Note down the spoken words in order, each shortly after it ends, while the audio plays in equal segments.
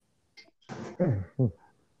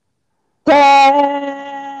Damn!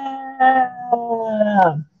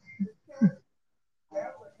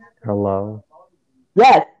 Hello.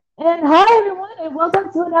 Yes. And hi, everyone, and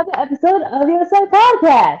welcome to another episode of your Side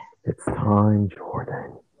Podcast. It's time,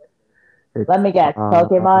 Jordan. Let It's me guess,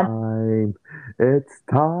 Pokemon. time. It's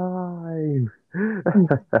time.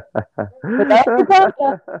 For those who don't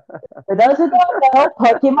know, for those who don't know,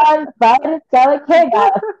 Pokemon Violet and Scarlet came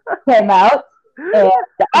out, and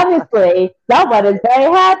obviously, someone is very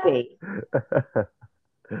happy.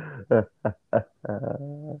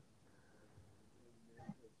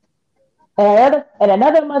 And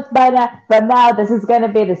another month from now, this is going to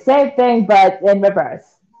be the same thing, but in reverse.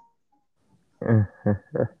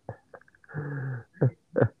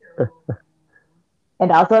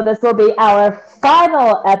 And also, this will be our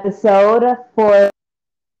final episode for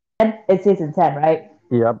it's season 10, right?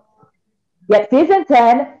 Yep. Yep, season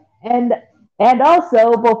 10. And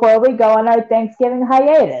also, before we go on our Thanksgiving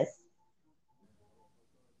hiatus,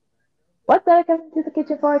 what did I come to the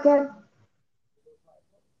kitchen for again?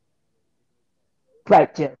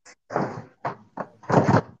 Right, Jim.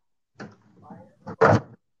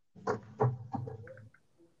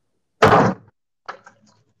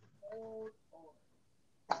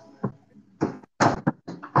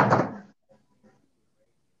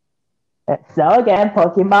 So again,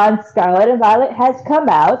 Pokemon Scarlet and Violet has come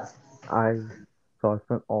out. I so I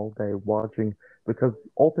spent all day watching because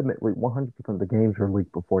ultimately 100% of the games were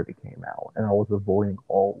leaked before they came out, and I was avoiding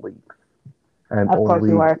all leaks and Of course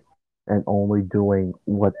you are. only doing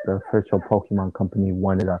what the official Pokemon company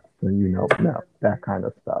wanted us to, know that kind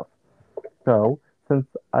of stuff. So, since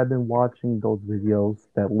I've been watching those videos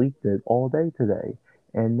that leaked it all day today,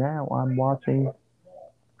 and now I'm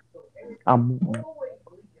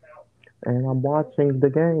I'm watching the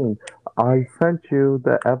game. I sent you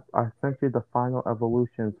the final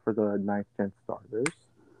evolutions for the ninth gen starters.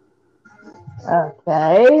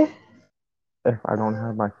 Okay. If I don't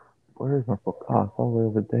have my, where is my book? Oh, it's all the way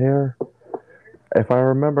over there. If I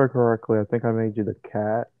remember correctly, I think I made you the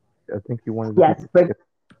cat. I think you wanted to be Yes, the bring, skip.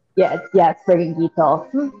 yes, friggin'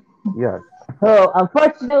 Geetle. Yes. Oh,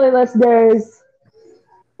 unfortunately, listeners,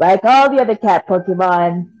 like all the other cat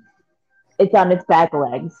Pokemon, it's on its back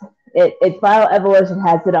legs. Its final evolution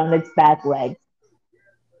has it on its back legs.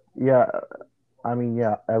 Yeah. I mean,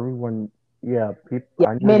 yeah. Everyone. Yeah. People. Yeah,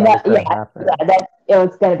 I I knew mean that was that. gonna Yeah, happen. that it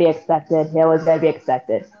was going to be expected. It was going to be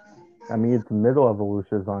expected. I mean, its middle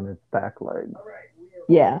evolution is on its back legs.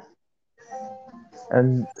 Yeah,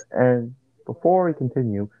 And before we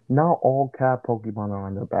continue, not all cat Pokemon are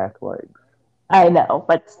on their back legs. I know,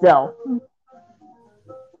 but still,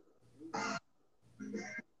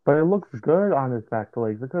 But it looks good on its back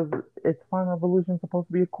legs because its final evolution is supposed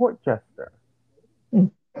to be a court jester.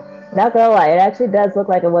 not gonna lie, it actually does look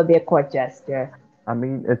like it would be a court gesture. I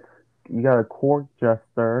mean, it's you got a court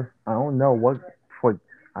jester. For I don't know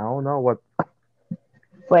what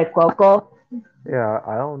Wait, Coco. yeah,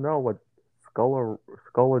 I don't know what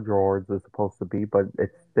Scoladrors is supposed to be, but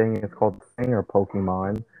it's called Singer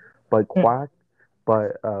Pokemon. But Quaville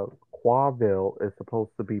is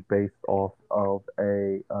supposed to be based off of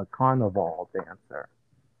a carnival dancer.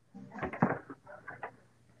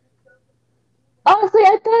 Honestly,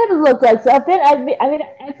 I thought it looked like something. I mean,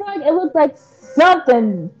 I feel like it looked like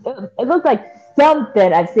something. It looked like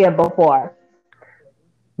something I've seen before.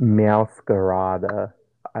 Meowscarada.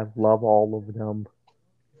 I love all of them.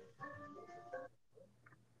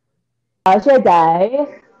 Should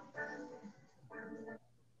I?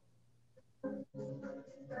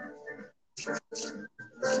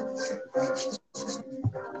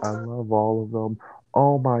 I love all of them.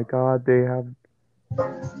 Oh my god, they have.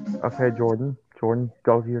 Okay, Jordan. Jordan,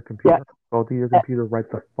 go to your Yeah, computer. Go to your computer right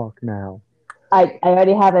the fuck now. I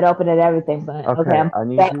already have it open and everything, but okay, Okay, I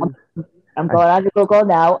need you. I'm I going on to Google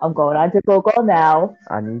now. I'm going on to Google now.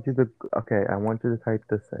 I need you to. Okay, I want you to type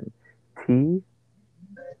this in.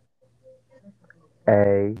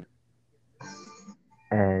 T-A-N.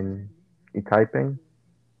 You typing?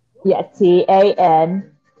 Yeah,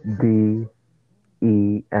 TAN D-E-M.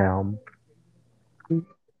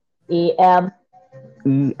 EM.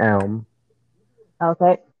 E-M.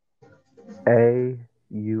 Okay,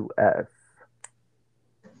 A-U-S.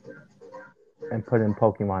 And put in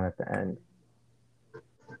Pokemon at the end.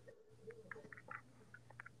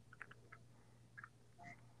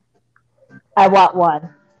 I want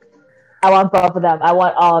one. I want both of them. I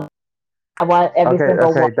want all of them. I want every Okay,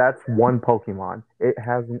 single one. okay, that's one Pokemon. It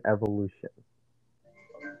has an evolution.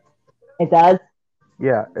 It does.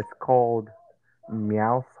 Yeah, it's called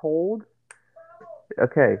Meowshold.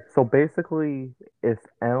 Okay, so basically it's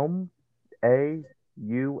M A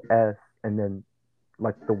U S and then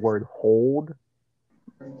like the word hold,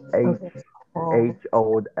 H Okay. Oh.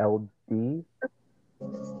 HOLD,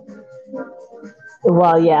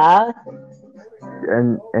 Well, yeah.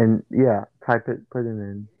 and yeah, type it, put it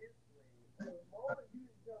in.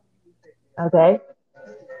 Okay.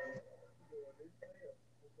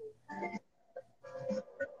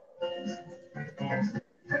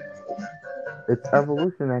 Its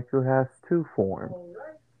evolution actually has two forms.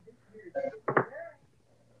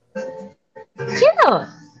 Cute.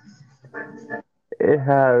 It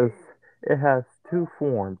has it has two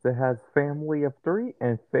forms. It has family of three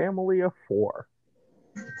and family of four.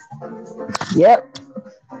 Yep.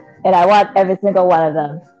 And I want every single one of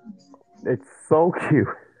them. It's so cute.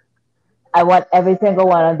 I want every single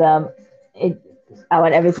one of them. It, I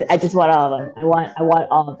want every. I just want all of them. I want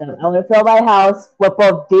all of them. I want to fill my house with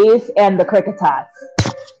both these and the cricket tots.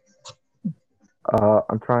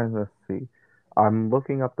 I'm trying to see. I'm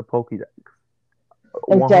looking up the Pokédex.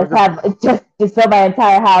 And just 100. have just fill my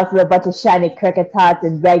entire house with a bunch of shiny cricket tots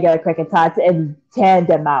and regular cricket tots and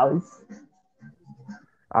tandem mouse.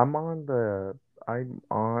 I'm on the I'm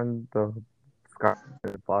on the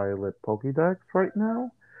Scarlet Violet Pokédex right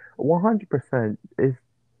now. 100% is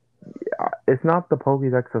it's not the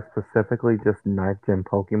Pokédex of specifically just Night Gen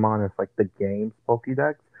Pokemon. It's like the game's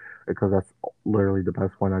Pokédex because that's literally the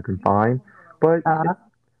best one I can find. But Uh, it's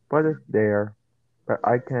but it's there. But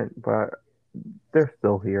I can't. But they're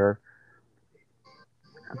still here.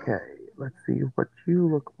 Okay, let's see what you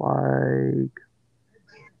look like.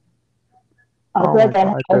 Oh also, my again,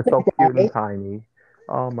 god, how's you're so the cute and day? tiny.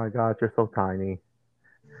 Oh my god, you're so tiny.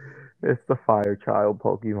 It's the Fire Child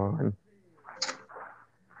Pokemon.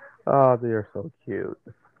 Oh, they're so cute.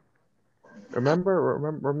 Remember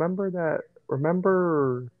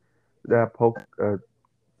that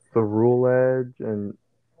Cerule Edge and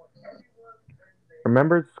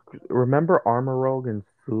remember Armorogue and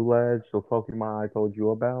Sulege, the Pokemon I told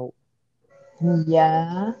you about?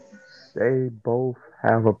 Yeah, They both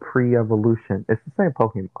have a pre-evolution. It's the same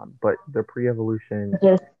Pokemon, but the pre-evolution,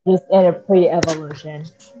 just in a pre-evolution.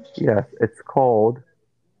 yes, it's called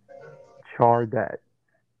Chardet.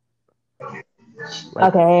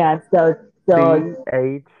 Like Okay, hang on. So Char.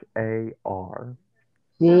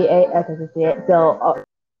 C A okay, so C A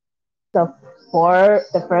so four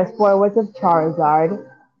the first four words of Charizard.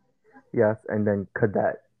 Yes, and then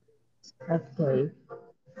Cadet. Okay.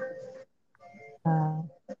 Uh,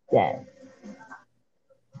 then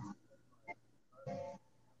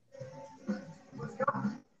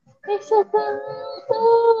it's just a little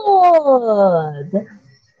bud.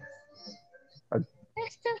 Uh,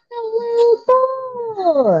 It's just a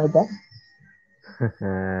little bud.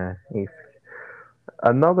 he's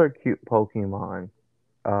another cute Pokemon.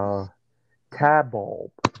 Uh,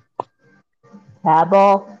 Tabulb.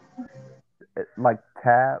 Tabble. Like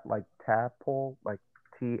Tadpole, like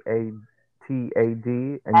TAD,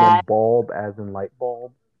 and then Tad. bulb as in light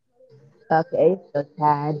bulb. Okay, so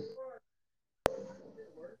Tad.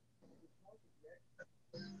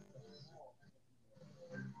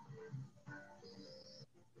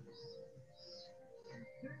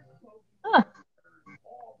 Huh.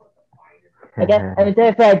 I guess I mean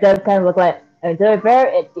to be fair, it does kind of look like. I mean to be fair,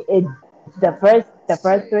 it the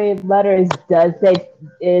first three letters does say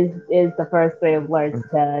is the first three words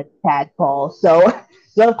to tadpole. So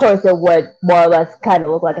so of course it would more or less kind of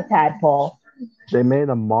look like a tadpole. They made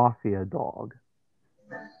a mafia dog.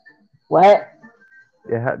 What?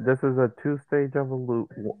 This is a two-stage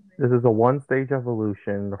evolution. This is a one-stage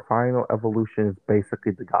evolution. The final evolution is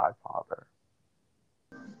basically the Godfather.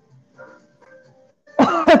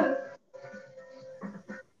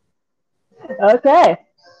 Okay,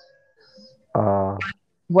 Uh,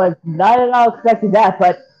 was not at all expecting that,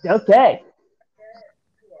 but okay.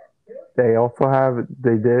 they also have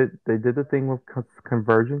they did the thing with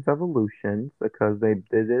convergence evolutions because they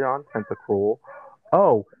did it on Tentacruel.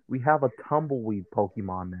 Oh, we have a tumbleweed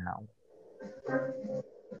Pokemon now.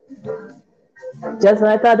 Just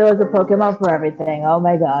when I thought there was a Pokemon for everything. Oh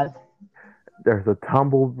my god. There's a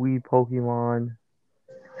tumbleweed Pokemon.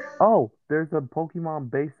 Oh, there's a Pokemon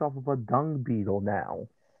based off of a dung beetle now.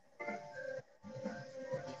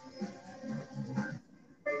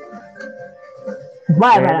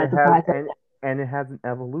 Why am I And not it has surprised? and it has an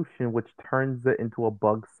evolution which turns it into a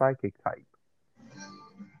bug psychic type.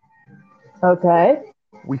 Okay.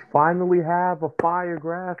 We finally have a fire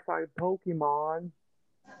grass type Pokemon.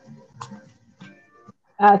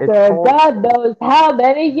 It's After called God knows how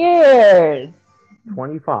many years.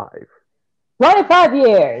 25. 25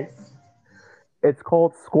 years. It's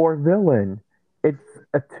called Scorvillain. It's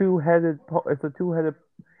a two-headed. It's a two-headed.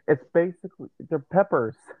 It's basically they're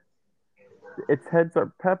peppers. Its heads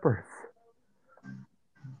are peppers.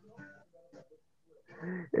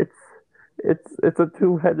 It's it's a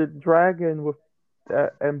two-headed dragon with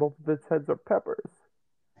and both of its heads are peppers.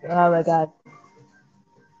 Oh my god.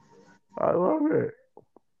 I love it.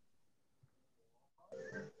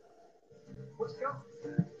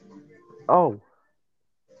 Oh,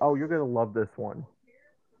 oh, you're gonna love this one.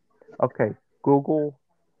 Okay, Google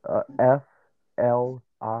FLITTL.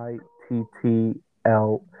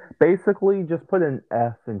 Basically, just put an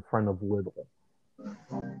F in front of little.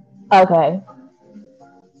 Okay.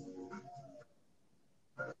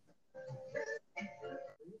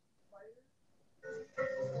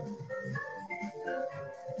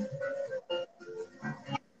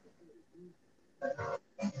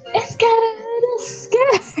 It's got a little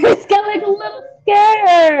skirt. It's got like a little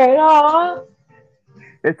skirt. Aw.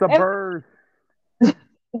 It's a It, bird.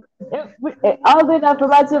 oddly enough,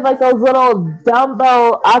 reminds me of like those little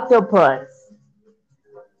Dumbo octopus.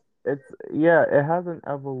 It's yeah. It has an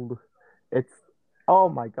evol. It's oh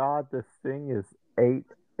my god. This thing is eight.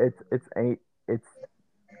 It's eight. It's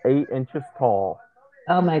 8 inches tall.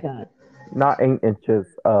 Oh my god. Not 8 inches.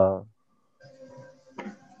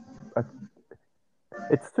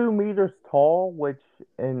 It's 2 meters tall, which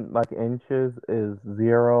in like inches is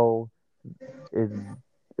is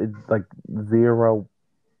like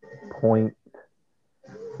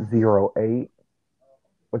 0.08,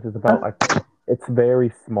 which is about like it's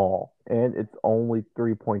very small, and it's only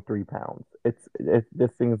 3.3 pounds. It's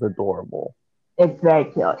this thing is adorable. It's very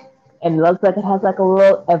cute. And it looks like it has like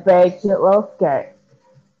a very cute little skirt.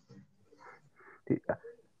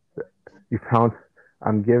 You found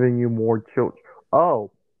I'm giving you more children. Oh,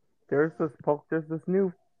 there's this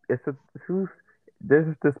new it's a who's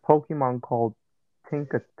there's this Pokemon called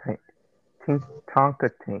Tinkatink Tink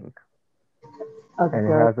Tonkatink, and it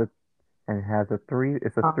Okay. has a and it has a three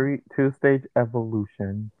it's a Um, three two-stage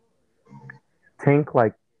evolution. Tink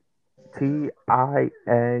like Tinkatink.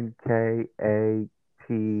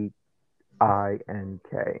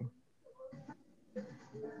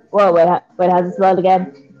 whoa, wait, how's it spelled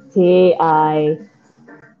again? T I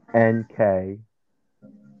NK, T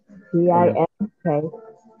and I then N K.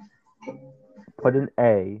 put an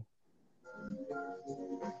A.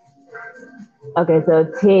 Okay, so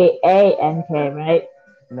TANK, right?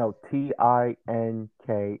 No, Tinka.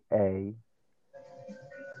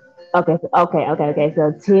 Okay, okay.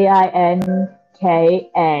 So TINKA.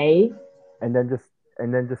 and then just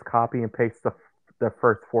and then just copy and paste the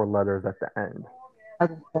first four letters at the end.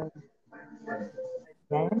 Okay, so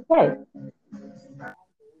TINK.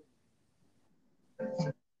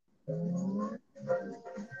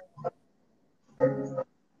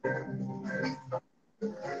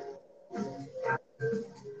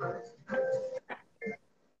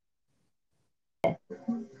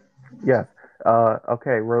 Yes.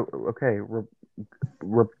 Okay. Re-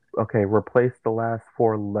 okay. Replace the last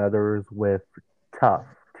four letters with tough.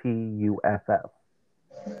 TUFF.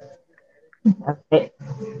 Okay.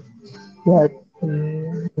 So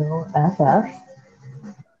TUFF.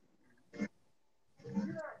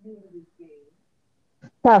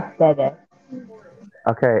 Tough, baby.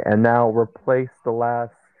 Okay, and now replace the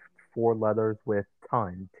last four letters with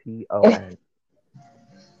ton. TON.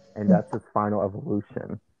 And that's its final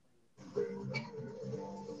evolution.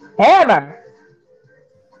 Hammer.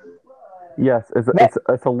 Yes,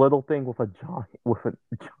 it's a little thing with a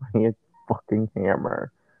giant fucking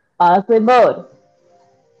hammer. Honestly, mode.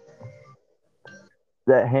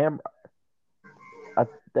 That ham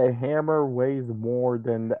the hammer weighs more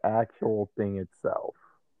than the actual thing itself.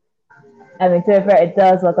 I mean, to be fair, it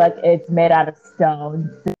does look like it's made out of stone.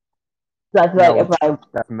 So I feel like No, if I.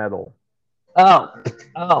 that's metal. Oh.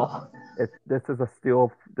 Oh. It this is a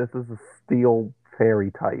steel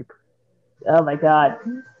fairy type. Oh my god.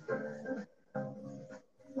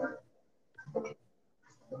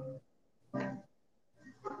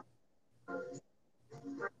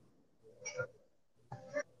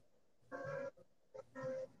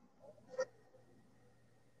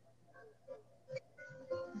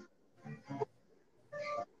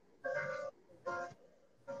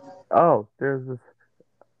 Oh, there's this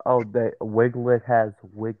oh the Wiglet has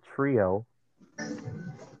Wig Trio.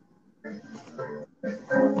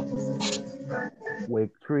 Wig Wait,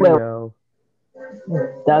 Trio.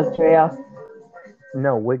 Doug Trio.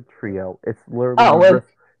 No, Wig Trio. It's literally Oh, wait.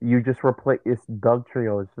 you just replace it's Doug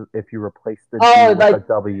Trio is if you replace the D Oh, with a like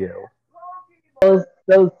W. those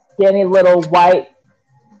skinny little white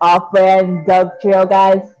off-brand Doug Trio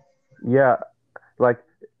guys. Yeah, like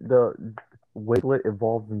the Wiglet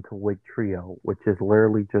evolves into Wig Trio, which is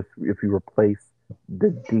literally just if you replace the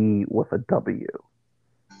D with a W.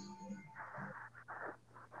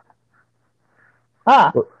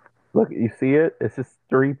 Huh. Look, look, you see it? It's just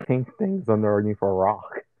three pink things underneath a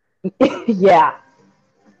rock. Yeah.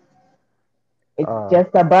 It's Uh, just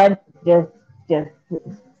a bunch, just,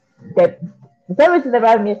 that, for some reason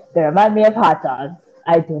they remind me of hot dogs.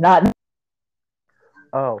 I do not.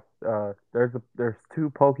 there's two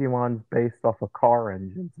Pokemons based off of car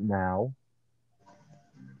engines now.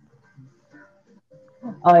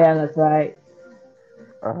 Oh yeah, that's right.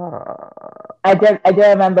 Uh, I do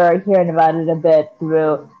remember hearing about it a bit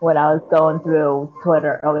through when I was going through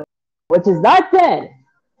Twitter earlier, which is not dead.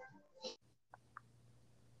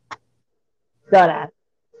 Don't ask.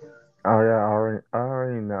 oh yeah, I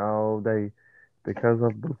already know because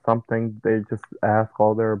of something they just ask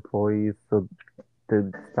all their employees to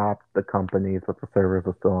stop the companies if the servers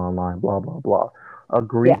are still online. Blah blah blah. Yeah.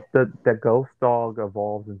 Agreed that Ghost Dog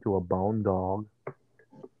evolves into a Bone Dog.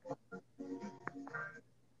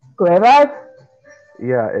 Graveyard?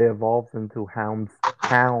 Yeah, it evolves into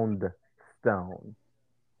Houndstone.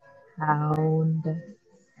 Hound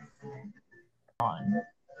on.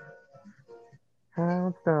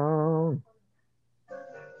 Houndstone.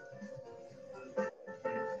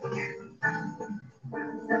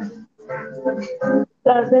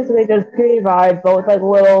 So essentially just Graveyard, but with like a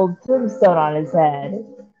little tombstone on his head.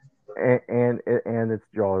 And its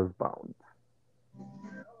jaw is bones.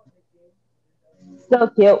 So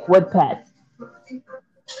cute with pets.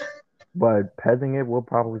 But petting it will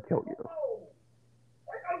probably kill you.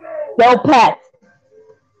 No pets.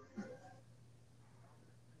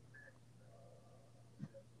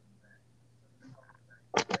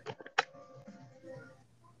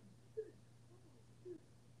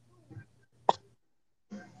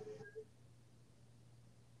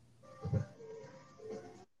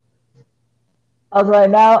 Also right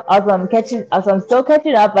now, also I'm still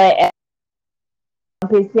catching up. On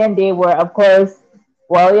PCND, where of course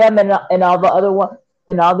William and all the other one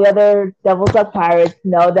and all the other Devil's Duck pirates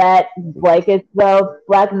know that Blake is the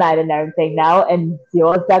Black Knight and everything now, and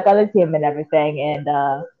Zero's back on the team and everything. And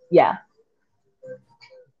yeah,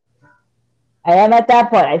 I am at that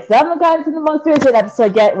point. I still haven't gotten to the most recent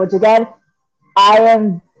episode yet, which again, I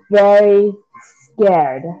am very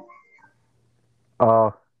scared.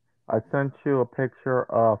 Uh, I sent you a picture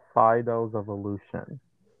of Fido's evolution.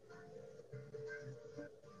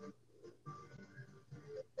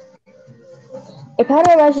 It kind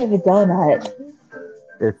of reminds me of a donut.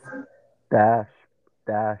 It's Dash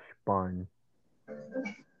Dash Bun.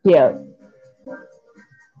 Cute.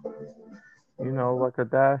 You know, like a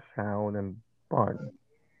Dash Hound and Bun.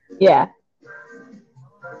 Yeah.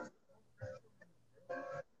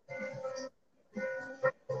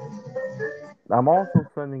 I'm also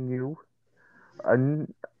sending you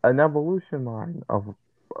an evolution line of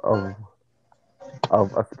of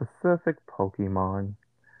a specific Pokemon,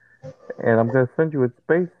 and I'm gonna send you its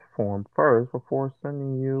base form first before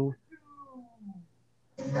sending you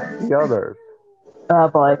the others. Oh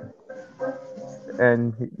boy.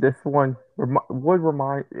 And this one would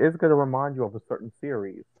remind is gonna remind you of a certain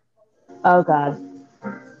series. Oh god.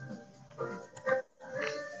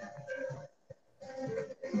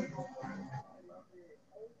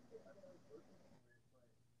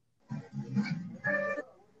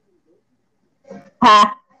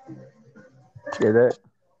 Ha. Get it?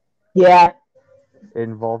 Yeah. It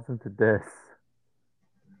involves into this.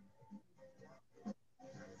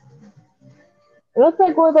 It looks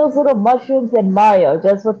like one of those little mushrooms in Mario,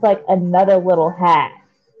 just with like another little hat.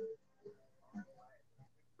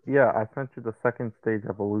 Yeah, I sent you the second stage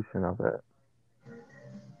evolution of it.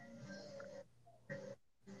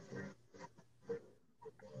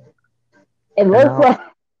 It And looks now, like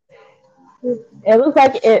it looks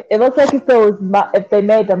like if if they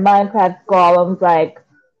made the Minecraft golems like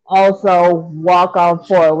also walk on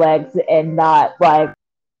four legs and not like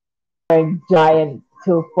giant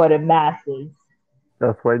two-footed masses.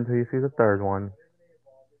 just wait until you see the third one.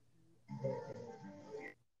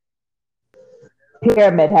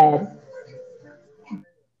 Pyramid head.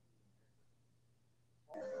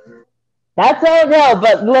 That's all no,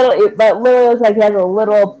 but literally looks like he has a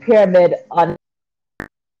little pyramid on.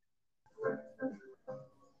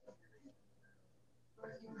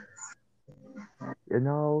 You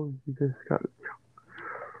know, you just got.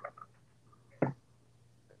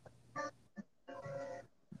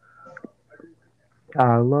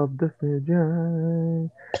 I love this new gen.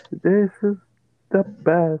 This is the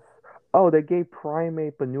best. Oh, they gave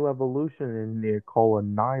Primeape a new evolution in there called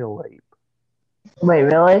Annihilate. Wait,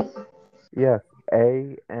 really? Yes,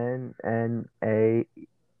 A-N-N-A.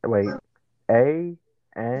 Wait,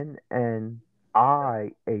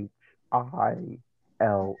 Annihilate.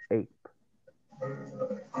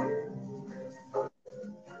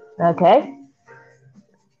 Okay.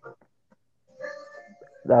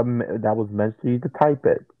 That was meant for you to type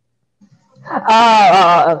it.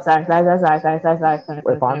 Sorry,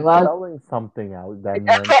 If I'm Well, spelling something out, that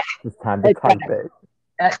meant okay. it's time to Okay. type it.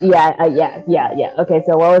 Yeah. Okay,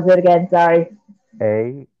 so what was it again? Sorry.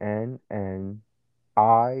 ANNIHIL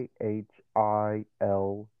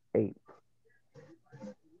 8.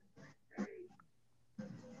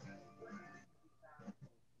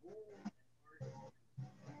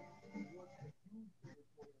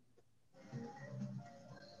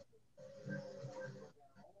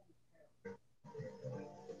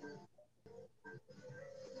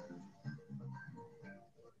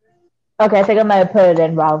 Okay, I think I might have put it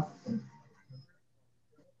in wrong.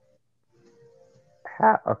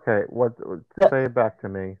 Okay, what? Uh, Say it back to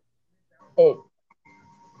me. It,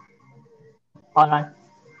 hold on.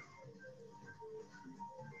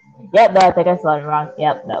 Yep, no, I think I spelled it wrong.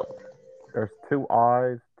 Yep, no. There's two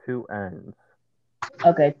I's, two N's.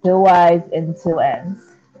 Okay, two Y's and two N's.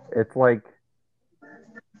 It's like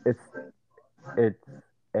it's it's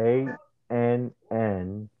ANN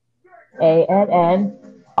ANN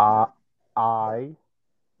I I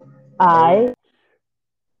H I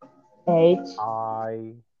H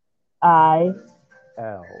I I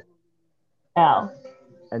L, L.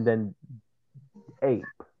 and then ape,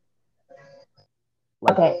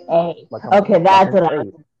 like Okay, A. like I'm Okay, like that's an what I was.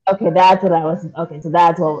 ape. Okay, that's what I was. Okay, so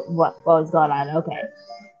that's what was going on. Okay,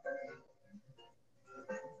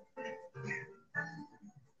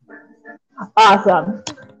 awesome,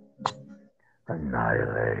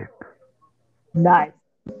 Annihilate. nice.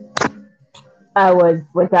 I would,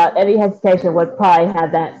 without any hesitation, would probably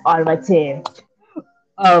have that on my team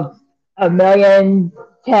of a million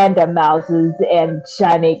panda mouses and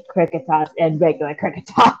shiny cricketos and regular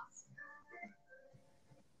cricketos.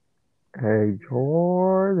 Hey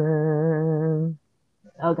Jordan,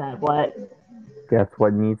 Oh God, what? guess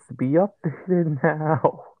what needs to be updated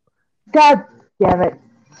now? God damn it!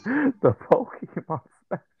 The Pokemon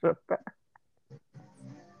special pack.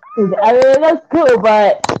 I mean, it looks cool,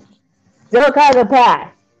 but still kind of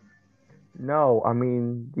pass. No, I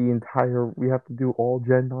mean the entire. We have to do all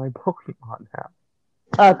Gen 9 Pokemon now.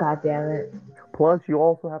 Oh God damn it! Plus, you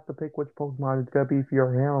also have to pick which Pokemon it's gonna be for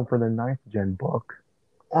your harem for the ninth Gen book.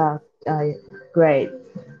 Uh, uh, great,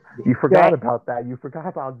 You forgot great. about that. You forgot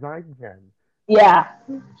about ninth Gen. Yeah,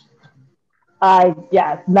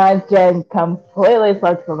 yeah, ninth gen completely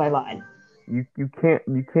slipped from my mind. You can't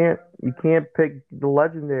pick the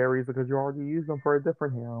legendaries because you already used them for a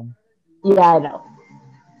different harem. Yeah, I know.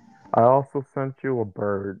 I also sent you a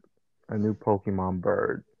bird, a new Pokemon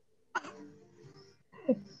bird.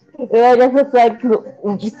 It just looks like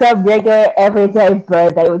some regular everyday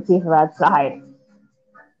bird that you would see from outside.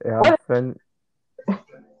 Yeah, I'm What? send.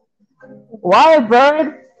 Why a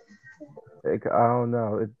bird? Like, I don't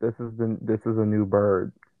know. This is a new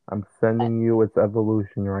bird. I'm sending you its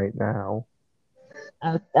evolution right now.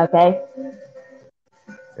 Okay.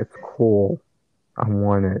 It's cool. I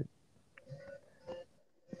want it.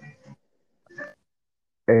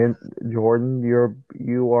 And Jordan,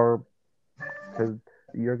 because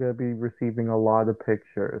you're gonna be receiving a lot of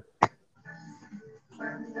pictures.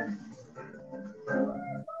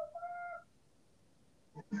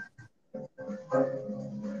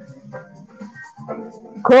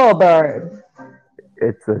 Cool bird.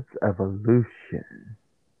 It's its evolution.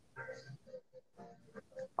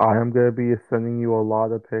 I am gonna be sending you a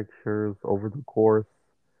lot of pictures over the course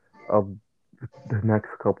of the next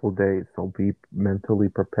couple days, so be mentally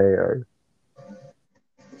prepared.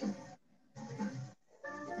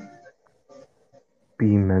 Be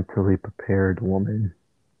mentally prepared, woman.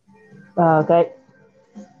 Okay.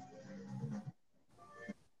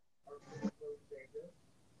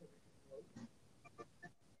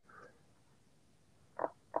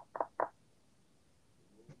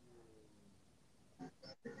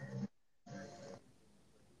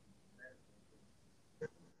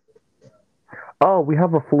 Oh, we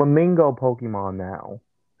have a flamingo Pokemon now.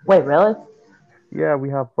 Wait, really? Yeah, we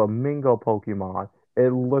have flamingo Pokemon.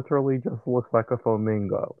 It literally just looks like a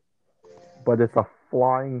flamingo, but it's a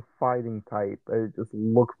flying fighting type. It just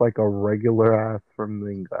looks like a regular ass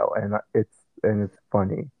flamingo, and it's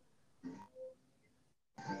funny.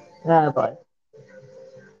 Oh boy.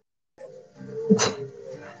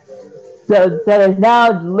 So there's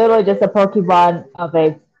now literally just a Pokemon of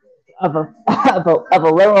a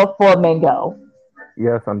little flamingo.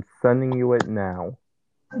 Yes, I'm sending you it now.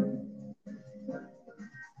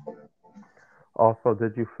 Also,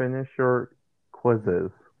 did you finish your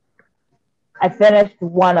quizzes? I finished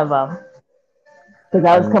one of them because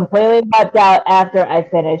I was And completely wiped out after I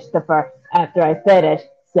finished the first. After I finished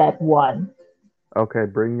set one. Okay,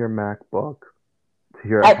 bring your MacBook to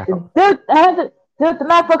your I, house. dude, the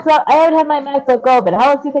MacBook's out. I already have my MacBook open.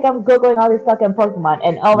 How else do you think I'm googling all these fucking Pokemon?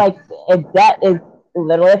 And oh my, and that is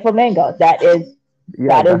literally a flamingo. Yeah, That is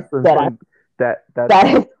that's the dead. thing. That's That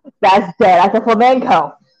is that's dead. That's a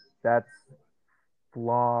flamingo. that's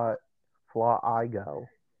flaw Igo.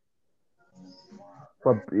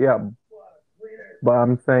 But yeah, but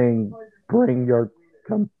I'm saying bring your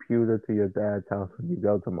computer to your dad's house when you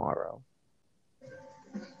go tomorrow.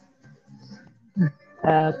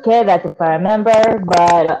 Okay, that's if I remember.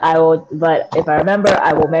 But I will. But if I remember,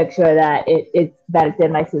 I will make sure that it's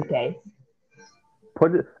in my suitcase.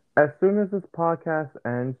 Put it as soon as this podcast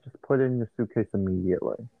ends, just put it in your suitcase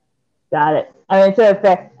immediately. Got it.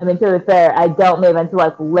 To be fair, I don't leave until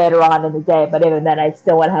like later on in the day. But even then, I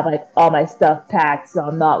still want to have like all my stuff packed, so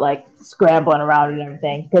I'm not like scrambling around and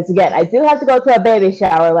everything. Because again, I do have to go to a baby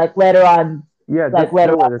shower like later on, Yeah, like just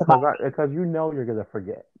later do on it tomorrow. because you know you're gonna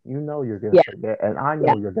forget. You know you're gonna Yeah, forget, and I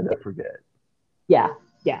yeah, know you're gonna forget. yeah,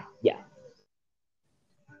 yeah, yeah.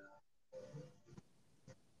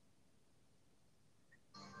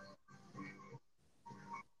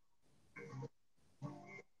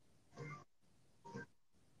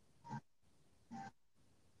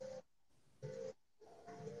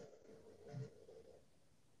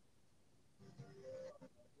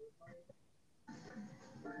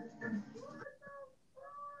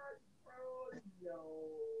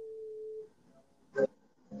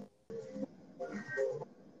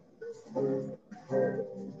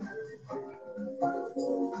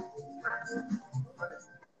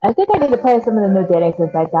 I think I need to play some of the new dating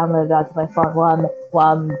since I downloaded it onto my phone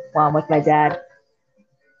while I'm with my dad.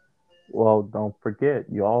 Well, don't forget,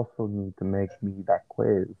 you also need to make me that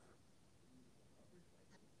quiz.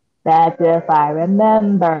 That's if I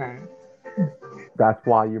remember. That's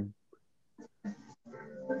why you.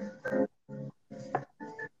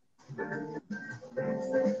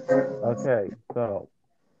 Okay, so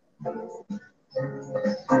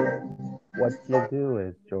what you do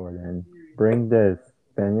is, Jordan, bring this,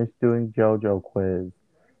 finish doing JoJo quiz.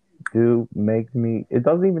 Do make me. It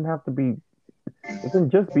doesn't even have to be. It can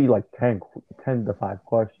just be like 10 to 5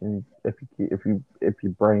 questions if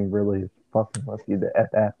your brain really is fucking with you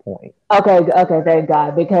at that point. Okay, thank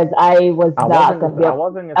God, because I wasn't I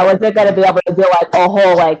wasn't gonna expecting. be able to do like a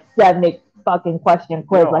whole like 70 fucking question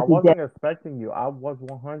quiz No, I like he did. wasn't expecting you. I was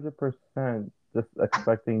 100% just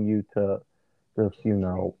expecting you to just,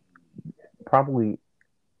 probably.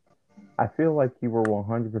 I feel like you were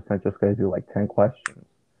 100% just going to do like 10 questions.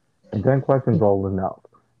 And 10 questions all enough.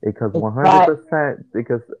 Because But 100%,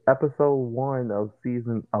 because episode 1 of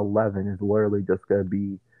season 11 is literally just going to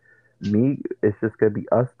be me. It's just going to be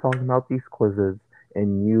us talking about these quizzes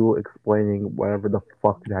and you explaining whatever the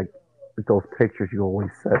fuck those pictures you always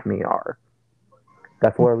sent me are.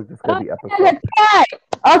 That's literally just going to be episode.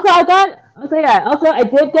 also I got also yeah, also I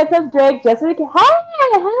did get some drink just so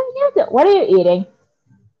hi, how are you doing? What are you eating?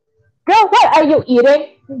 Girl, what are you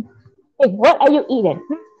eating? Hey, what are you eating?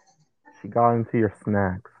 She got into your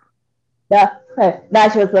snacks. Yeah. Now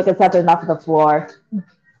she was looking something off the floor.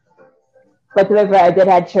 But to be fair, I did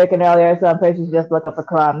have chicken earlier, so I'm pretty sure she just looked up for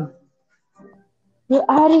crumbs. You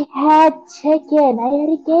already had chicken. I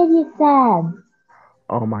already gave you some.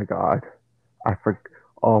 Oh my god. I for.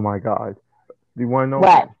 Oh my god. Do you want to know?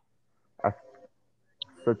 What? I,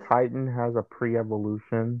 the Titan has a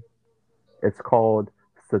pre-evolution. It's called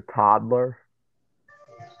the toddler.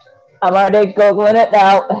 I'm already googling it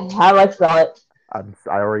now. How do I spell it? I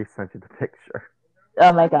already sent you the picture.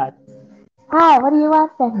 Oh my god. Hi, what do you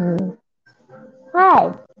want from me? Hi.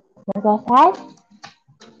 You guys hi?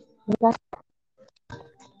 You guys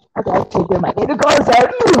okay, I take my need to go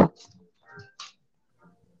outside.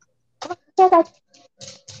 Yeah, guys.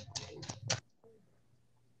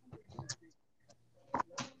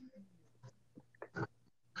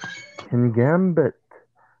 Kingambit.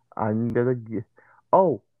 I'm gonna get.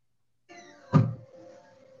 Oh,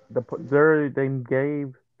 they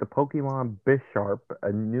gave the Pokemon Bisharp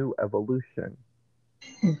a new evolution.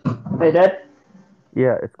 They did?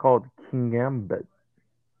 Yeah, it's called Kingambit.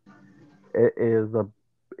 It is a.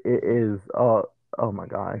 It is Oh my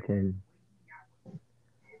god! I can.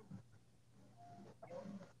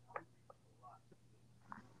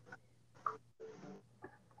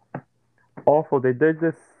 Also, they did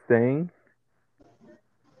this thing.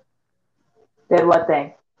 Did what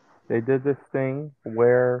thing? They did this thing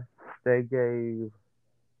where they gave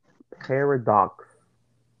Paradox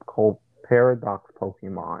called Paradox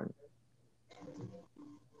Pokemon.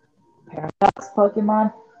 Paradox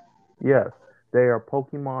Pokemon? Yes, they are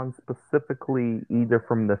Pokemon specifically either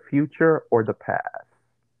from the future or the past.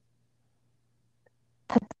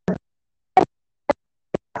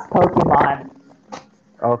 Pokemon.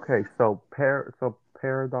 Okay, so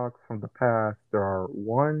paradox from the past. There are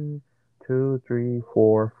one, two, three,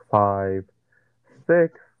 four, five,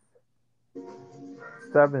 six,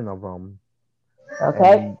 seven of them,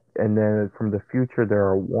 Okay. and then from the future there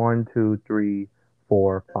are one, two, three,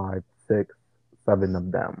 four, five, six, seven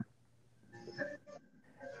of them,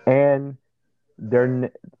 and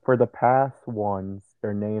for the past ones,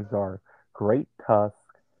 their names are Great Tusk,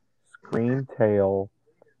 Scream Tail,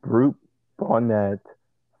 Brute Bonnet,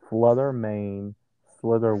 Flutter Mane,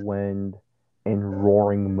 Slither Wind, and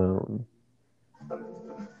Roaring Moon,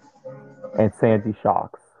 and Sandy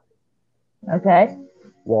Shocks. Okay.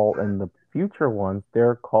 While in the future ones,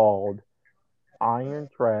 they're called Iron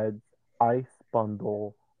Treads, Ice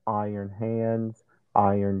Bundle, Iron Hands,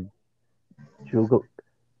 Iron Jugg-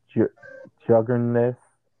 Ju- Juggernaut,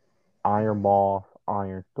 Iron Moth,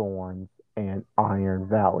 Iron Thorns, and Iron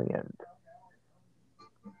Valiant.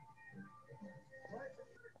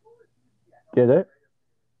 Get it?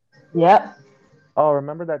 Yep. Oh,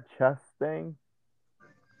 remember that chess thing?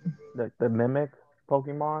 The mimic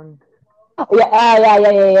Pokemon? Yeah.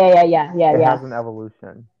 Yeah. It Yeah. has an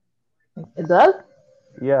evolution. It does.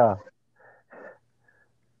 Yeah,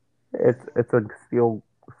 it's a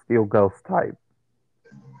steel ghost type.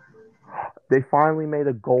 They finally made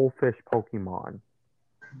a goldfish Pokemon.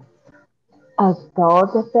 A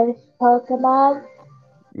goldfish Pokemon.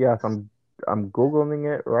 Yes, I'm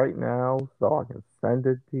googling it right now so I can send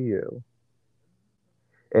it to you.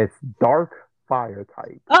 It's dark fire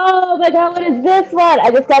type. Oh my god, what is this one?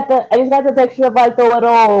 I just got the picture of like the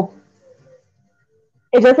little.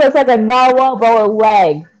 It just looks like a narwhal but with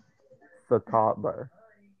legs. It's a toddler.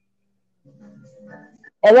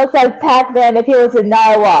 It looks like Pac-Man if he was a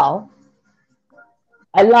narwhal.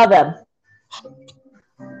 I love him.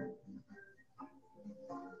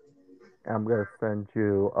 I'm gonna send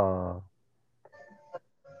you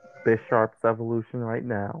Bisharp's evolution right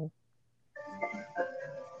now.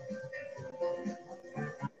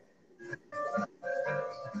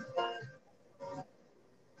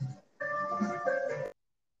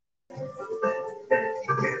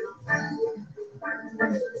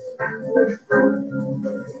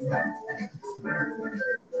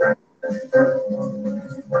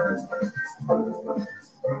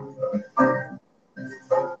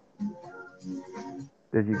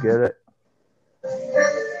 Did you get it?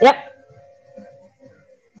 Yep.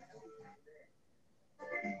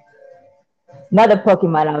 Another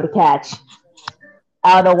Pokemon I would catch.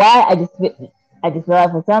 I don't know why. I just feel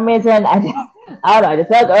like for some reason I don't know. I just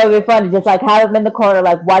feel like it would be fun to just like have him in the corner,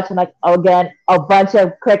 like watching like again a bunch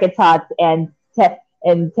of cricket tots and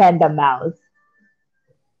Tandem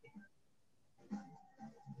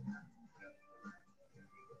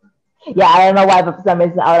Yeah, I don't know why, but for some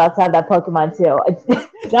reason I would also have that Pokemon too.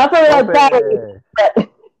 It's not for like battle, Goldfish!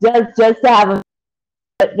 but just to have him,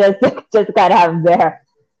 just to kind of have him there.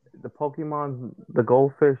 The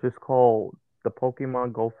goldfish is called, the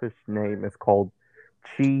Pokemon goldfish name is called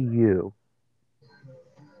Chi-Yu.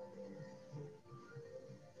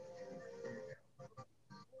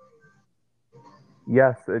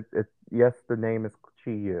 Yes, yes, the name is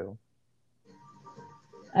Chi-Yu.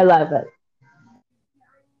 I love it.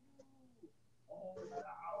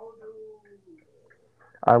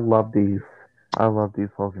 I love these. I love these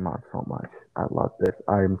Pokemon so much. I love this.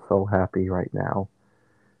 I am so happy right now.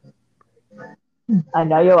 I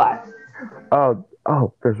know you are.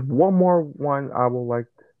 There's one more one I would like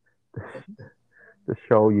to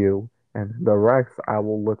show you, and the rest I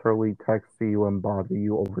will literally text to you and bother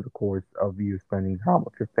you over the course of you spending time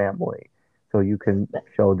with your family, so you can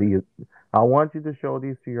show these. I want you to show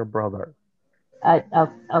these to your brother.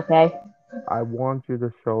 Okay. I want you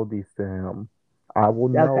to show these to him. I will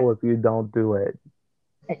Okay. know if you don't do it.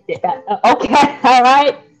 Okay. All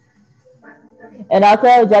right. And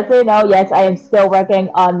also, just so you know, yes, I am still working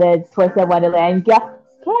on the Twisted Wonderland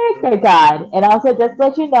character guide. And also, just to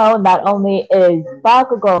let you know, not only is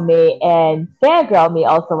Bakugo Me and Fangirl Me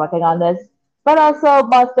also working on this, but also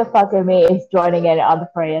Monster Fucker Me is joining in on the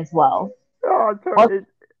fray as well. Oh, Also, it.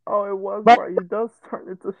 Oh, it was but right. He does turn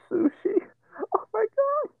into sushi. Oh my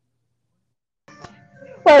god.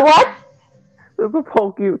 wait, what? There's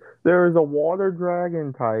a There is a water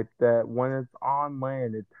dragon type that when it's on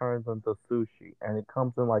land, it turns into sushi, and it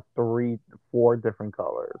comes in like three, four different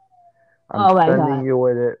colors. I'm Oh my sending god! you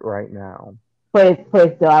it right now. Please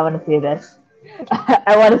do. I want to see this.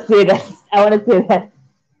 I want to see this. I want to see this.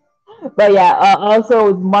 But yeah,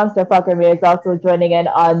 also Monster Fucker Me is also joining in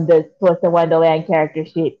on this Twisted Wonderland character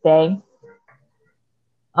sheet thing.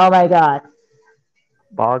 Oh my god.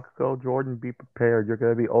 Bakugo Jordan, be prepared. You're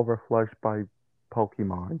gonna be overflushed by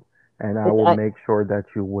Pokemon, and I It's, will make sure that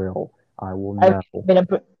you will. I will I know. mean,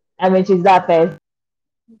 I mean, she's not phased.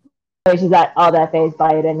 I mean, she's not all that phased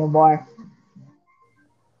by it anymore.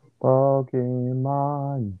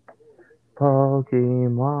 Pokemon,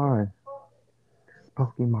 Pokemon,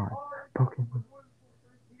 Pokemon, Pokemon.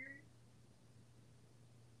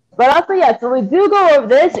 But also, yeah. So we do go over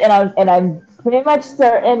this, and I'm pretty much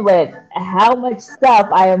certain with how much stuff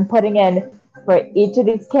I am putting in for each of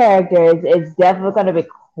these characters. It's definitely going to be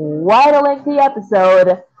quite a lengthy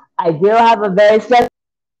episode. I do have a very special.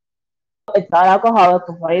 It's not alcoholic.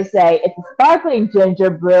 Before you say it's a sparkling ginger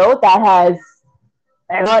brew that has.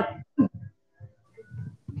 Hang on,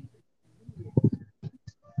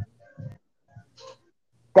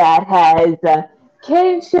 that has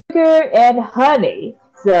cane sugar and honey.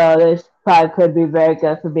 So this probably could be very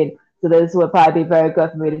good for me. So this would probably be very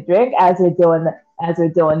good for me to drink as we're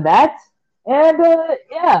doing that. And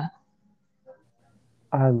yeah.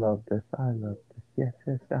 I love this. I love this. Yes,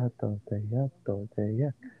 yes, I don't say yes, don't say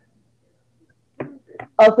yes.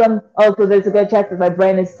 Also, there's a good chance that my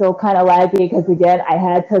brain is still kind of laggy because again, I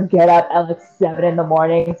had to get up at like 7 in the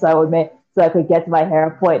morning so I could get to my hair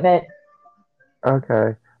appointment.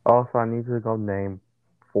 Okay. Also, I need you to go name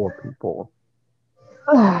four people.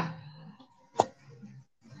 All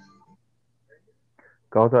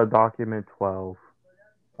Go to document 12.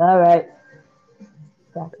 right.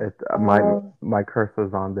 It's Uh, my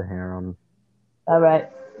cursor's on the harem. all right.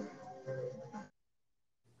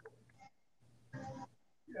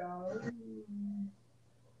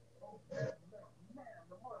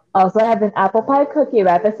 Also, I have an apple pie cookie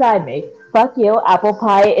right beside me. Fuck you, apple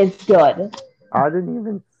pie is good. I didn't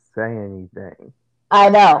even say anything. I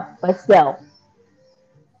know, but still.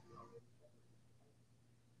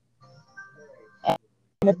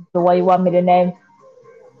 The way you want me to name.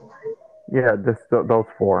 Yeah, those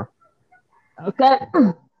four. Okay.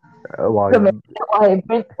 While Come here.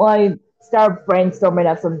 you, While you start brainstorming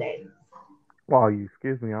up some names.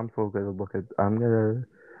 excuse me, I'm so gonna look at. I'm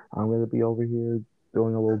gonna be over here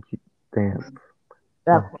doing a little dance.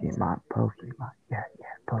 Of course. Pokemon, Pokemon, yeah, yeah,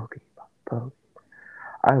 Pokemon, Pokemon.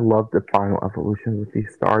 I love the final evolution with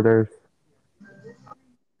these starters.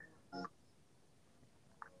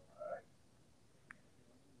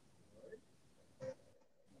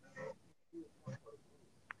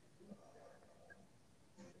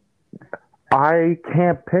 I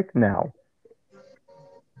can't pick now.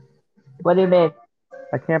 What do you mean?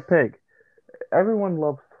 I can't pick. Everyone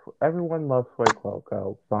loves everyone loves Suicune,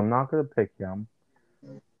 so I'm not gonna pick him.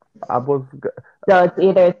 I was So it's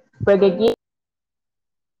either Brigadier.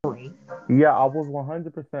 Yeah, I was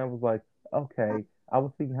 100% was like, okay. I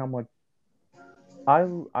was thinking how much I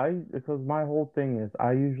because my whole thing is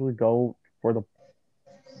I usually go for the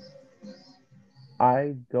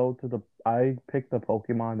I pick the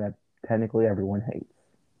Pokemon that technically everyone hates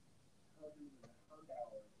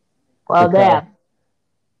Well, because damn.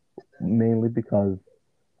 mainly because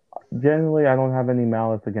generally I don't have any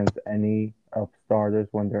malice against any of starters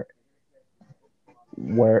when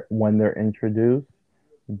they're introduced,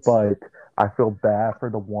 but I feel bad for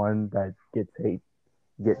the one that gets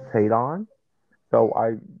hate on. So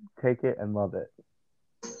I take it and love it.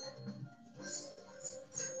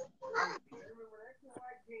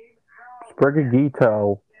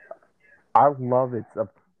 Sprigatito, I love it.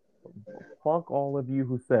 Fuck all of you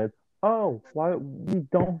who said, "Oh, why we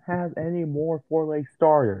don't have any more four-leg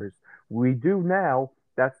starters? We do now.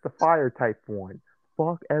 That's the fire type one."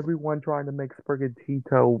 Fuck everyone trying to make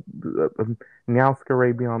Sprigatito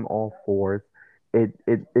Meowscarabia on all fours.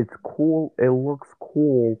 It's cool. It looks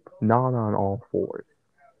cool not on all fours.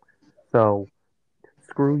 So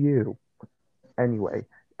screw you. Anyway,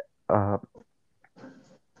 uh,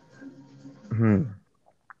 hmm,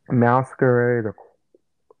 Masquerade or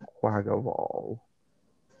Quagball.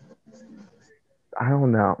 I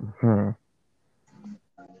don't know.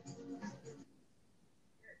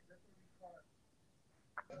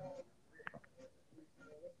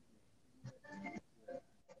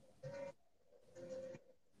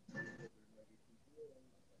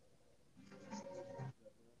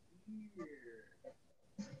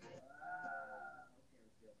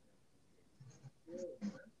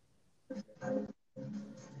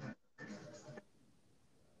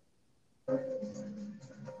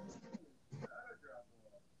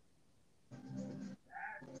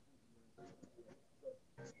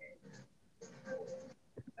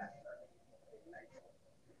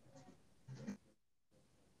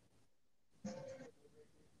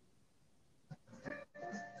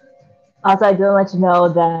 Also, I do let you know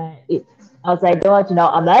that I was like, don't let you know,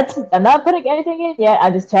 I'm not putting anything in yet.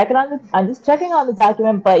 I'm just checking on the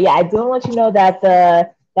document. But yeah, I do want you know that the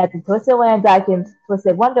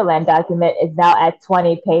Twisted Wonderland document is now at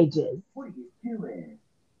 20 pages,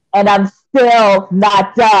 and I'm still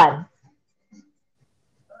not done.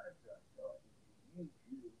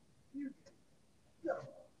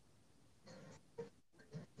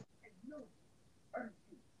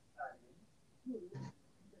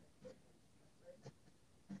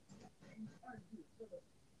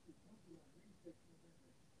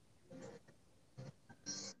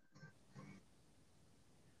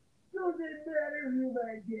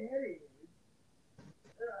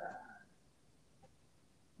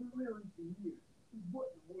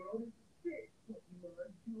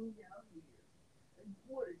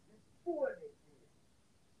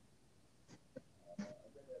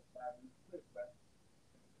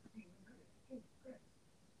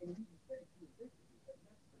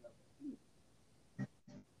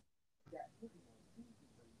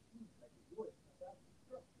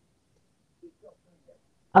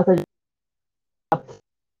 Also,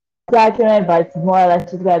 document, but it's more or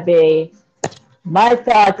less just gonna be my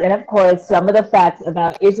thoughts and of course some of the facts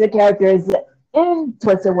about each of the characters in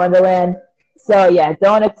Twisted Wonderland. So yeah,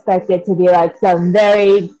 don't expect it to be like some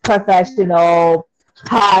very professional,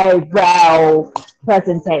 highbrow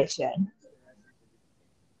presentation.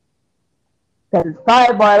 Because it's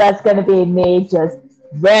probably more or less going to be me just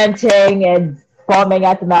ranting and foaming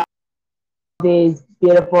at the mouth of these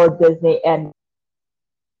beautiful Disney and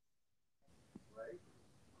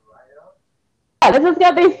yeah, this is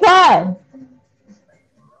going to be fun.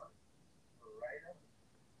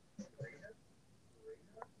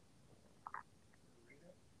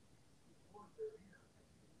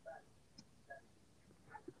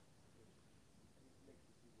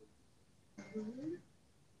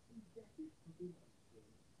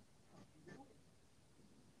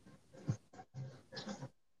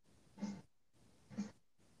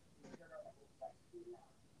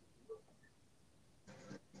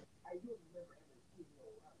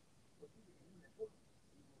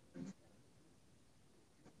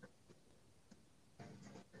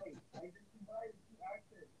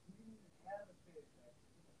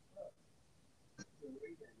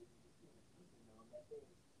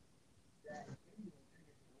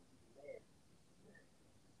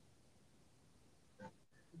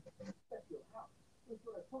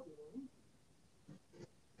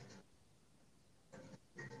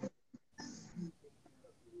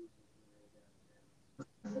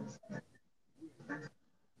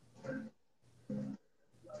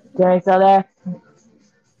 Jerry still there?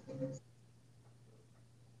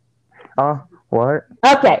 What?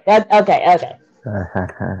 Okay.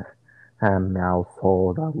 Mouse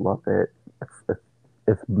hold. I love it.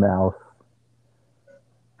 It's mouse.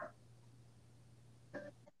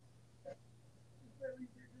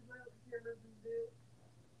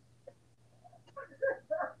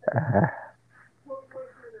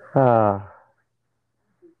 Ah,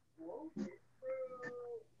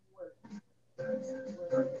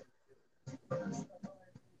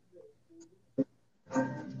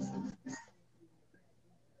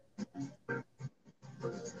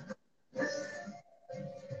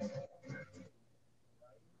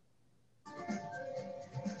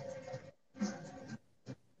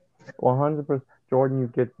 100%.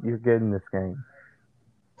 Jordan, you're getting this game.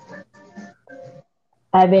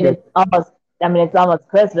 I mean, Yes, it's almost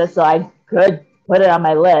Christmas, so I could put it on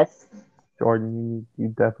my list. Jordan, you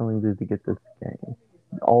definitely need to get this game.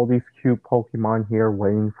 All these cute Pokemon here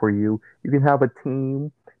waiting for you. You can have a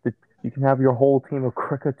team. You can have your whole team of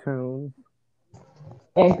Crickettoons.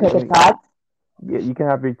 And You Cricket can Tots. Yeah, you can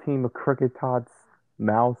have your team of Cricketots,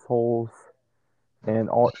 Mouseholes, and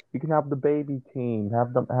all. You can have the baby team.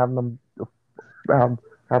 Have,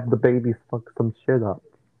 have the babies fuck some shit up.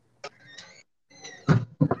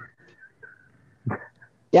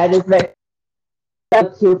 Yeah, just make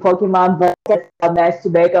two Pokemon, but managed to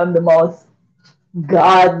make them the most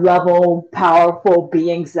god level powerful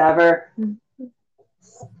beings ever.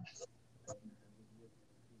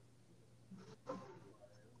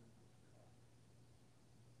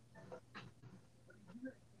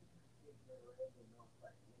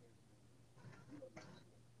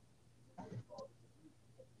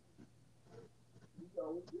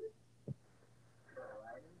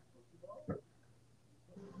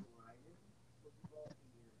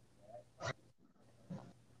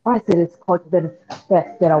 I said it's close than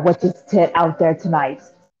a witch's tit out there tonight.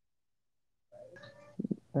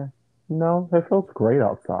 Eh, No, it feels great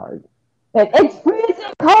outside. It's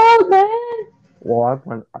freezing cold, man.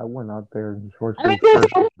 Well, I went out there in shorts I mean, and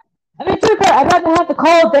shirt. I mean, to be fair, I'd rather have the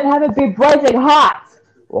cold than have it be blazing hot.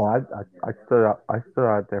 Well, I stood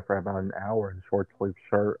out there for about an hour in short sleeve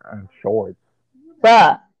shirt and shorts.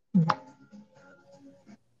 Bruh.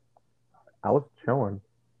 I was chilling.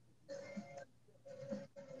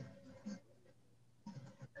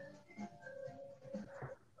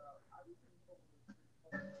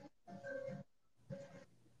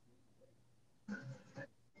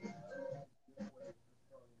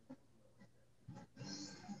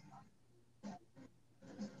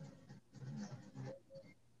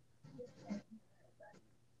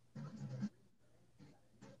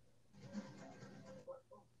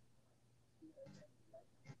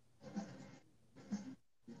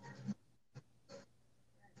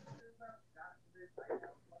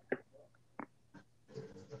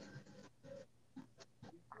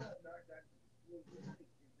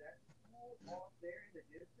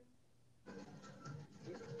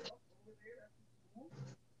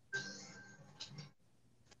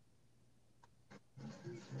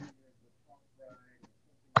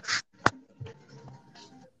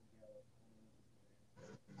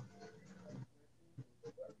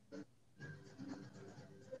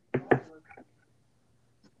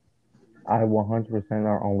 I 100%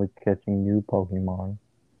 are only catching new Pokemon.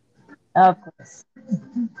 Of course.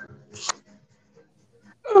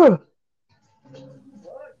 Ugh.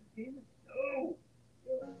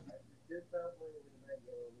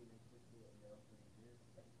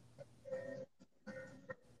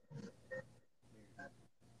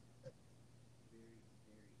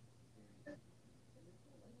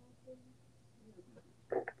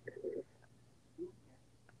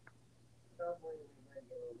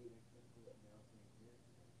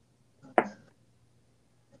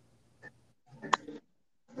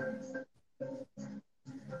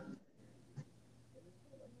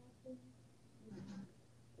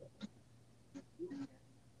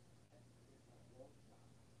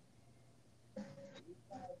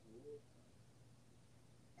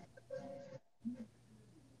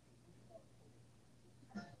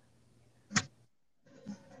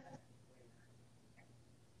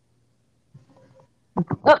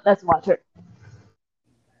 Oh, that's water.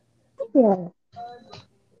 Yeah.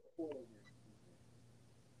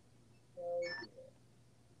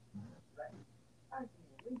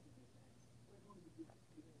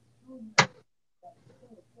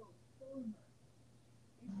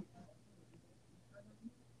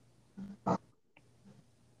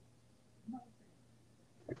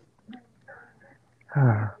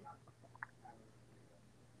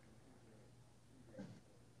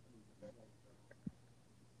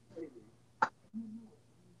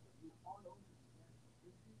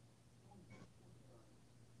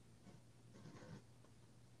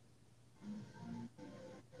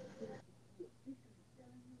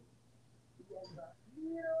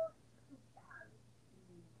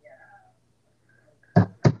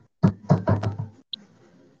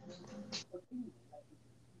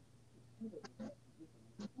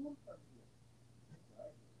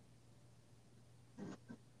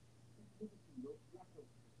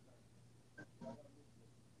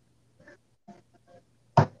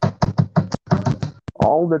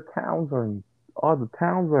 all the towns are in all the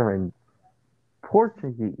towns are in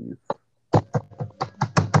Portuguese.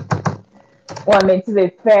 Well, I mean, to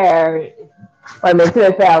be fair, a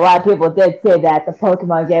lot of people did say that the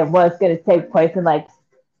Pokemon game was going to take place in like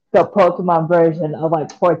the Pokemon version of like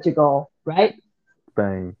Portugal, right?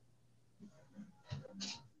 Spain.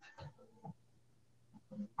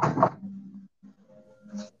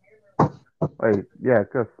 Wait, yeah,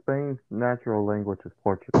 because Spain's natural language is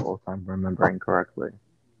Portugal, if I'm remembering correctly.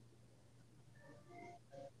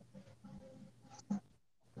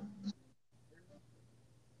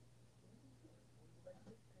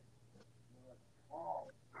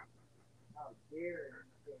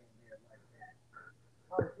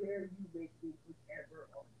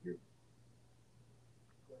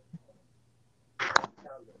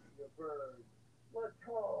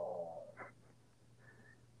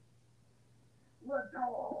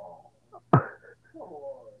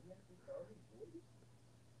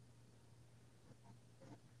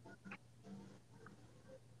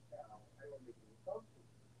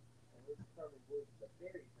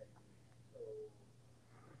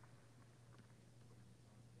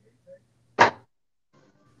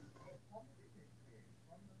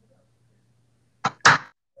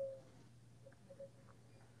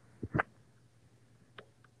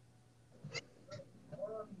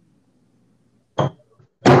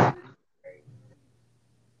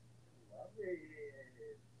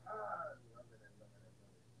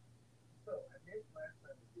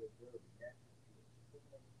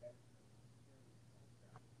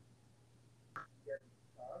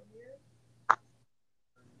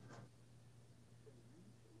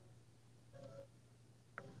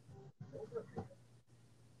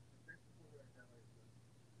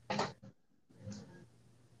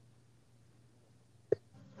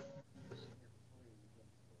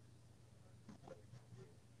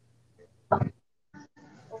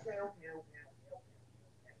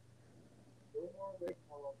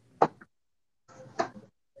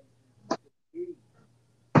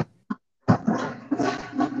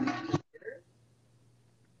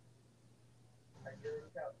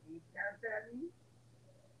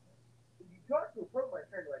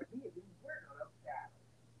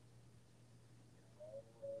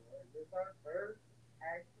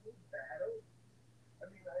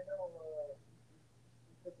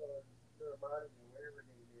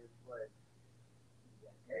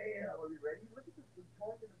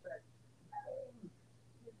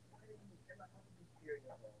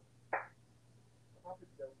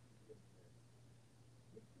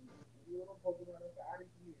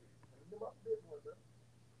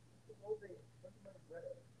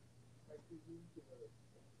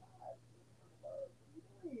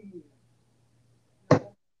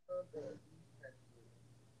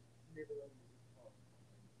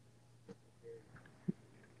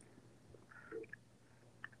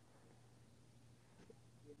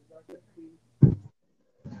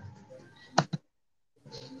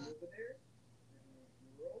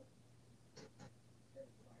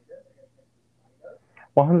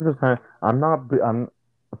 100%. I'm not. I'm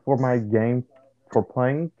for my game for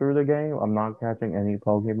playing through the game. I'm not catching any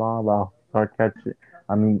Pokemon. But I'll start catching.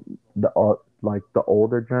 I mean the like the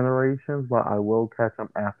older generations, but I will catch them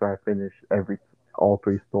after I finish every all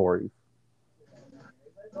three stories.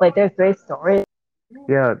 Like there's three stories.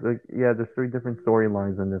 Yeah, yeah. There's three different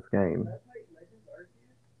storylines in this game.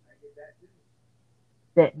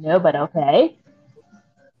 Didn't know, but okay.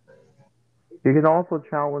 You can also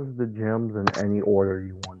challenge the gyms in any order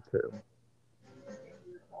you want to.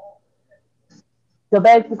 So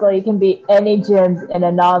basically, you can beat any gyms in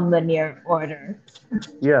a non-linear order.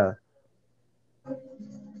 Yeah,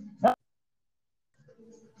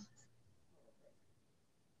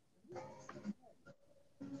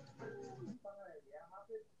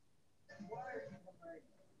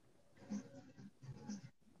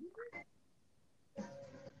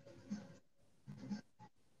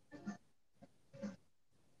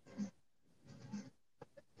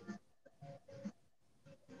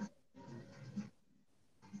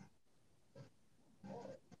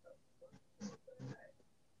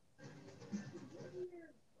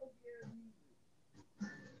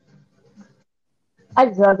 I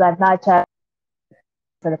just realized I've not checked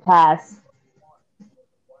for the past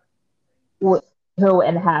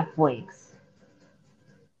 2.5 weeks.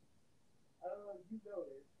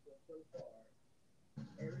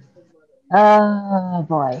 Oh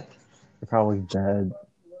boy. they're probably dead.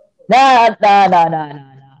 No, no, no, no, no,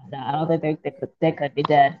 no, no. I don't think they could be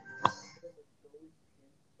dead.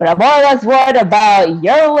 But I'm more or less worried about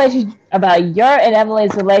your and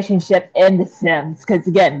Emily's relationship in The Sims. Because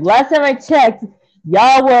again, last time I checked,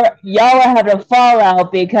 y'all were having a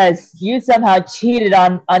fallout because you somehow cheated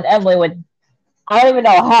on Emily with I don't even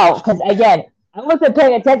know how. Because again, I wasn't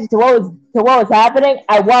paying attention to what was happening.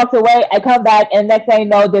 I walked away. I come back, and next thing you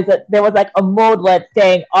know, there was like a moodlet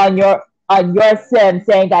thing on your Sim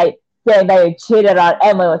saying that you cheated on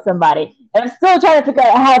Emily with somebody. And I'm still trying to figure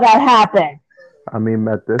out how that happened. I mean,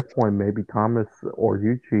 at this point, maybe Thomas or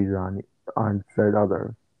you cheated on said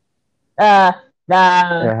other. Uh,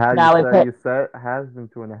 now, And how now we put you said has been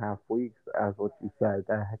 2.5 weeks, as what you said.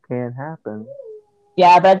 That can happen.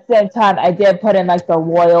 yeah, but at the same time, I did put in like the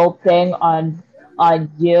royal thing on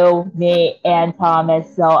you, me, and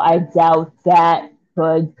Thomas. So I doubt that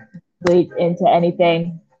could lead into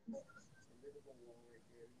anything.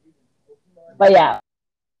 But yeah,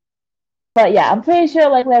 I'm pretty sure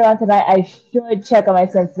like later on tonight, I should check on my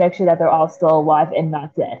Sims to make sure that they're all still alive and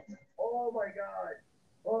not dead.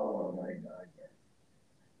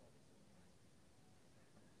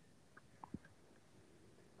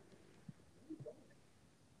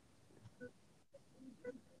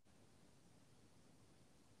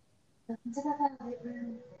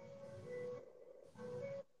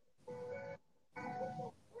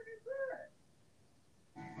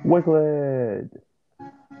 Wiglet.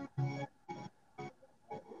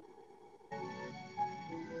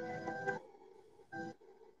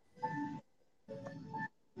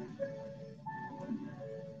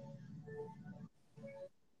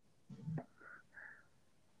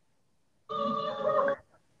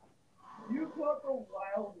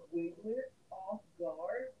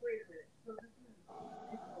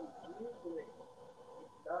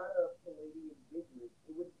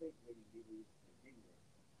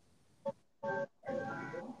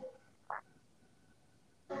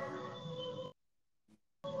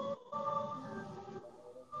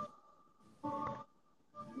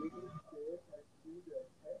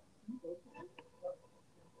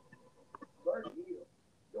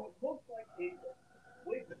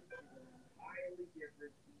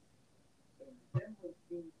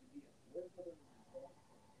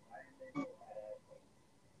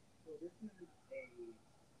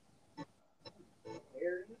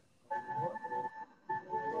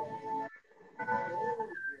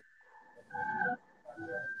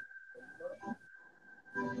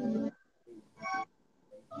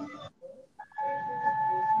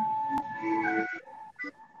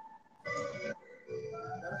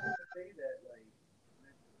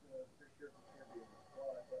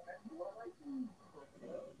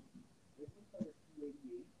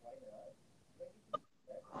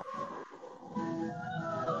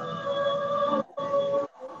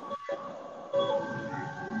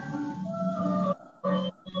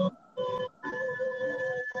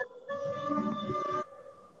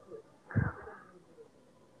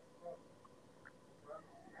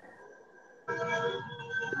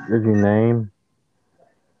 Did you name?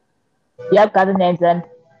 Yep, got the names in.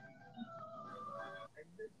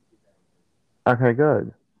 Okay,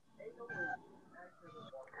 good.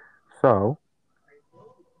 So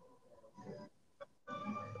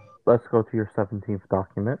let's go to your 17th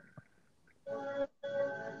document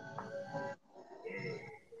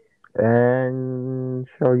and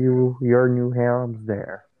show you your new harems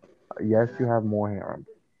there. Yes, you have more harems.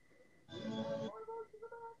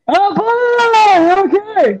 Oh boy!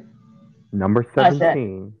 Okay. Number Oh shit.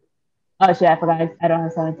 17, Oh shit! I forgot. I don't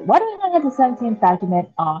have 17. Why do I not have the 17th document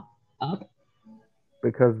up?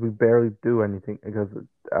 because we barely do anything because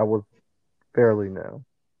I was fairly new.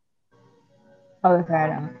 Oh, fair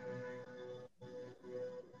enough.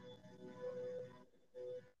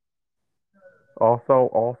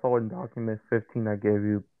 Also in document 15, I gave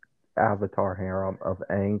you Avatar harem of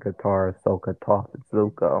Aang, Katara, Ahsoka, Toph, and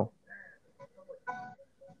Zuko.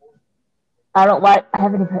 I don't. Why? I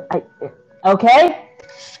haven't even. Okay.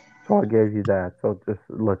 So I gave you that. So just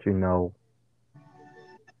let you know.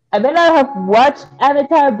 I may not have watched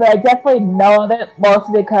Avatar, but I definitely know of it,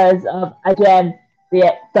 mostly because of, again,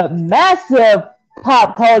 the massive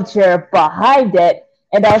pop culture behind it,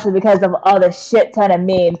 and also because of all the shit ton of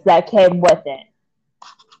memes that came with it.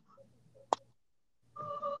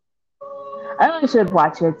 I really should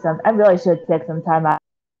watch it. I really should take some time out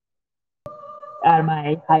of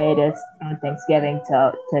my hiatus on Thanksgiving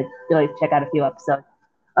to really check out a few episodes.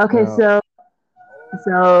 Okay, Now,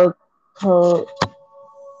 so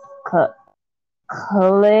Cleo,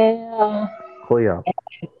 Cleo, Cleo.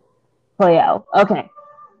 Cleo. Okay,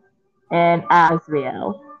 and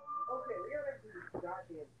Asriel.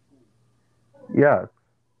 Yes.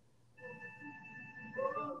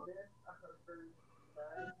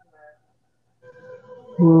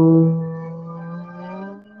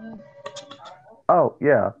 Oh,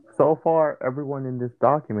 yeah. So far, everyone in this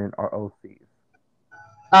document are OCs.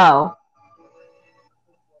 Oh,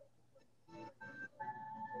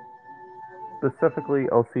 Specifically,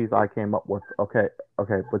 OCs I came up with. Okay,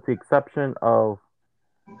 okay. With the exception of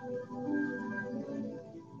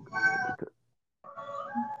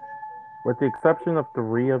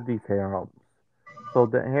three of these harems. So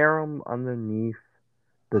the harem underneath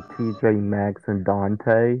the TJ Maxx and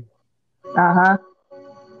Dante, uh-huh.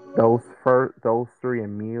 those three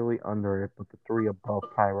immediately under it, but the three above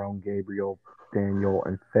Tyrone, Gabriel, Daniel,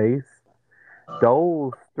 and Face,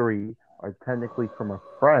 those three are technically from a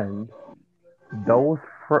friend. Those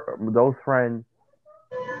friend,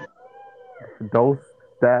 those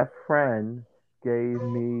that friend gave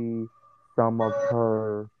me some of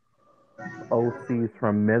her OCs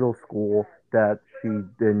from middle school that she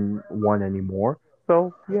didn't want anymore.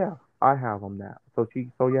 So yeah, I have them now. So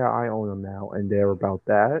yeah, I own them now, and they're about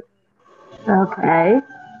that. Okay.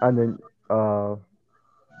 And then so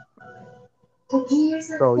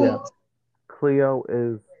yeah, Cleo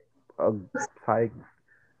is a psych.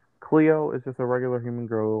 Cleo is just a regular human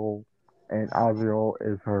girl, and Azrael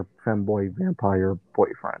is her femboy vampire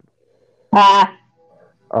boyfriend. Ah,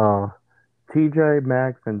 Uh, TJ,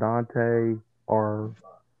 Maxx, and Dante are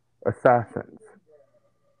assassins.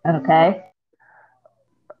 okay.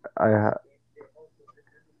 I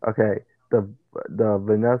Okay, the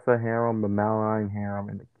Vanessa harem, the Madeline harem,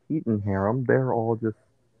 and the Keaton harem, they're all just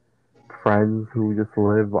friends who just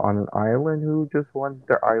live on an island who just want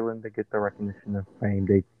their island to get the recognition and fame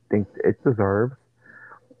they think it deserves.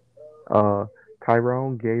 Uh,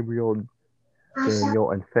 Tyrone, Gabriel,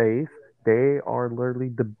 Daniel, and Faith, they are literally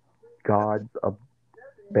the gods of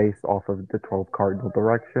based off of the 12 cardinal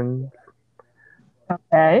directions.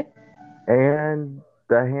 Okay. And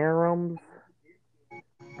the harems,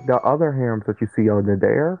 the other harems that you see over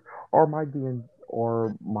there, are my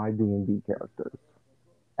D&D characters.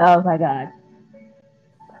 Oh my god.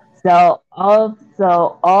 So all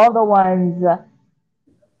the ones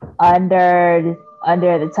under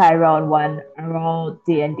the Tyrone one are all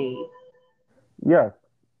D&D. Yes,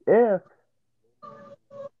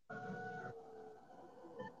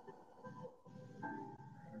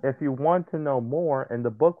 if you want to know more, in the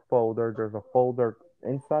book folder, there's a folder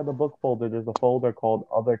inside the book folder. There's a folder called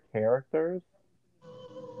Other Characters.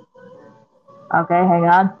 Okay, hang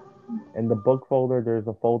on. In the book folder, there's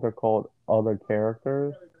a folder called Other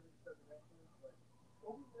Characters.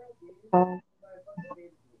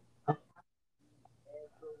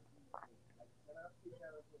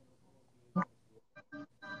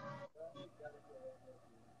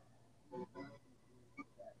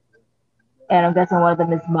 And I'm guessing one of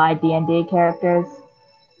them is my D&D characters.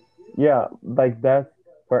 Yeah, like that's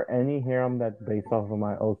for any harem that's based off of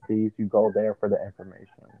my OCs. You go there for the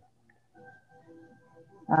information.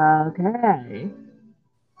 Okay.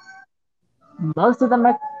 Most of them,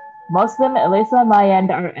 at least on my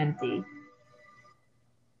end, are empty.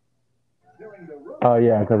 Oh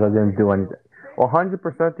yeah, because I didn't do anything. Well,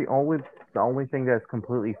 100%. The only thing that's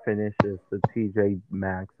completely finished is the T.J.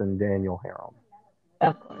 Maxx and Daniel Harem.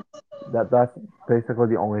 Of course. That's basically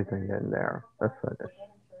the only thing in there that's finished.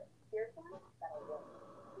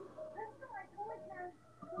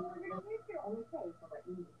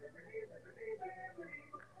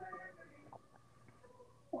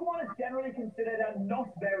 Pokemon is generally considered a not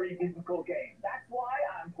very difficult game. That's why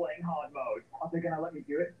I'm playing hard mode. Are they gonna let me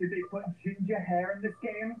do it? Did they put ginger hair in this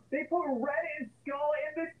game? They put red and scarlet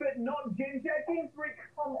in this, but not ginger? Game 3,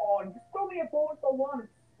 come on. Just throw me a ball for once.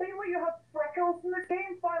 They let you have freckles in this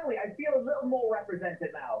game? Finally, I feel a little more represented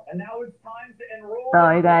now. And now it's time to enroll. So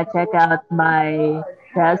you gotta check out my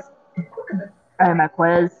test or my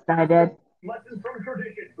quiz that I did. Lessons from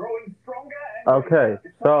tradition, growing stronger and Okay,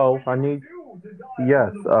 so I need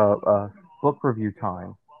yes, book review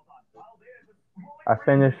time. I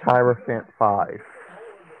finished Hierophant 5.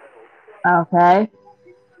 Okay.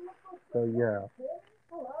 So yeah.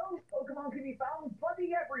 Hello? Pokemon can be found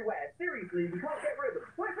bloody everywhere. Seriously, we can't get rid of them.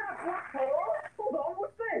 Where's that black hole? Hold on,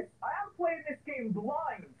 what's this? I am playing this game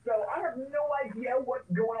blind, so I have no idea what's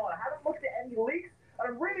going on. I haven't looked at any leaks, and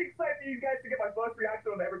I'm really excited for you guys to get my first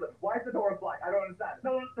reaction on everything. Why is the door black? I don't understand.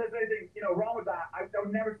 No one says anything, wrong with that. I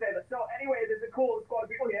would never say that. So anyway, there's a cool squad of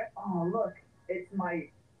people here. Oh, look. It's my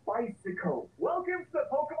bicycle. Welcome to the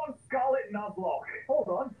Pokemon Scarlet Nuzlocke. Hold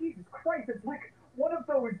on, Jesus Christ, it's like one of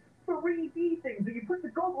those 3D things that you put the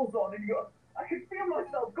goggles on and you go, I can feel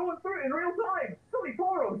myself going through it in real time. So many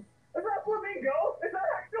poros. Is that Flamingo? Is that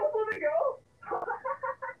actual Flamingo?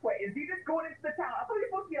 Wait, is he just going into the town? I thought he was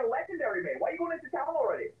supposed to be a legendary, mate. Why are you going into town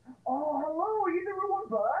already? Oh, hello, are you the Ruin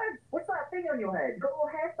Bird? What's that thing on your head? Got a little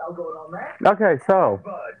hairstyle going on there? Okay, so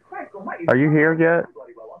are you here yet?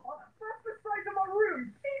 That's the size of my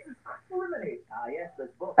room. Jesus Christ. Ah, yes, this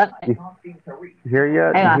book. Uh, I can't seem to read. Here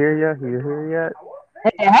yet? Hang You on. here yet? You here yet?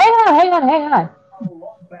 Hey, hang on. A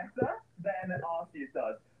lot better than Arceus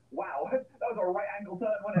does. Wow, that was a right angle turn,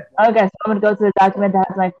 wasn't it? Okay, so I'm gonna go to the document that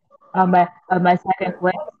has my second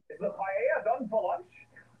quiz. Is the paella done for lunch?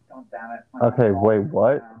 God damn it. Okay, wait,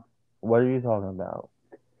 what? What are you talking about?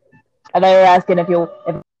 And they were asking if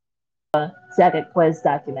second quiz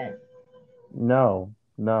document. No,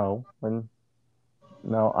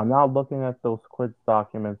 I'm not looking at those quiz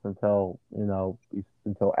documents until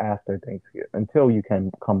until after Thanksgiving, until you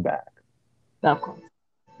can come back. Of course.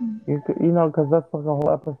 Because that's like a whole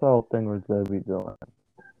episode thing we're gonna be doing.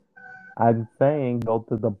 I'm saying go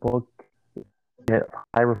to the book, get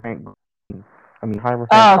Hierophant. Hierophant.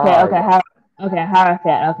 Oh, okay, 5.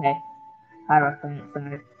 Hierophant, okay. Hierophant,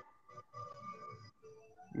 sorry.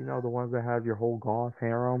 You know the ones that have your whole golf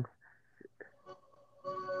harem,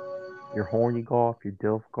 your horny golf, your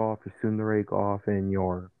dilf golf, your tsundere golf, and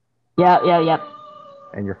your Yep.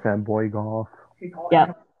 and your femboy golf.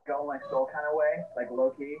 Yep. Go next door kind of way, like low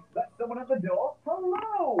key. That's someone at the door.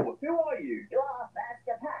 Hello! Who are you? You are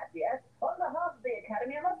Master Pat, yes? On behalf of the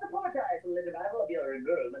Academy, I must apologize for the denial of your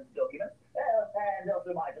enrollment documents. And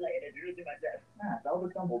also my delay in introducing myself.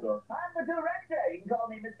 Albus Dumbledore. I'm the director. You can call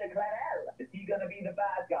me Mr. Glanell. Is he gonna be the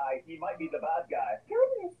bad guy? He might be the bad guy.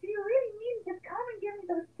 Goodness, do you really mean to come and give me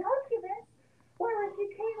those documents? Well, if you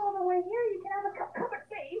came all the way here, you can have a cup of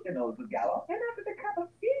tea. You know, this is Gala. And after the cup of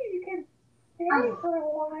tea, you can stay for a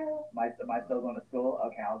while. Am I still going to school?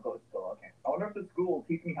 Okay, I'll go to school. Okay. I wonder if the school will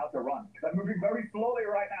teach me how to run, because I'm moving very slowly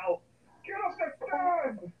right now. Get up the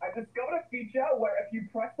stairs! I discovered a feature where if you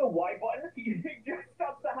press the Y button, you just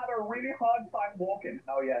start to have a really hard time walking.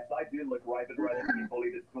 Oh yes, I do look ripe and ready to be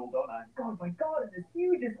bullied at school, don't I? God, my garden is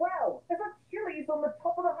huge as well. There's like chilies on the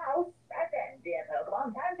top of the house. And then, dear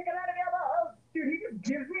Pokemon, time to get out of your balls. Dude, he just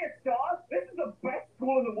gives me a star? This is the best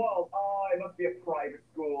school in the world. Oh, it must be a private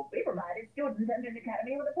school. We provided students and an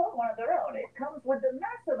academy with a Pokemon of their own. It comes with the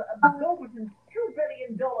massive, exorbitant $2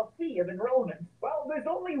 billion fee of enrollment. Well, there's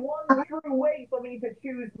only one true way for me to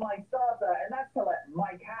choose my starter, and that's to let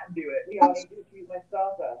my cat do it. I need to choose my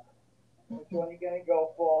starter. Which one are you going to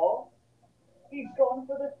go for? He's gone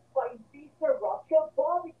for the spicy sriracha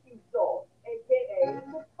barbecue sauce, aka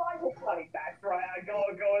the Spider Type. That's right, I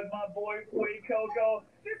gotta go with my boy Fuecoco.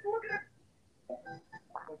 Just look at it.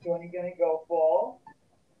 Which one are you going to go for?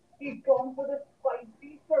 He's gone for the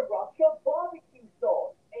spicy sriracha barbecue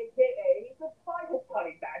sauce, aka the Spider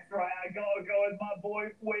Type. That's right, I gotta go with my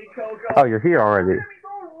boy Fuecoco. Oh, you're here already.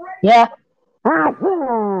 Yeah.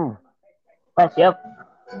 Bless you.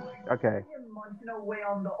 Okay. You're munching away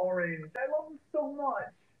on the orange. I love him so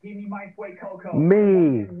much. Give me my Fuecoco.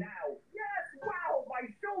 Me. Now. Yes, wow, my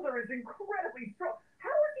shoulder is incredibly strong. How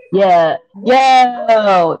is he? Yeah.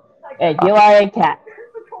 Yo! And you are a cat.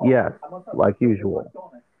 Yes, like usual,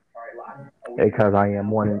 because I am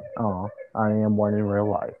one in real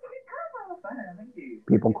life.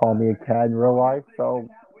 People call me a cat in real life, so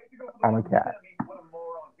I'm a cat.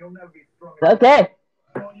 Okay.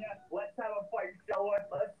 Let's have a fight, shall we?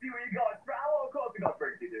 Let's see what you got. Oh, of course we got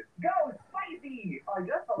Bertie. Go, Spicy! I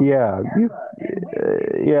guess I'll Yeah,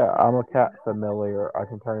 yeah, I'm a cat familiar. I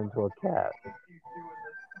can turn into a cat.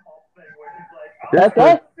 This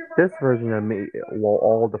Okay. this version of me, well,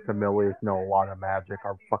 all the familiars know a lot of magic.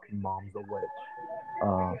 Our fucking mom's a witch.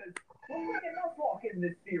 Well, enough talk in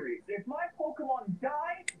this series. If my Pokemon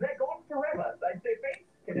die, they're gone forever. They face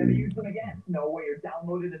can never use them again. No way you're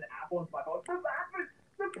downloaded an app onto my phone.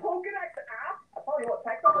 The Pokedex app? I'll tell you what,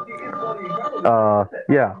 technology is bloody incredible.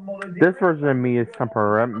 Yeah. This version of me is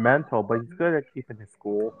temperamental, but he's good at keeping his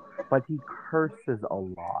cool. But he curses a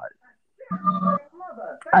lot.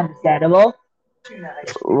 Understandable.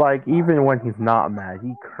 Like, even when he's not mad,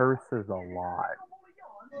 he curses a lot.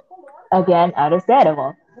 Again,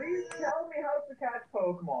 understandable. Please tell me how to catch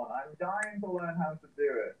Pokemon. I'm dying to learn how to do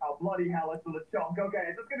it. Oh, bloody hell, it's for the chunk. Okay,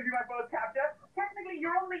 is this going to be my first capture? Technically,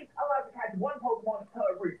 you're only allowed to catch one Pokemon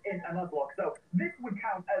per route in a Nuzlocke, so this would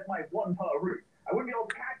count as my one per route. I wouldn't be able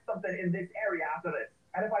to catch something in this area after this.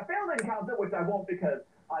 And if I fail the encounter, which I won't because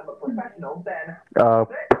I'm a professional, then...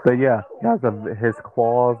 But yeah, his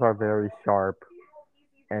claws are very sharp,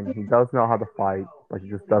 and he does know how to fight, but he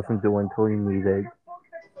just doesn't do it until he needed.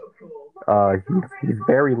 He's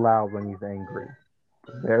very loud when he's angry.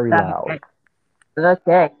 Very loud.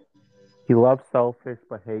 Okay. He loves shellfish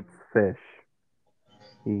but hates fish.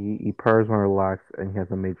 He purrs when relaxed, and he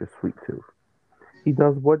has a major sweet tooth. He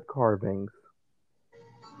does wood carvings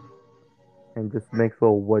and just makes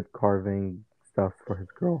little wood carving stuff for his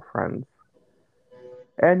girlfriends.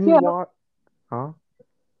 And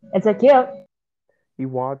It's a cute. He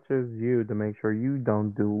watches you to make sure you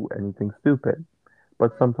don't do anything stupid.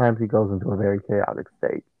 But sometimes he goes into a very chaotic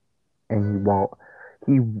state, and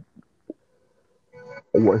he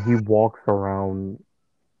walks around.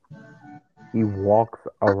 He walks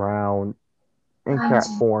around in cat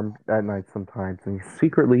form at night sometimes, and he's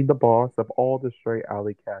secretly the boss of all the stray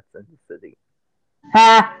alley cats in the city.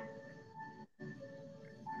 Ha!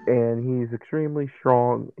 And he's extremely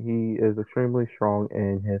strong. He is extremely strong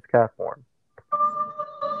in his cat form.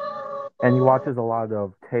 And he watches a lot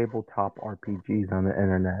of tabletop RPGs on the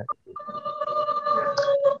internet.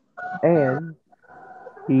 And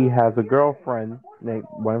he has a girlfriend named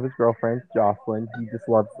one of his girlfriends, Jocelyn. He just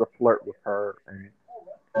loves to flirt with her, and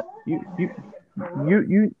you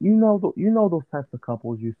know those types of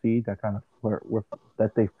couples you see that kind of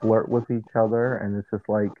they flirt with each other, and it's just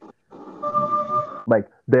like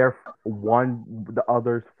the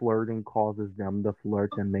other's flirting causes them to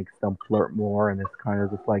flirt and makes them flirt more, and it's kind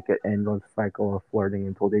of just like an endless cycle of flirting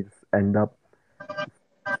until they just end up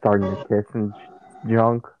starting to kiss and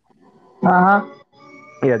junk. Uh-huh.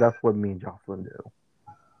 Yeah, that's what me and Jocelyn do.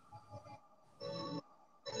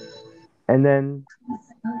 And then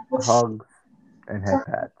hugs and head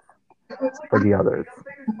pats for the others.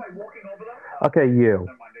 Okay, you.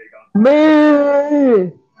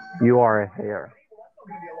 Me! You are a hare.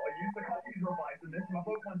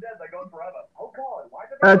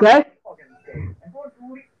 Okay.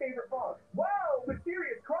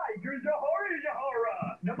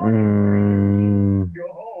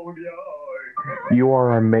 You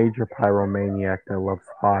are a major pyromaniac that loves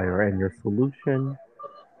fire, and your solution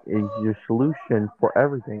for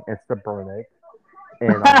everything is to burn it,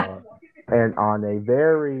 and on a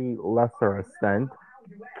very lesser extent,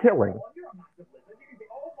 killing.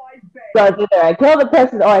 So it's either I kill the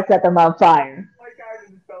person or I set them on fire.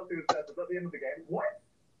 What?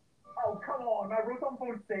 Oh, come on. My Rotom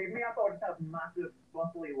phone saved me. I thought I just have massive,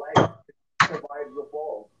 muscly legs to survive the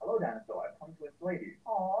fall. Hello, dinosaur. I've come to enslave you.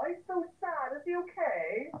 Aw, he's so sad. Is he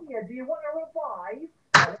okay? Yeah, do you want to revive?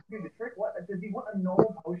 I want to do the trick. What? Does he want a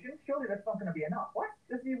normal potion? Surely that's not going to be enough. What?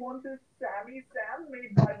 Does he want a Sammy Sam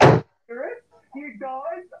made by the spirit? He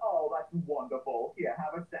does? Oh, that's wonderful. Here,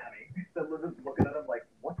 have a Sammy. The lizard's looking at him like,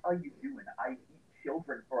 what are you doing? I eat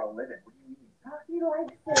children for a living. What do you mean? He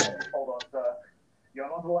likes it. Hold on, sir. You're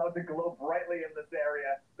not allowed to glow brightly in this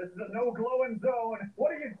area. This is a no glowing zone.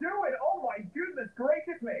 What are you doing? Oh my goodness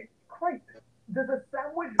gracious me. Christ. Does a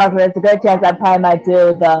sandwich... Okay, it's a good chance I probably might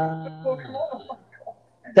do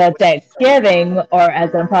the Thanksgiving, or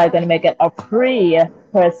as I'm probably going to make it a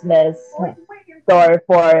pre-Christmas story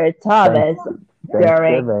for Thomas.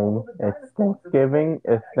 Thanksgiving. It's Thanksgiving.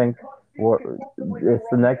 It's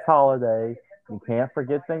the next holiday. You can't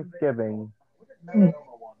forget Thanksgiving.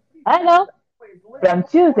 I know. but I'm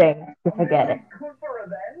choosing to forget it.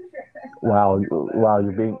 Wow, wow,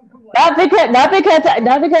 you're being Not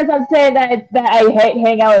because I'm saying that I hate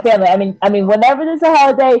hanging out with family. I mean, whenever there's a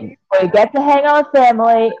holiday where you get to hang out with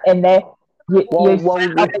family and well, you well,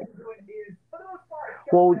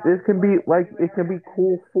 well, it can be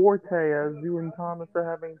cool forte as you and Thomas are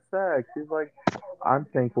having sex. He's like, I'm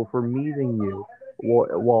thankful for meeting you.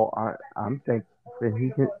 I'm thankful.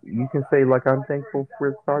 And you can say like, I'm thankful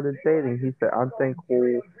for started dating. He said, I'm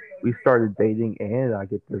thankful we started dating and I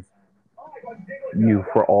get this you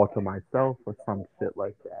for all to myself or some shit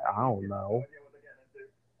like that. I don't know.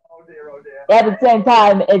 at the same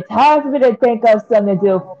time, it's hard for me to think of something to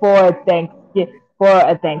do for a Thanksgiving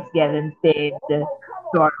themed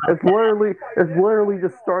sort of thing. It's literally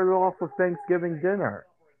just started off with Thanksgiving dinner.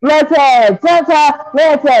 Listen.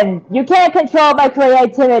 You can't control my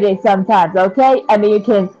creativity sometimes, okay? You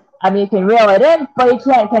can reel it in, but you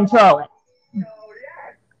can't control it.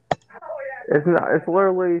 It's not. It's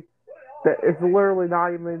literally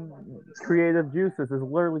not even creative juices. It's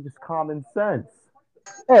literally just common sense.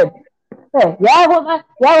 Hey, my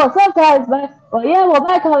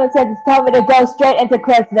common sense is telling me to go straight into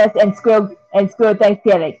Christmas and screw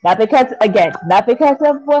Thanksgiving. Not because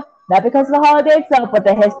of the holiday itself, but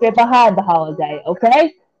the history behind the holiday.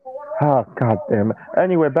 Okay? Oh, God damn it.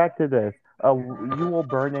 Anyway, back to this. You will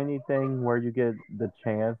burn anything where you get the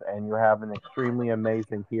chance and you have an extremely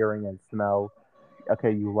amazing hearing and smell.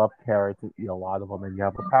 Okay, you love carrots, you eat a lot of them, and you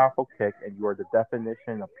have a powerful kick, and you are the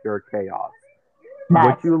definition of pure chaos, which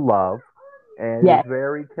Nice. you love, and it's Yes.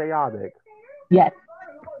 very chaotic. Yes.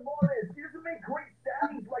 She doesn't make great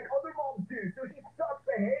sounds like other moms do, so she sucks.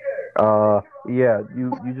 I hate her. Yeah,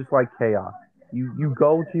 you just like chaos. You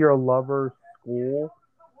go to your lover's school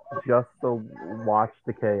just to watch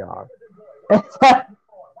the chaos.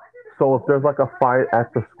 So if there's like a fight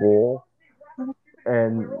at the school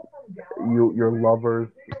and your lovers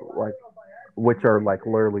like which are like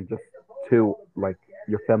literally just two like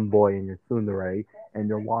your femboy and your tsundere and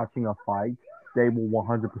you're watching a fight, they will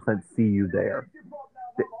 100% see you there.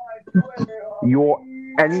 You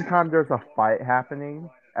anytime there's a fight happening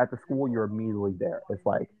at the school, you're immediately there. It's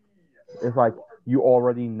like you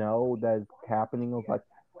already know that it's happening. It's like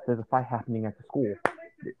there's a fight happening at the school.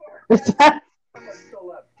 So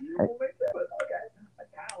left. You will make it. Okay. A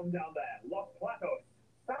town down there. Los Platos.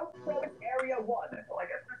 South Province Area 1. So I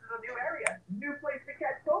guess this is a new area. New place to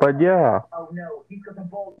catch But Pokemon. yeah, Oh no, he's got the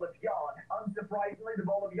Ball of Yawn. Unsurprisingly, the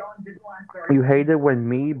Ball of Yawn didn't last you very long. hate it when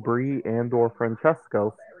me, Bree, and or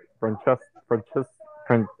Francesco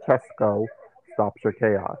stops your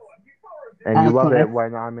chaos, and you love Okay. it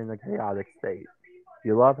when I'm in a chaotic state.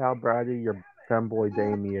 You love how bratty your femboy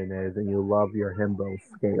Damien is, and you love your himbo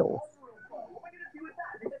scales.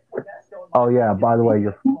 Oh yeah, by the way,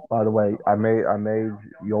 I made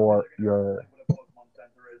your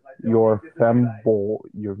femboy.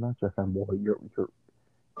 You're not your femboy. Your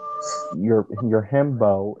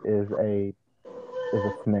himbo is a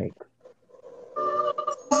snake.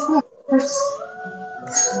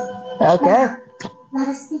 Okay.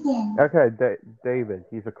 Okay, David.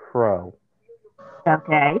 He's a crow.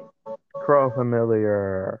 Okay. Crow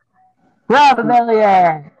familiar. Well, He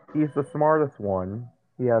familiar. he's the smartest one.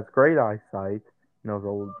 He has great eyesight.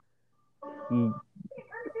 Knows he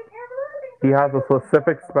he has a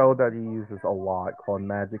specific spell that he uses a lot called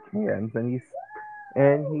Magic Hands, and he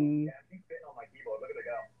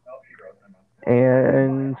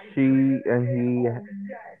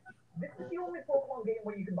This is the only Pokemon game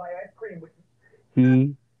where you can buy ice cream, which is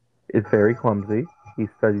he is very clumsy. He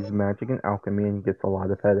studies magic and alchemy, and he gets a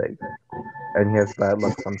lot of headaches, and he has bad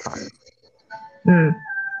luck sometimes. Hmm.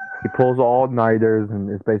 He pulls all nighters and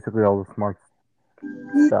is basically all the smart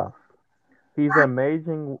stuff. He's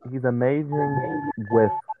amazing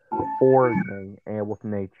with foraging and with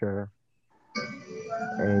nature,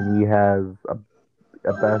 and he has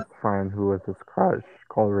a best friend who is his crush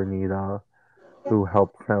called Renita, who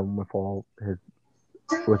helps him with his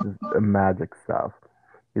magic stuff.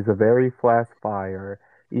 He's a very fast fire.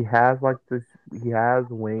 He has like this. He has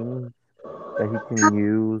wings that he can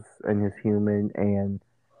use in his human and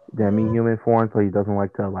demi-human form, so he doesn't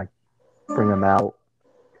like to like bring them out.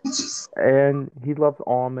 And he loves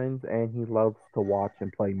almonds, and he loves to watch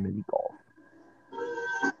and play mini golf.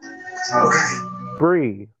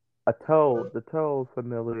 Bree, the toad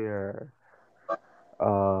familiar.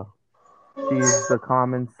 Uh, she's the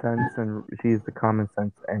common sense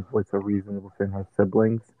and voice of reason within her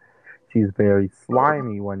siblings. She's very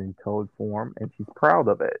slimy when in toad form, and she's proud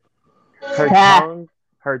of it. Her Ha. tongue,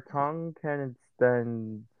 her tongue can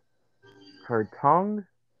extend, her tongue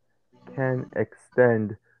can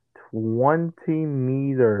extend 20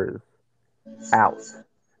 meters out,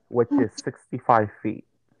 which is 65 feet.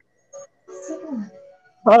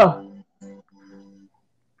 Oh,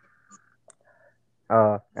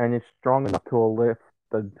 And it's strong enough to lift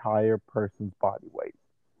the entire person's body weight.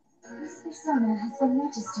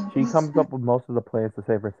 She comes up with most of the plans to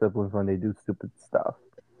save her siblings when they do stupid stuff.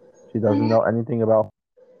 She doesn't know anything about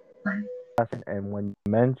fashion, and when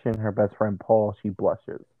you mention her best friend Paul, she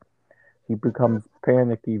blushes. She becomes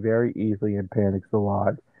panicky very easily and panics a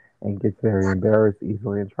lot, and gets very embarrassed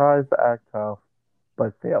easily and tries to act tough,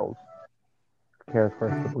 but fails. Cares for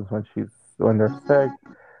her siblings when they're sick.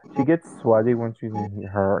 She gets sweaty when she's in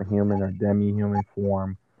her human or demi-human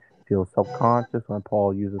form. Feels self-conscious when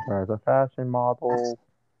Paul uses her as a fashion model.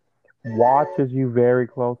 Watches you very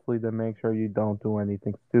closely to make sure you don't do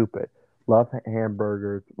anything stupid. Loves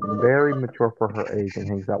hamburgers. Very mature for her age and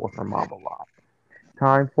hangs out with her mom a lot.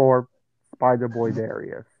 Time for Spider Boy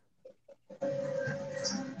Darius.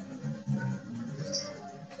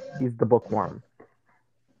 He's the bookworm.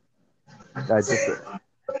 That's just it.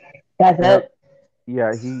 that's it.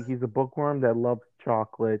 Yeah, he's a bookworm that loves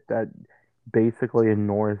chocolate that basically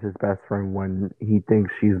ignores his best friend when he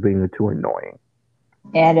thinks she's being too annoying.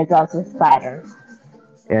 And it's also spiders.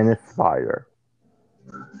 And a spider.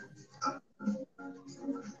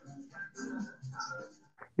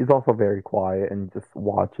 He's also very quiet and just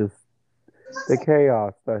watches the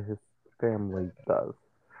chaos that his family does.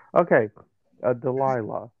 Okay,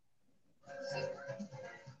 Delilah,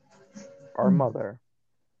 our mother.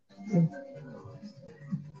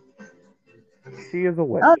 She is a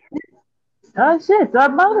witch. Oh shit, so our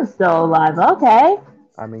mother's still alive. Okay.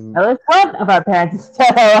 I mean, At least one of our parents is still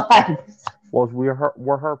alive. well,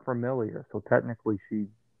 we're her familiar, so technically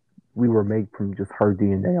we were made from just her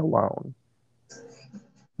DNA alone.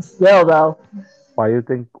 Still though. Why do you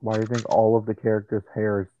think all of the characters'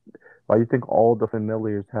 hairs? Why do you think all the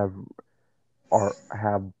familiars have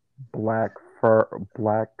black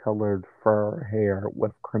colored fur hair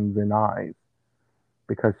with crimson eyes?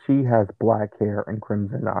 Because she has black hair and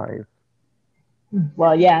crimson eyes.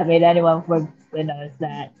 Well, yeah, I mean anyone would notice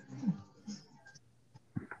that.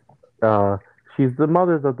 She's the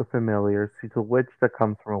mother of the familiars. She's a witch that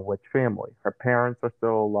comes from a witch family. Her parents are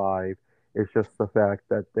still alive. It's just the fact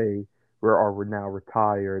that they are now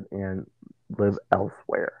retired and live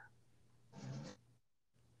elsewhere.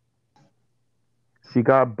 She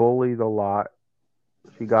got bullied a lot.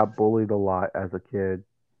 She got bullied a lot as a kid.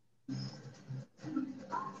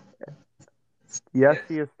 Yes,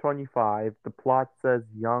 she is 25. The plot says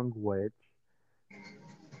young witch.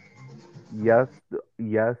 Yes,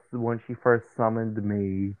 when she first summoned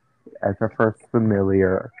me as her first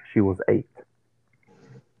familiar, she was 8.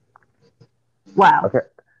 Wow.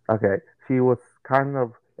 Okay. She was kind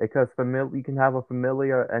of because you can have a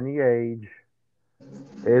familiar at any age.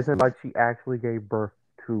 It isn't like she actually gave birth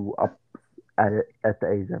to at the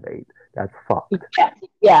age of 8. That's fucked.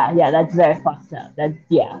 Yeah, that's very fucked up.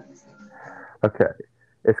 Yeah. Okay.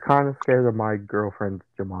 It's kind of scared of my girlfriends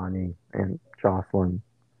Jemani and Jocelyn.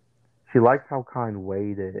 She likes how kind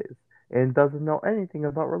Wade is and doesn't know anything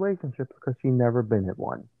about relationships because she's never been in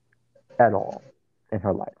one at all in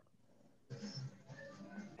her life.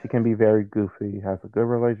 She can be very goofy, has a good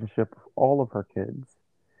relationship with all of her kids,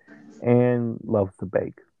 and loves to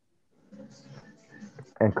bake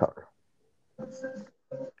and cook.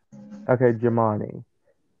 Okay, Jemani.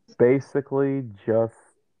 Basically just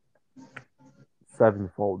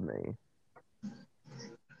sevenfold me.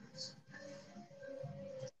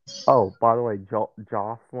 Oh, by the way,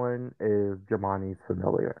 Jocelyn is Jemani's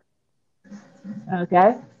familiar.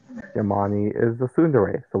 Okay. Jemani is the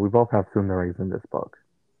tsundere, so we both have tsunderes in this book.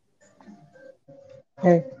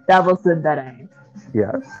 Double tsundere.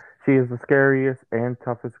 Yes. She is the scariest and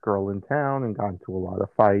toughest girl in town and got into a lot of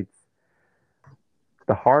fights.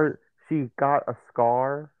 She got a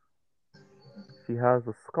scar. She has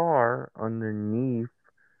a scar underneath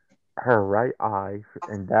her right eye,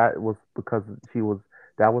 and that was because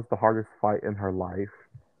that was the hardest fight in her life.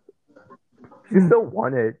 She still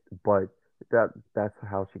won it, but that's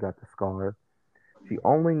how she got the scar. She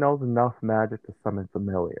only knows enough magic to summon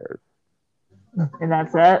familiars. And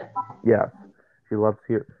that's it? Yes. She loves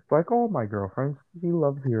like all my girlfriends, she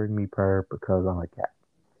loves hearing me purr because I'm a cat.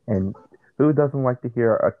 And who doesn't like to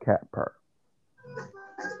hear a cat purr?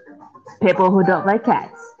 People who don't like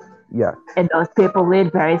cats. Yes. And those people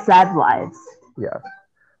lead very sad lives. Yes.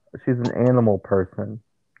 She's an animal person.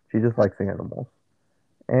 She just likes animals.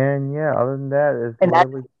 And yeah, other than that, it's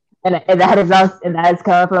really... And that is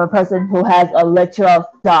coming from a person who has a literal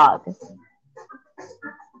dog.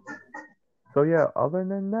 So yeah, other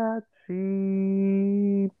than that,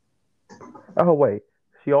 she Oh wait,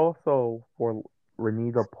 she also for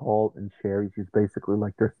Renita, Paul, and Sherry. She's basically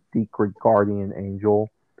like their secret guardian angel.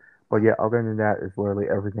 But yeah, other than that, it's literally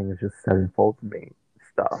everything is just sevenfold me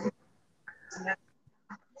stuff.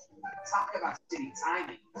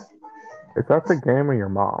 Is that the game or your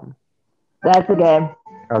mom? That's the game.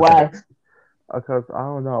 Okay, Why? because I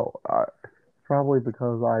don't know. Probably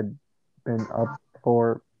because I'd been up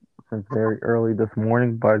for since very early this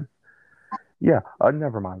morning. But yeah,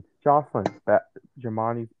 never mind. Jocelyn,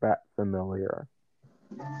 Jamani's bat familiar,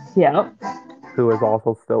 Yep. who is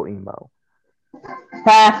also still emo.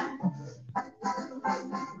 Ha.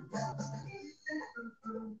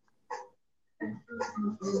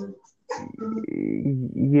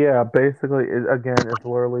 Yeah, basically, again, it's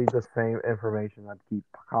literally the same information I keep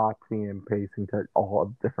copying and pasting to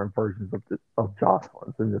all different versions of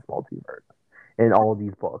Jocelyn's in this multiverse in all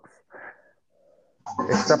these books,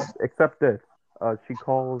 except this. She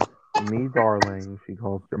calls me darling. She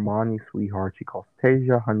calls Germani sweetheart. She calls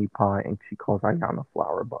Tasia honey pie, and she calls Ayana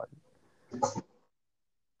flower bud.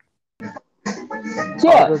 Other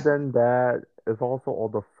Sure. than that, it's also all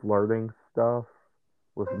the flirting stuff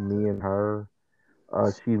with me and her.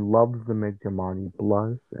 She loves to make Jamani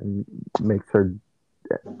blush and makes her.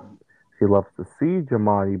 She loves to see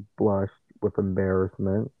Jamani blush with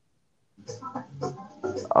embarrassment.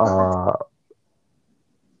 Uh,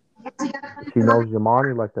 she knows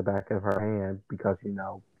Jamani like the back of her hand because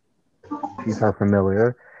she's her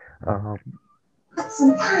familiar. Um,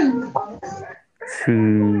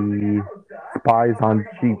 she spies on.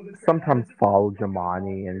 She sometimes follows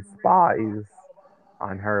Jamani and spies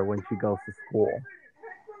on her when she goes to school.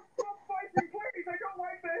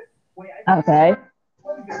 Okay.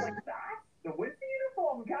 Like that? The winter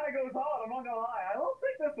uniform kind of goes hard, I'm not gonna lie. I will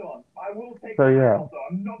take this one. I will take So the hat yeah, off, though.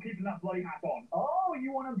 I'm not keeping that bloody hat on. Oh,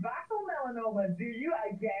 you want to battle melanoma, do you?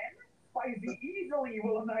 Again? Spicy easily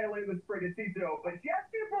will annihilate this Sprigatito, but just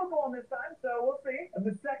two Pokemon this time, so we'll see. And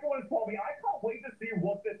the second one is Paul. I can't wait to see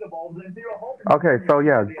what this evolves into. I hope okay, so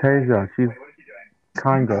yeah, Tasia, she's Wait, what is she doing?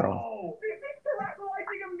 kind girl. No! Is this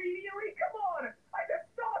terrestrializing immediately? Come on! I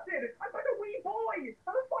just started! I'm like a wee boy!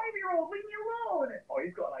 I'm a 5-year-old! Leave me alone! Oh,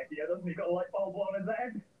 he's got an idea, doesn't he? Got a light bulb on his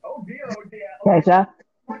head. Oh dear, oh dear. Okay. Gotcha.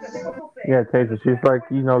 Right, I think what we'll say. Yeah, Tasia, she's like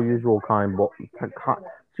usual kind, but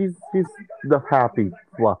she's the happy,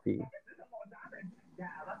 fluffy. Yeah,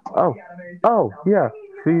 that's part of Oh, the animation. oh,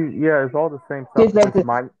 yeah. It's all the same stuff. She's It's just basically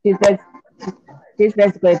my, she's basically she's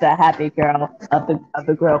basically the happy girl of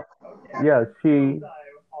the group. Okay. yeah, she, So,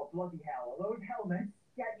 oh bloody hell, are those helmets?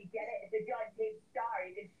 Yeah, you get it? It's a giant Team Star.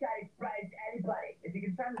 You can shine as bright as anybody. If you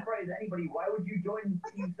can shine as bright as anybody, why would you join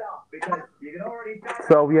Team Star? Because you can already shine.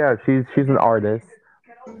 so yeah, she's an artist.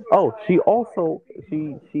 Oh, she also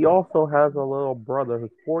has a little brother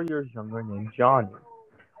who's 4 years younger named Johnny,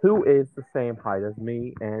 who is the same height as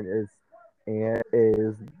me and is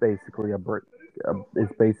basically is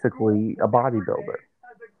basically a bodybuilder.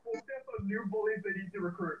 New bullies they need to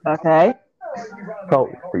recruit. Okay. So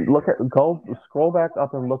go scroll back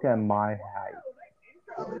up and look at my height.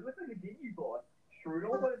 Listen to Gingy boss. Strudel,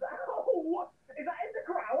 what is that? Oh, what? Is that in the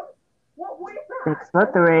ground? What is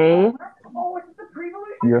that? 6'3". Oh, it's the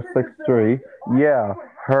pre-evolution. You're 6'3". Yeah,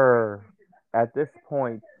 her at this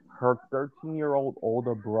point, her 13-year-old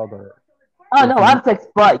older brother Oh is no, I'm 6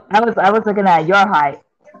 foot. I was looking at your height.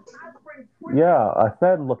 yeah. I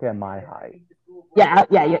said look at my height. Yeah.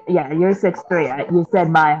 You're 6'3". You said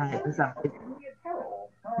my height or something.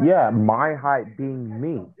 Yeah, my height being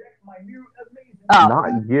me, Oh,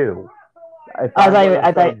 not you. If I I thought would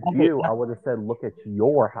have okay. said you, I would have said look at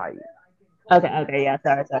your height. Okay, yeah,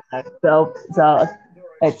 sorry. So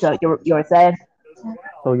you were saying?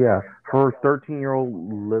 So yeah, her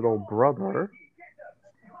 13-year-old little brother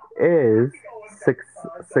is six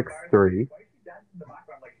 6'3",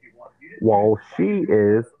 while she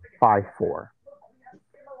is 5'4".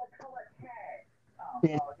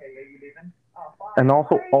 And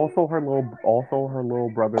also her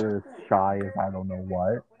little brother is shy as I don't know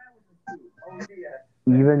what.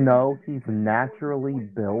 Even though he's naturally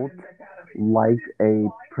built like a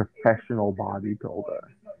professional bodybuilder.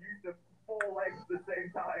 The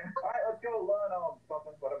same time. Alright, let's go learn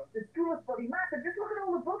something, whatever. The school is bloody massive. Just look at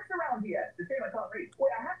all the books around here. The same I can't read.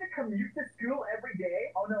 Wait, I have to commute to school every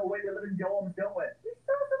day? Oh no, wait, we live in dorms, don't we? We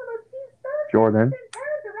saw some of those team stars. Jordan,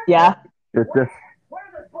 Yeah. you're just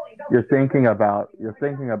you're thinking about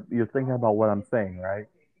what I'm saying, right?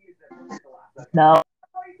 No.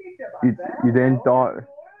 You didn't thought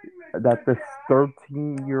that this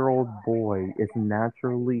 13-year-old boy is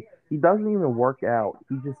naturally he doesn't even work out.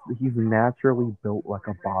 He's naturally built like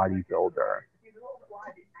a bodybuilder.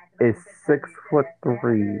 Is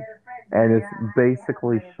 6'3", and it's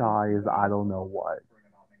basically shy as I don't know what.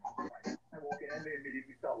 I walk in and they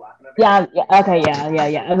immediately start laughing at me. Yeah, okay,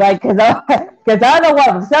 yeah. Like, cause I don't know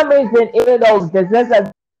why, for some reason, even though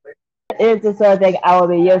it's the sort of thing I will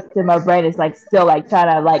be used to, my brain is like still like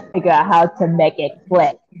trying to like figure out how to make it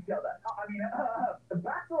click. Each other.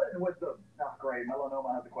 Battling with them. Oh, great.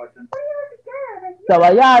 Melanoma has a question. So,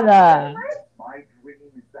 Ayana, My dream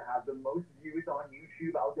is to have the most views on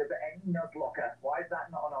YouTube out of any nuzlocker. Why is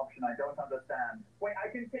that not an option? I don't understand. Wait,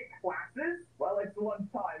 I can take classes? Well, it's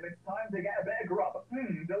lunchtime. It's time to get a bit of grub.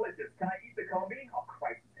 Delicious. Can I eat the combi? Oh,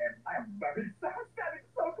 Christ, Tim. I am very sad standing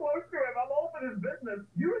so close to him. I'm all for his business.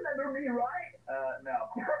 You remember me, right?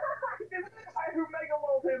 No. I who mega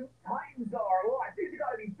mold him. Times are life. These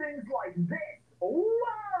gotta be things like this.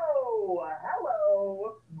 Whoa!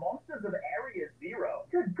 Hello! Monsters of Area Zero.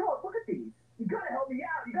 Good God, look at these. You gotta help me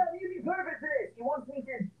out. You gotta be perfect for this. You want me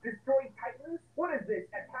to destroy Titans? What is this?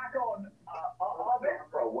 Attack on Orbit?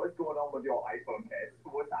 Bro, what's going on with your iPhone case?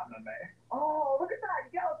 What's happening, mate? Oh, look at that.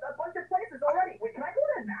 You got a bunch of places already. Wait, can I go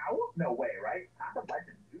there now? No way, right? Path of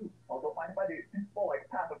Legends. Ooh. Well, don't mind if I do. More like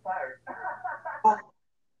Path of Fire.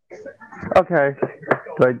 Okay,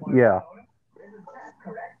 but yeah.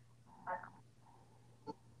 Correct.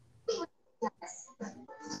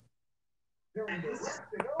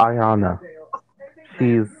 Ayana.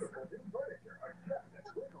 She's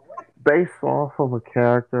based off of a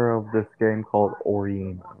character of this game called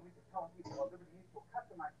Orima.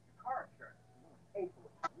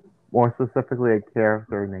 More specifically, a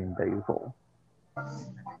character named Basil.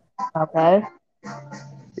 okay.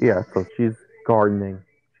 Yeah, so she's gardening.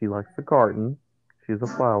 She likes to garden. She's a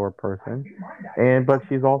flower person, but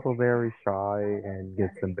she's also very shy and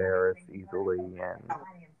gets embarrassed easily. And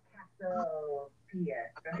So, P.S.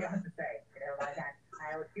 Don't you have to say, like that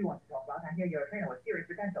IoT wants to talk about. I hear you're a trainer with serious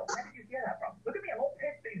potential. Where did you hear that from? Look at me, I'm all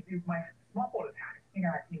pissed they used my smartphone attack. You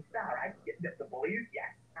know, Team Star, right? The bullies? Yes.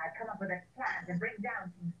 I'd come up with a plan to bring down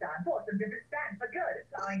Team Star and force them to disband for good.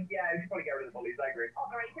 I mean, yeah, we should probably get rid of the bullies, I agree.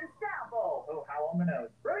 Operation Starfall. Oh, how on the nose.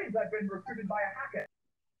 Brilliant, I've been recruited by a hacker.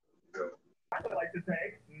 What would I like to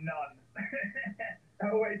take? None.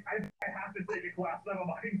 Oh, wait, I have to take a class, never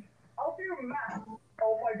mind. I'll do math.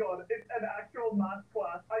 Oh my god, it's an actual math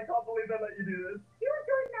class. I can't believe they let you do this. You were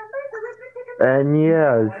doing numbers, arithmetic, and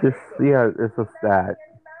it's a stat.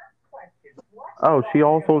 Oh, she's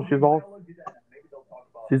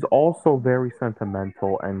also very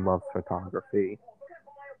sentimental and loves photography.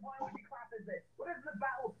 What is the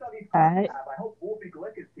battle studies Alright. have? I hope Wolfie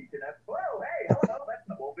Glick is teaching us. Whoa, hey, hello, that's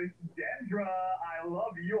not Wolfie. Dendra, I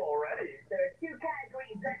love you already. There are two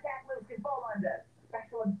categories that moves can fall under.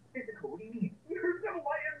 Special and physical. What do you mean? Years of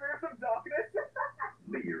light and years of darkness.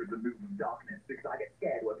 Years of moving darkness because I get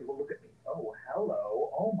scared when people look at me. Oh, hello.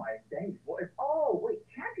 Oh my days. What is? Oh, wait,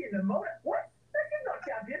 Champion Nimona. What? This is not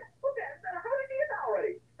Champion. What the? How did he get that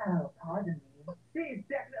already? Oh, pardon me. He's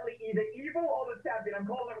definitely either evil or the Champion. I'm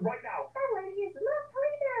calling it right now. That lady is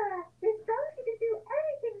lovely. This girl, she can do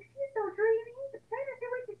anything. She's so dreamy. The trainers who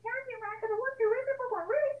reach the champion rank are the ones who raise up are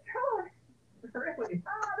really strong. Really?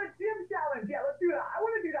 The gym challenge. Yeah, let's do that. I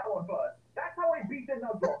want to do that one first. That's how I beat the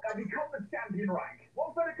Nuzlocke. I become the champion rank.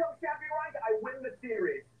 Once I become champion rank, I win the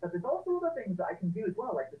series. But there's also other things that I can do as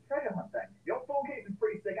well, like the treasure hunt thing. Your phone case is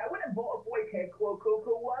pretty sick. I went and bought a boy cake Coco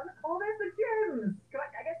one. Oh, there's the gyms.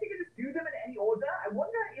 I guess you can just do them in any order. I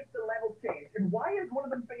wonder if the levels change. And why is one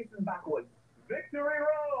of them facing backwards? Victory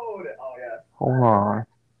Road. Oh, yes. Hold on.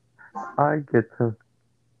 I get to.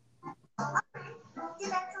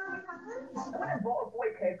 I went and bought a boy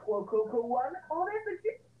cake Coco one. Oh, there's the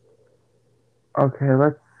gym. Okay,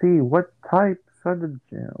 let's see. What types are the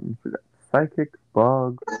gems? We got psychic,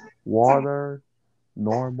 bug, water,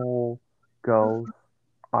 normal, ghost,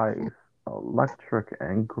 ice, electric,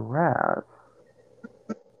 and grass.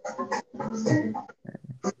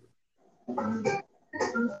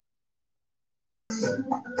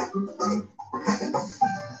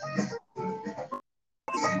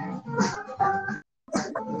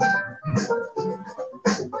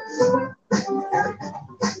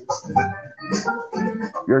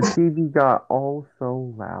 Your TV got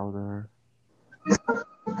also louder.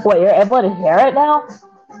 Wait, you're able to hear it now?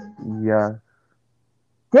 Yes.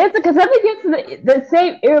 That's because I think it's the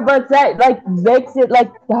same earbuds that like makes it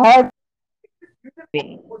like hard.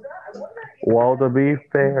 Well, to be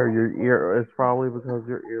fair, it's probably because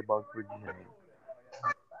your earbuds were jammed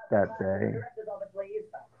that day.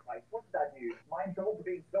 What's that news? Mine's old for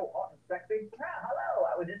being so hot and sexy. Hello,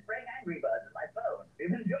 I was just playing Angry Birds on my phone.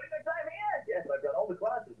 Been enjoying my time here? Yes, I've done all the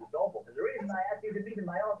classes. It's awful. There's a reason I asked you to meet in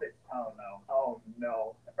my office. Oh, no. Oh,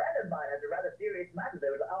 no. A friend of mine has a rather serious matter.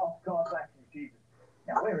 They were like, oh, God, thank you, Jesus.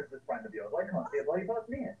 Now, where is this friend of bloody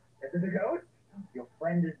past me. Is it a ghost? Your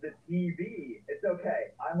friend is the TV. It's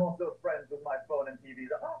okay. I'm also friends with my phone and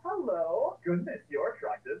TVs. Oh, hello. Goodness, you're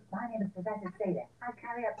attractive. My name is Professor Sada. I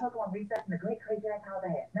carry out Pokemon research in the Great Crater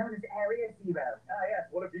Caldera, known as Area Zero. Ah,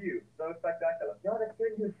 yes. What a view. So spectacular. You're the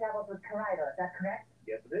student who travels with Karido, is that correct?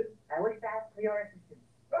 Yes, it is. I wish to ask for your assistance.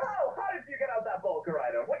 Oh, how did you get out that ball,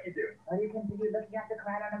 Karido? What you doing? Will you continue looking after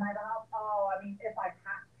Karido on my behalf? Oh, I mean, if I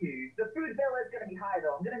have to. The food bill is going to be high,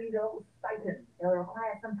 though. I'm going to need a little stipend. It will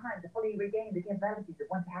require some time to fully regain the capabilities it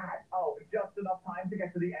once had. Oh, just enough time to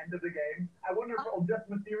get to the end of the game? I wonder if it'll just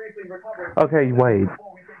mysteriously recover. Okay, wait.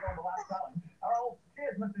 Before we take on the last challenge. Oh,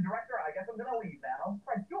 cheers, Mr. Director. I guess I'm going to leave now.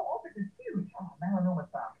 Like, your office is huge. Oh, melanoma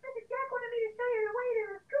stuff. Mr. Jack wanted me to show you the way to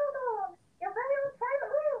the school dorm. Your very own private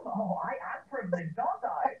room. Oh, I am privileged, aren't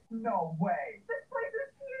I? No way. This place is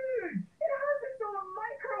huge. It has its own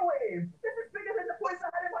microwave. This is bigger than the place I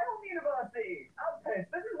had in my home university. I'm pissed.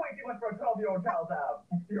 This is way too much for a 12-year-old child to have.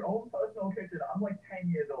 It's your own personal kitchen. I'm like 10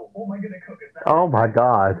 years old. Oh, am I going to cook it now? Oh my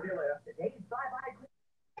god. See you later. The days fly by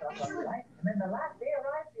quickly, and then the last day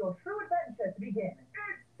arrives for your true adventure to begin.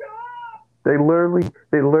 Stop! They literally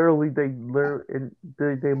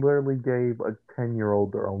gave a 10-year-old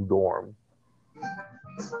their own dorm.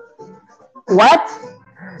 What?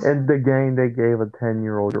 In the game, they gave a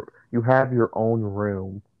 10-year-old, you have your own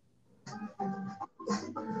room.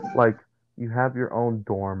 Like, you have your own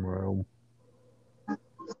dorm room.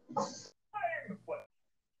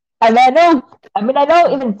 I know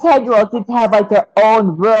even 10-year-olds need to have like their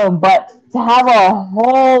own room, but to have a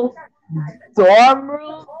whole dorm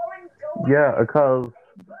room? Yeah, because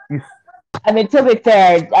you. To be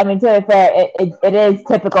fair, it is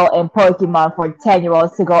typical in Pokemon for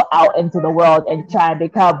 10-year-olds to go out into the world and try and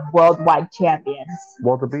become worldwide champions.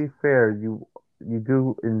 Well, to be fair, you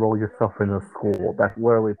do enroll yourself in a school. That's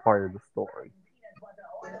literally part of the story.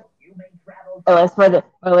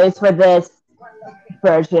 At least for this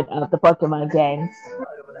version of the Pokemon games.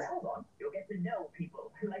 Hold on. You'll get to know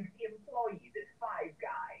people like the employees at Five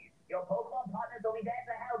Guys. Your Pokemon partners will be there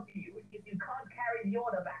to help you if you can't carry the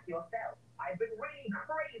order back yourself. I've been really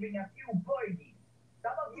craving a few birdies.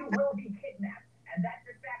 Some of you will be kidnapped, and that's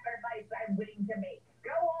a sacrifice I'm willing to make.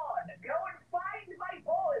 Go on, go and find my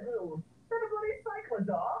Poryzoo. What a bloody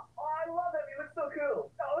Cyclizar. Oh, I love him. He looks so cool.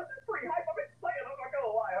 Oh, this is pretty hype. I'm excited. I'm not going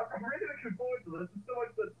to lie. I'm really looking forward to this. There's so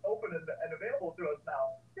much that's open and available to us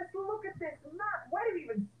now. Just look at this map. Where do we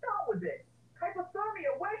even start with this?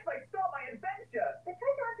 Hypothermia. Where should I start my adventure? The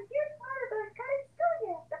treasure is a huge part of those cutting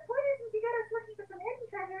studio. The point isn't to get us looking for some hidden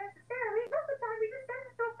treasure necessarily. Most of the time we just send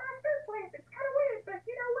us to a fast food place. It's kind of weird, but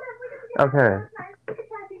you know, whatever we can get. Okay. You can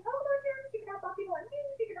try these Pokemon gyms, you can help out people in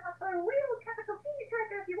need, you can hunt for a real chemical tea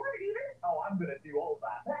treasure if you wanted even. Oh, I'm going to do all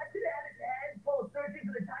that. That's it, and full searching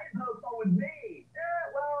for the time Pokemon with me.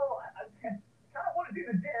 Well, I kind of want to do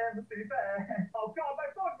the gym, to be fair. Oh, God,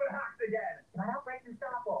 my phone's been hacked again. Can I outbreak and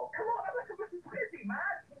stop all? Come on, I'm busy, man.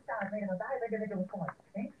 Keep on, man, I'll die like a nigga with coins.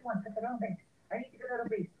 Thanks one, set their own base. I need to go to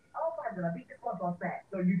the base. All five of them, beat this one boss back.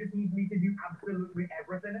 So you just need me to do absolutely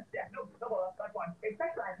everything? Yeah, no, that's fine. They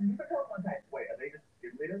specialize in different Pokemon types. Wait, are they just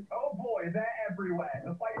gym leaders? Oh boy, they're everywhere.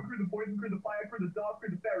 The fire crew, the poison crew, the fire crew, the dark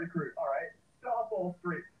crew, the fairy crew. Alright, Starfall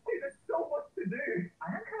Street. Hey, there's so much to do.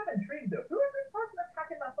 I am kind of intrigued though. Who is this person that's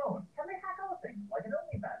hacking my phone? Can they hack other things? Like an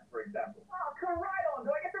OnlyFans, for example? Oh, Koraidon!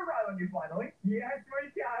 Do I get to ride on you finally? Yes,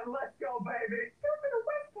 we can. Let's go, baby. Go for the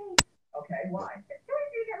West Cave. Okay, why? It's time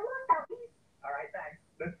for you to get lost out east. Alright, thanks.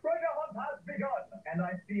 The treasure hunt has begun, and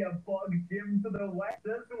I see a bug gym to the west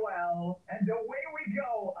as well. And away we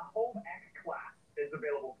go. A home ec class is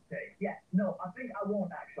available to take. Yes, no, I think I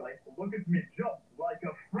won't actually. Look at me jump like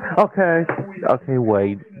a freak. Okay,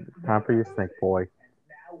 wait. It's time for your Snake Boy.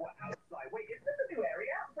 Now we're outside. Wait, is this a new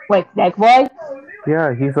area? Wait, Snake Boy?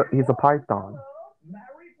 Yeah, he's a python.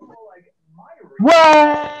 Married for like Myri.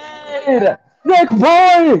 Wait! Snake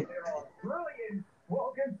Boy! Brilliant.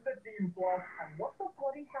 Welcome to the team, Floss. And what the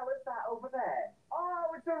bloody hell is that over there?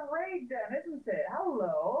 Oh, it's a raid den, isn't it?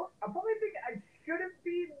 Hello. I probably think I shouldn't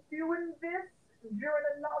be doing this during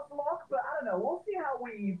a Nuzlocke, but I don't know. We'll see how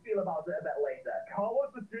we feel about it a bit later.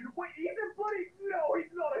 Carlos, the student? Wait, he's a bloody... No,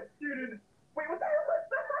 he's not a student. Wait, what the hell is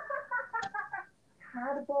that?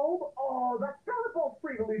 Tadbulb? Oh, that's Tadbulb's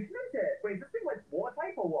pre-evolution, isn't it? Wait, is this thing like water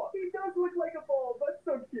type or what? He does look like a bulb. That's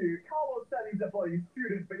so cute. Carlos said he's a bloody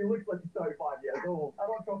student, but he looks like he's 35 years old. I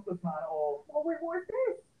don't trust this man at all. Oh, wait, what is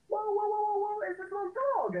this? Whoa, it's a little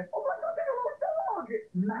dog. Oh my God, there's a little dog.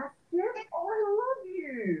 Mastiff? Oh, I love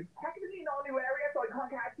you. Technically not a new area, so I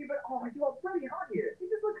can't catch you, but oh, you are brilliant, aren't you?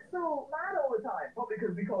 You just look so mad all the time. Probably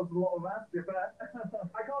because we caused a lot of Mastiff,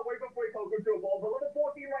 I can't wait before he goes to a ball. We're level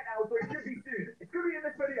 14 right now, so it should be soon. It's going to be in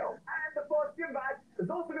this video. And the first gym bag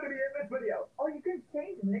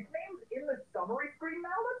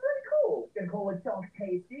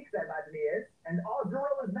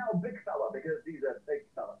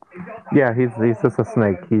Yeah, he's just a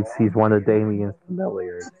snake. He's one of Damien's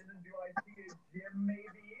familiars. Do I see a gym maybe?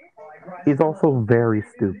 I He's granted also level very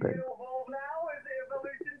 16 is here stupid. to evolve now. Is it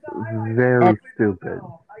evolution time? I Very honestly don't stupid.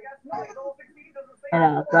 know. I guess not. Level 16 doesn't say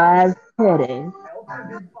And it's I evolving. was kidding. I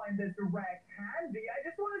also did find this rare candy. I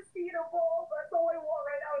just want to see it evolve. That's all I want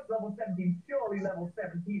right now. It's level 17. Surely level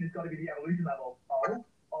 17 has got to be the evolution level. Oh,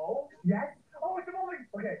 oh, yes. Oh, it's evolving.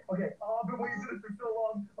 Okay, okay. Oh, I've been waiting for this for so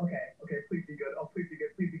long. Okay, okay. Please be good. Oh, please be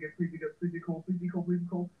good. Please be good. Please be good. Please be cool. Please be cool. Please be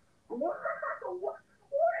cool. What? What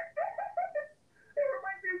is this? It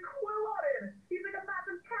reminds me of Quilladin. He's like a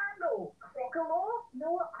massive candle. Crocodile?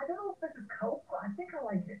 No, I don't know if this is cope, but I think I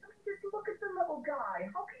like it. I mean, just look at the little guy.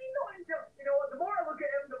 How can you not enjoy? You know what? The more I look at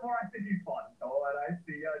him, the more I think he's fun. Oh, and I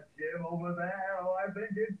see a gym over there. Oh, I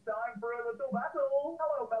think it's time for a little battle.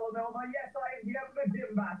 Hello, Melanoma. Yes, I am here for the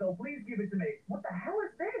gym battle. Please give it to me. What the hell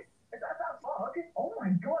is this? Is that a bug? Oh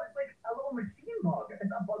my god, it's like a little machine bug. Is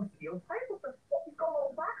that bug steel type? What the fuck? He's got a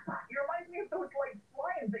little backpack. He reminds me of those like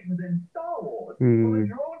flying things in Star Wars. Well, the He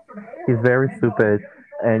drones from Halo. he's very And stupid, Jim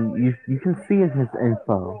and Troll you can see in his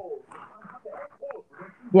info.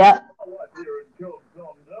 Yep.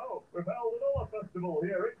 We've held another festival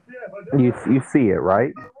here. It's You see it,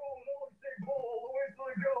 right?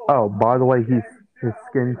 Oh, by the way, his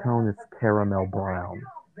skin tone is caramel brown.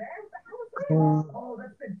 Mm. Oh,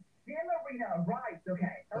 that's the gym arena, right?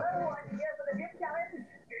 Okay. Hello, I'm here for the gym challenge.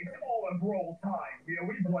 It's all in brawl time. Here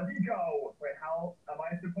we bloody go. Wait, how am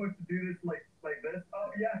I supposed to do this like this? Oh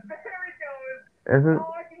yeah, there it goes. Isn't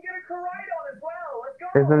Oh, I can get a Koraidon as well. Let's go.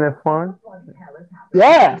 isn't it fun? What the hell is happening?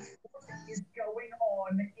 Yes. What is going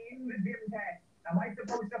on in the gym test? Am I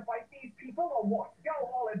supposed to fight these people or what? Go,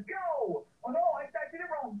 Olive, go! Oh no, I did it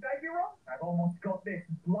wrong. Did I do it wrong? I've almost got this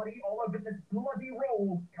bloody Olive in this bloody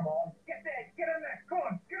roll. Come on, get there, get in there. Come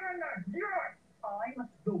on, get in there. Yes! I'm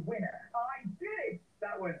the winner. I did it!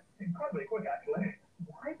 That was incredibly quick, actually.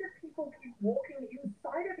 Why do people keep walking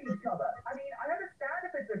inside of each other? I mean, I understand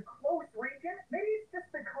if it's a close region. Maybe it's just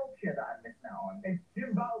the culture that I miss now. It's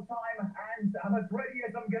gym battle time, and I'm as ready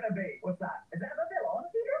as I'm gonna be. What's that? Is that a villain?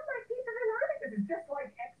 You look like Pizza Villain. This is just like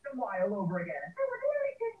X and Y all over again. I would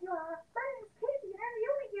really think you are. My name's Casey, and I'm the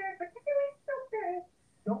only here, but this is Soapberry.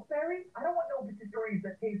 Soapberry? I don't want no patisseries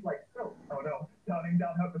that taste like soap. Oh no, turning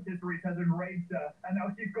down her patisseries has enraged her, and now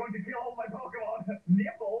she's going to kill all my Pokemon.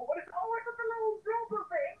 Nibble? What is? Oh, it's a little robot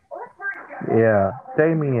thing. Oh, that's very good. Yeah,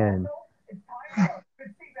 Damien. It's time for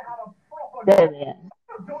us to have a proper go. Damien.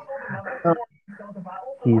 Don't know the number Uh, before you start the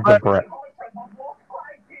battle. He's a brat.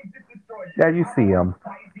 Yeah, you see him.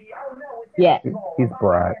 Yeah. He's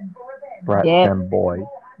Brat. Brat Yeah. Femboy.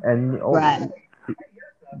 And Right.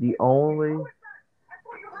 the only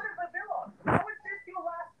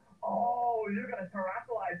Oh, you're gonna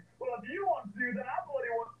terrestrialize. Well, if you want to, then I bloody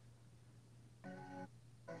want.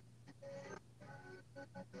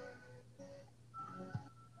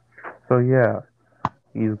 so yeah,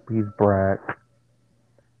 he's Brat.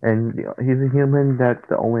 And he's a human that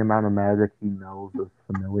the only amount of magic he knows is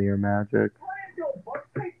familiar magic.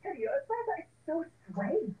 So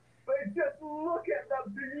strange. But just look at the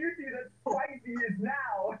beauty that Spicy is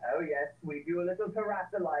now. Oh yes, we do a little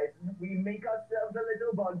terrestrialize. We make ourselves a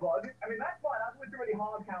little bug. I mean, that's fine. I've literally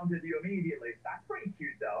hard counted you immediately. That's pretty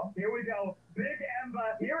cute, though. Here we go. Big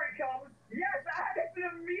Ember. Here it comes. Yes, and it's an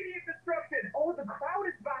immediate destruction. Oh, the crowd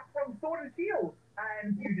is back from Sword and Shield.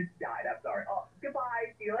 And you just died. I'm sorry. Oh,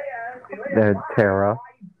 goodbye. See you later. See you later. Terra.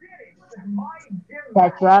 I did it. My gym.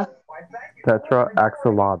 Tetra. Why, thank you. Tetra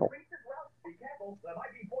Axolotl. Be careful. There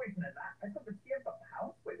might be poison in that. I took the skin for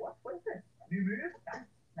pounds. Wait, what? What is this? New move?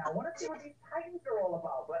 Now, I want to see what these titans are all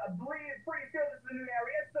about, but I'm pretty sure this is a new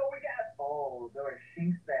area, so we got. Oh, there are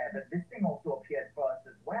shinks there, but this thing also appeared first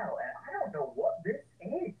as well, and I don't know what this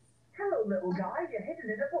is. Hello, little guy. You're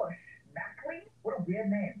hidden in a bush. Mackley? What a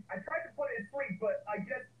weird name. I tried to put it in sleep, but I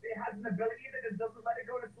guess it has an ability that it doesn't let it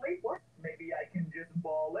go to sleep. What? Maybe I can just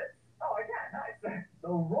ball it? Oh, I can. Nice. The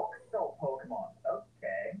rock salt Pokemon.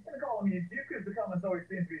 Okay. I'm gonna call him Mewtwo because the comments always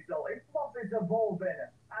seem to be salty. What is evolving?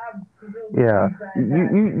 Yeah,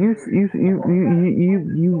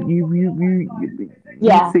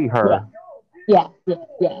 Yeah. you see her. Yeah.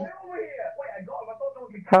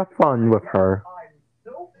 Have fun with her. I'm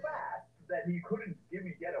so fast that he couldn't give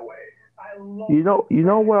me getaway. You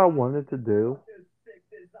know what I wanted to do?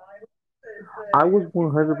 I was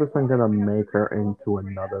 100% gonna make her into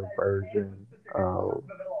another version of.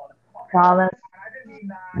 Promise.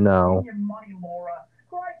 No.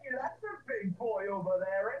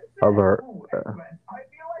 Other.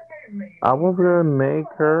 I was gonna make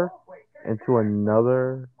her into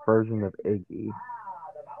another version of Iggy,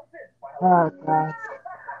 Oh, God.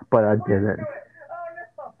 but I didn't.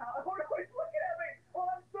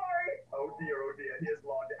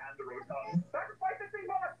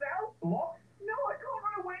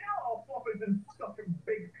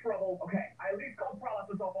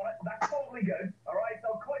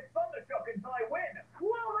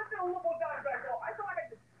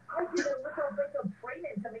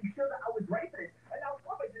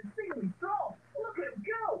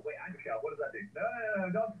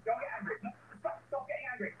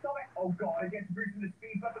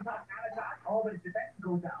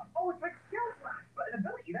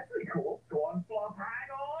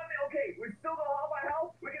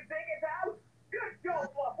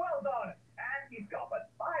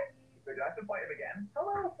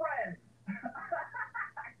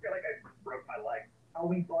 Are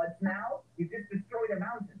we buds now? You just destroyed a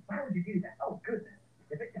mountain. Why would you do that? Oh, goodness.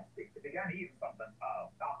 If it began eating something. Oh,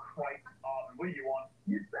 Christ. What do you want?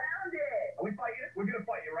 You found it! Are we fighting it? We're gonna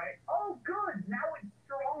fight it, right? Oh, good. Now it's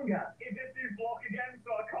stronger. It just is block again, so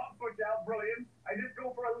I can't push out. Brilliant. I just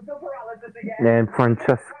go for a little paralysis again. And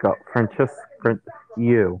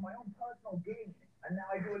you. My own personal gain. And now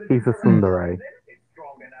I do a little He's a tsundere. It's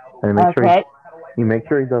stronger now. And make sure Okay. you make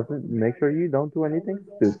sure you don't do anything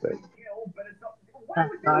stupid. But it's not. Why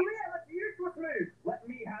would you do that? That's a useless move. Let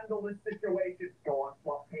me handle this situation. Go on,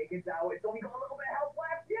 Fluff. Take it out. It's only got a little bit of health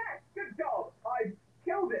left. Yes, good job. I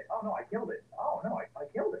killed it. Oh no, I killed it. Oh no, I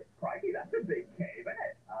killed it. Crikey, that's a big cave, isn't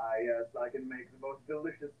it? Yes, I can make the most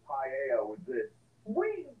delicious paella with this.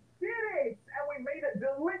 We did it, and we made a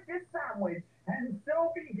delicious sandwich. And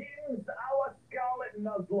so begins our Scarlet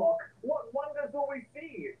Nuzlocke. What wonders will we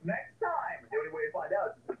see next time? The only way to find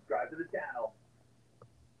out is to subscribe to the channel.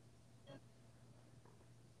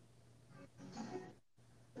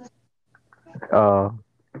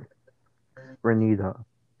 Renita,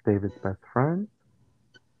 David's best friend.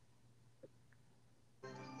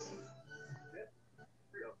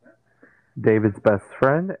 David's best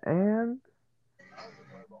friend and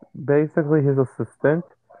basically his assistant.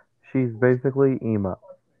 She's basically Ema.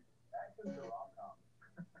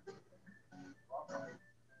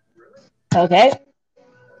 Okay.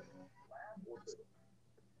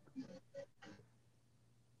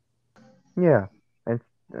 Yeah,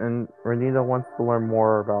 and Renita wants to learn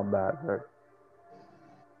more about that.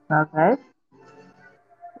 Okay.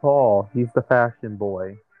 Paul, he's the fashion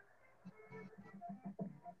boy.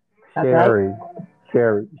 Okay.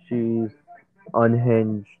 Sherry, she's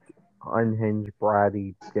unhinged,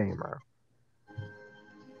 bratty gamer.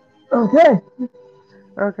 Okay.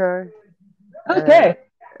 Okay. Okay.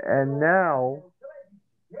 And now,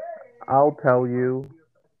 I'll tell you.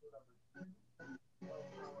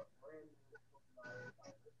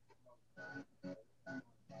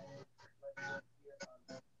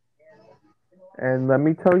 And let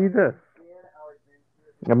me tell you this.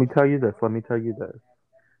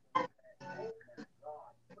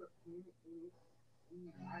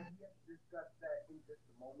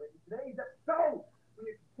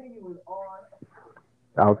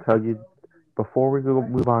 I'll tell you before we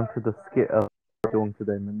move on to the skit of what we're doing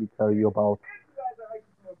today. Let me tell you about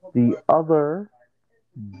the other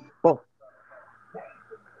book.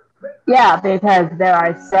 Yeah, because there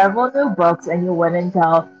are several new books, and you wouldn't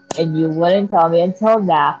tell me until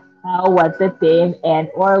now what the theme and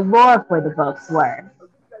or lore for the books were.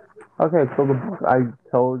 Okay, so the book I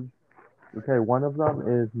told. Okay, one of them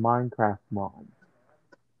is Minecraft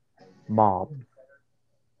Mobs,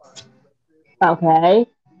 Okay.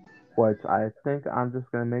 which I think I'm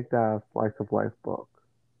just gonna make that a slice of life book.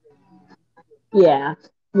 Yeah.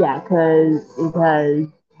 Yeah. Because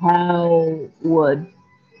would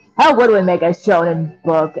how would we make a shonen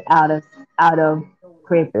book out of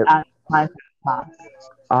creep It, out of Minecraft mobs?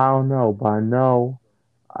 I don't know, but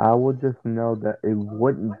I would just know that it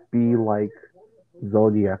wouldn't be like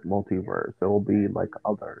Zodiac Multiverse. It will be like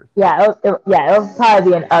others. Yeah. It'll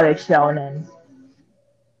probably be an other shonen.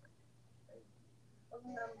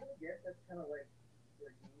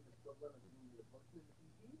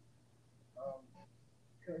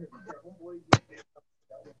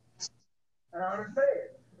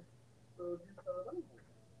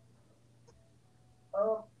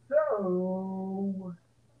 So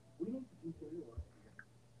we need to continue on here.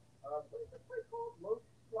 What is this place called? Los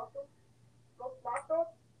Platos? Los Platos?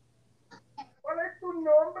 ¿Cuál es tu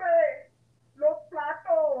nombre? Los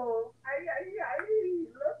Platos. Ay, ay, ay.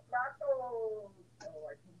 Los Platos. Oh,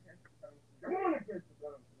 I can't catch the tongue. I want to catch the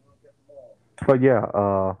tongue. I want to catch them all. But yeah,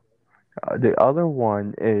 the other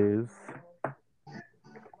one is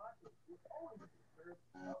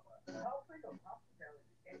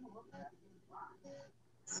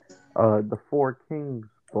the Four Kings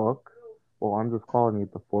book. Well, I'm just calling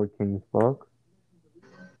it the Four Kings book.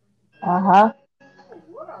 Uh-huh.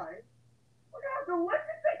 Look how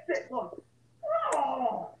delicious this shit looks.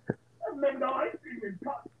 Oh, that mango ice cream is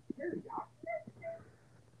cut. Here we go.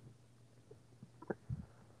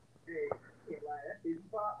 Hey, can't lie. That is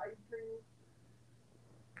ice cream.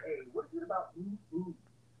 Hey, what is it about blue food?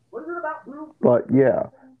 What is it about blue? But yeah,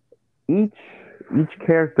 each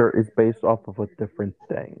character is based off of a different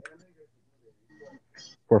thing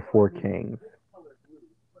for Four Kings.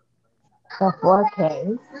 The Four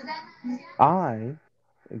Kings.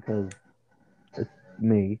 Because it's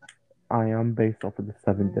me, I am based off of the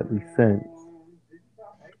Seven Deadly Sins.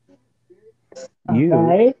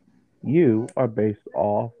 Okay. You are based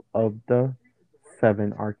off of the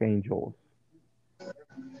Seven Archangels.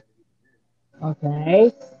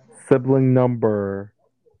 Okay. Sibling number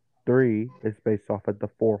 3 is based off of the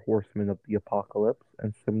Four Horsemen of the Apocalypse,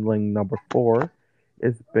 and sibling number 4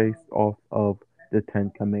 is based off of the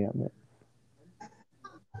Ten Commandments.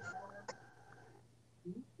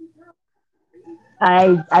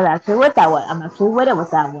 I'm actually with that one. I'm actually with it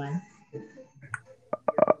with that one. This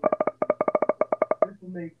will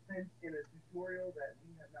make sense in a tutorial that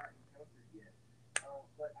we have not encountered yet.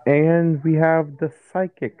 But I will And we have the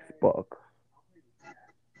Psychics book.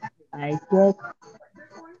 I did. like this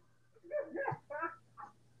one. What the fuck?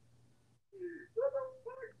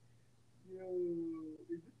 Yo, is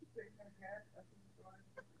this the same kind of cat? I think it's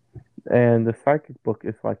fine. And the Psychic book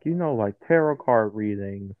is like, like tarot card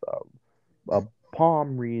readings,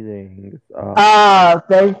 palm readings.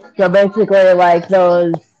 So basically, like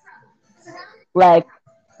those, like,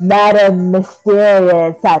 Madam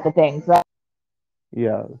Mysterious type of things, right?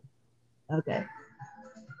 Yeah. Okay.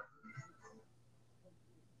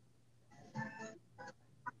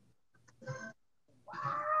 I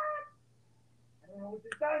don't know what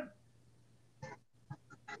this does.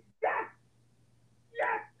 Yes!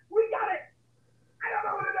 Yes! We got it! I don't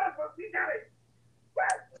know what it does, but we got it!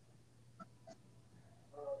 Yes!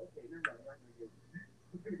 Okay, never mind. I'm not gonna get it.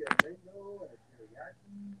 We're gonna get a mango and a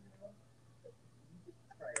teriyaki,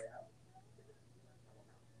 try it out.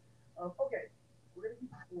 Okay, we're gonna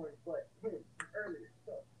keep scoring, but earlier.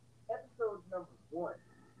 So, episode number 1.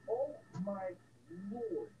 Oh my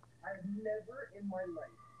lord! I've never in my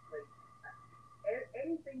life, like,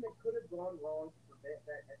 anything that could have gone wrong to prevent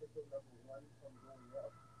that episode number 1 from going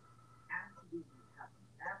up absolutely happened.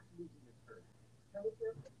 Absolutely occurred.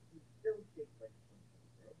 Telegram is still shaped like a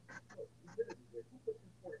right? Look, literally, like, who put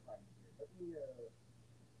this fortified in here? Let me,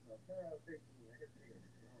 no, turn around and face me. I got to say it.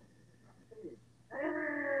 Come here.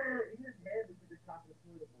 His head is at the top of the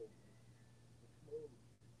toilet bowl.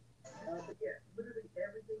 But yeah, literally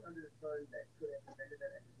everything under the sun that could have prevented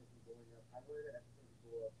that episode from going up. I wanted that episode to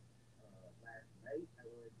go up last night. I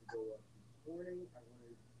wanted it to go up this morning. I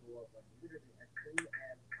wanted it to go up like literally as soon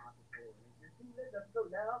as possible. And if you're seeing this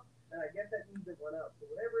episode now, then I guess that means it went up. So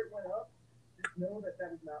whenever it went up, just know that that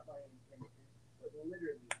was not my intention. But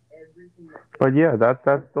literally everything that could But have yeah, that's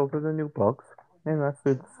those are the new books. And let's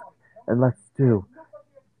do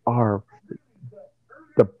our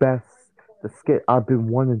the best the skit I've been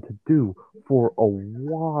wanting to do for a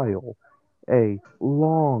while. A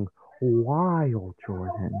long while,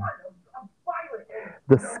 Jordan.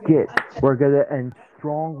 The skit we're gonna end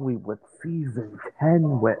strongly with season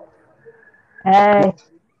 10 with. Hey,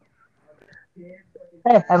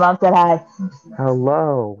 hey, my mom said hi.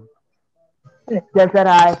 Hello. Just said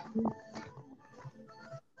hi.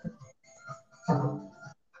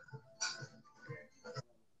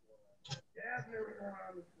 yeah, never going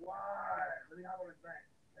on the slide. Let me hop on his back.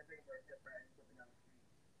 I think I'm gonna get back something on the street.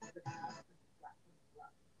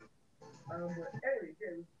 But anyway,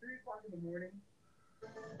 yeah, it was 3 o'clock in the morning.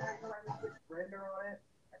 I finally put render on it.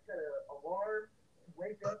 I set an alarm to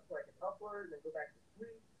wake up so I can upload and then go back to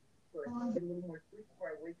sleep so I can get a little more sleep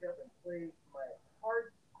before I wake up and play my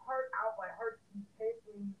heart out, my heart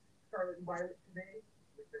intensely Scarlet and Violet today.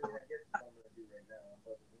 Which I mean, I guess is what I'm gonna do right now.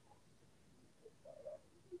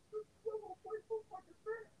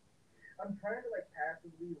 I'm trying to like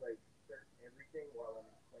passively like search everything while I'm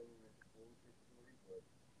explaining this bullshit story, but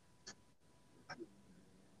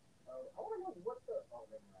I want to know what the. Oh,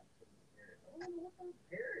 never mind. I want to know what the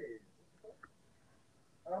hair is.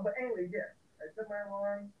 But anyway, yeah. I set my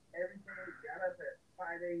alarm, everything. Got up at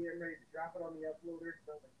 5 a.m. ready to drop it on the uploader.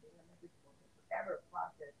 So I was like, damn, this is going to forever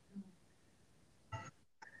process two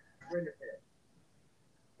render fed.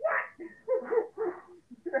 What?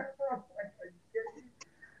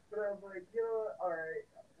 But I was like, all right,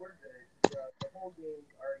 we're good. The whole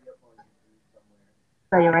game's already up on YouTube somewhere.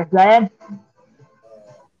 So you were saying? Uh,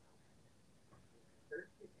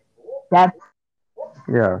 That's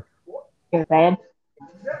Yeah. you're saying?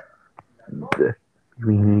 Yep. Not at all.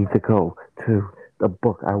 We need to go to the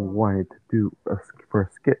book I wanted to do for a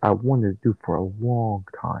skit I wanted to do for a long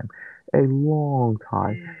time. A long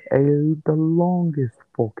time. The longest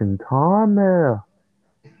fucking time. The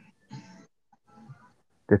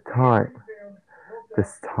time.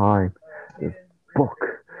 This time. This book.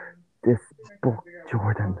 This book,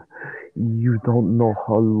 Jordan. You don't know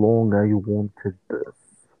how long I wanted this.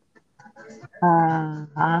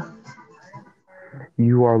 Uh-huh.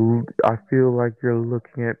 You are. I feel like you're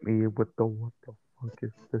looking at me with the what the fuck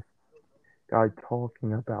is this guy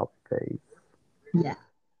talking about face. Yeah.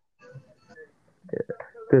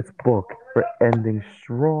 This book we're ending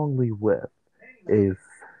strongly with is,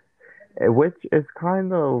 which is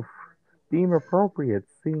kind of theme appropriate,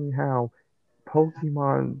 seeing how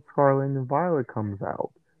Pokemon Scarlet and Violet comes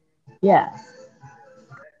out. Yes.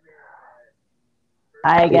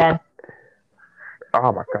 Hi It, again.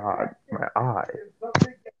 oh my god, my eye.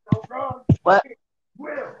 What?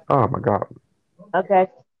 Oh my god. Okay.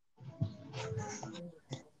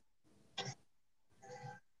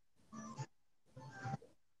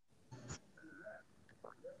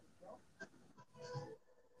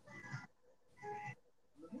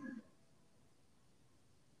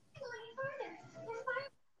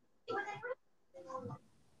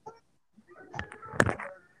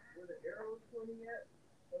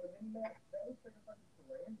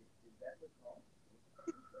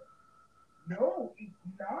 No, it's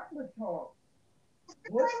not Lechonk.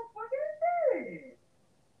 What the fuck is this?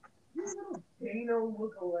 You little Dano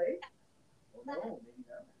look-alike? Oh no, maybe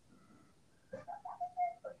not.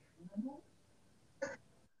 A shrimp?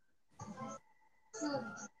 Oh,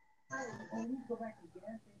 we need to go back to the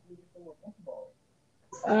gas station and get some more Pokeballs.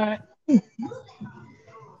 Alright.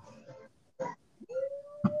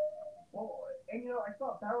 Oh, and I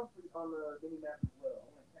saw Battle Fleet on the mini map as well. I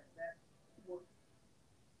want to catch that.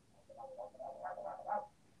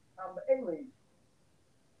 But anyways,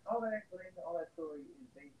 all that explanation, all that story is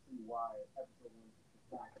basically why episode 1 is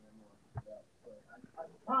back and I'm more about. But I'm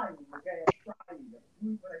trying, okay? I'm trying. I'm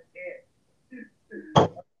doing what I can. I'm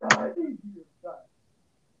trying to stop.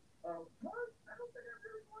 I don't think I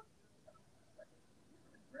really want to.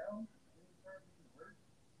 Ground, any terms you work.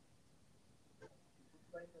 It's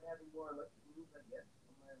nice to having more electric moves, I guess,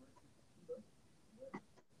 on my electric keyboard. But,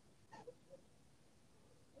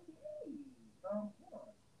 okay. Hold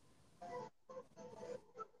on.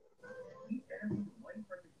 Each enemy with one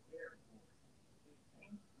perfect air force. It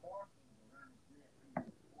paints markings around its neck and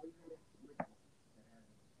a poisonous liquid that has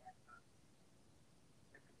an attack on it.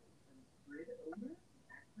 And grid ogre?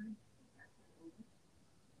 Acrid ogre?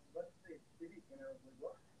 Let's say acidic, and I was like,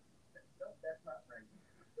 what? Nope, that's not right.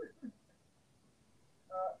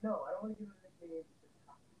 No, I don't want to give it a nickname. It's a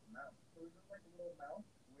toxic mouse. So it's just like a little mouse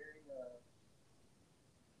wearing a.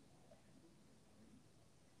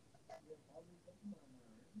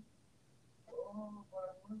 Oh, but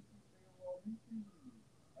I want to say Waluigi.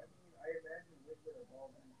 I mean, I imagine Wiggler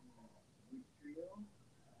evolved into Witch Trio.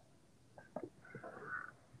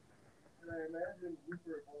 And I imagine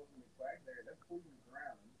Looper evolves into Quagmire. That's Poison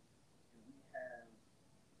Ground. And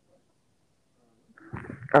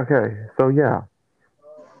we have. Okay, so yeah.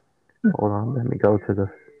 Hold on, let me go to the.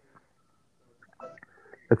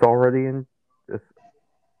 It's already in. It's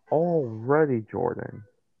already Jordan.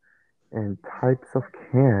 And types of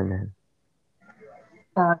cannon.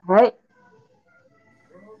 Alright.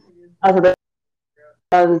 Also, this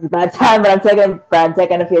is a bad time, but I'm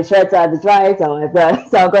taking a few shirts out of the dryer, so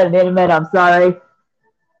I'm going to need a minute. I'm sorry.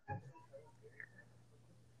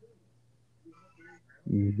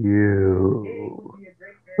 You.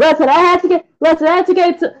 Listen, I had to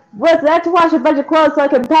wash a bunch of clothes so I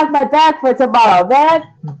can pack my bag for tomorrow, man.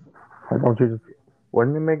 Why don't you just.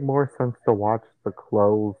 Wouldn't it make more sense to watch the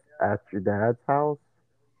clothes at your dad's house?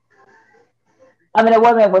 I mean, it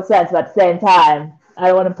would make more sense, but at the same time, I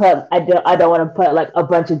don't want to put like a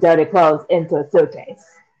bunch of dirty clothes into a suitcase.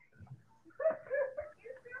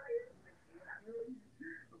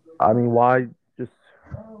 I mean, why just.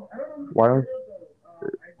 Why don't.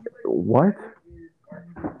 What?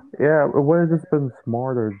 Yeah, it would have just been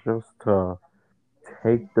smarter just to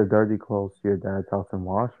take the dirty clothes to your dad's house and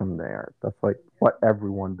wash them there. That's like what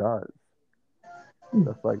everyone does.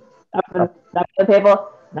 That's like, Not that's, for, not for the people,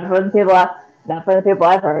 not for the people, not for the people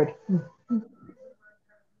I've heard.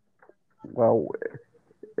 well,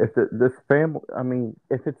 if this family, I mean,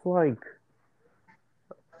 if it's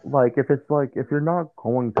if you're not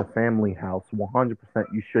going to family house, 100%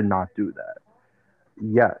 you should not do that.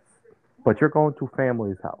 Yes, but you're going to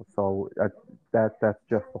family's house, so that's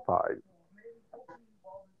justified.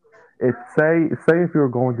 If say if you're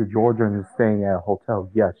going to Georgia and staying at a hotel,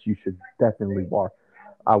 yes, you should definitely wash.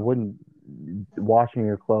 I wouldn't. Washing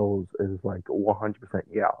your clothes is like 100%.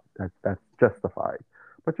 Yeah, that's justified.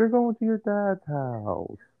 But you're going to your dad's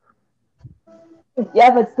house.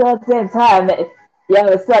 Yeah, but still at the same time, yeah,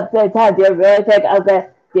 but still at the same time, do you really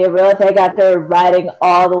think after riding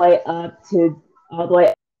all the way, I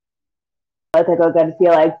think I'm gonna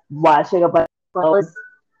feel like washing a bunch of clothes?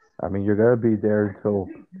 I mean, you're gonna be there till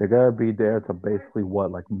basically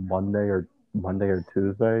what, like Monday or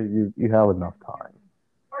Tuesday. You have enough time.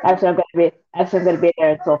 Actually, I'm gonna be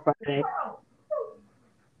there until Friday.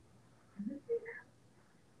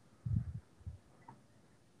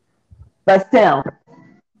 But still,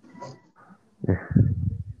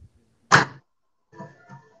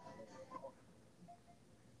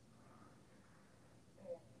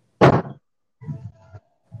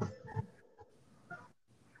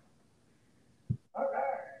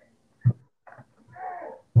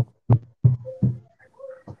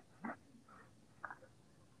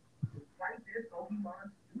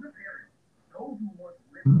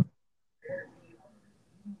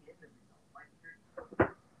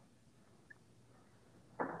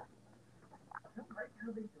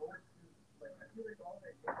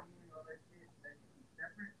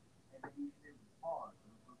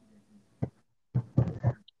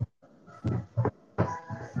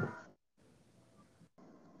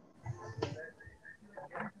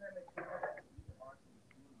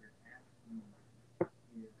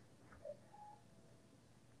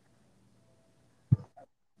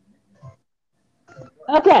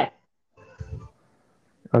 Okay.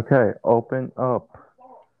 Okay, open up.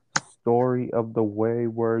 Story of the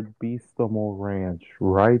Wayward Beastamo Ranch.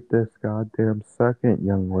 Right this goddamn second,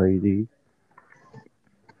 young lady.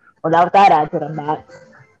 Without that attitude, I'm not.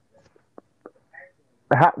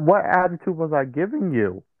 What attitude was I giving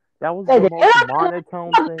you? That was the Hey, most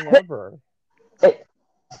monotone thing ever.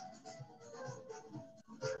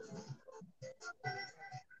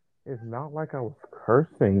 It's not like I was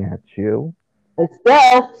cursing at you. It's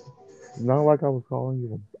still. It's not like I was calling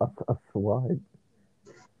you a slut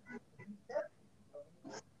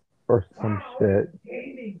or some shit.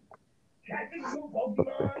 Gaming. Catching new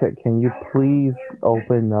Pokemon. Can you please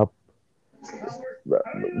open up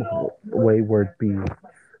Hello. Wayward Beast?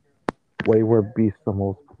 Wayward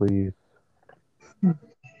Beastamos, please.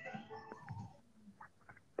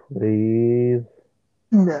 Please.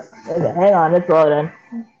 Okay, hang on, it's loading.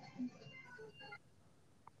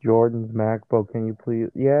 Jordan's MacBook, can you please?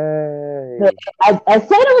 Yay! I said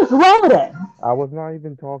it was loading. I was not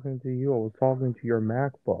even talking to you. I was talking to your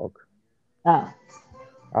MacBook. Oh.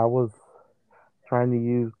 I was trying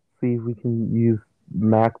to see if we can use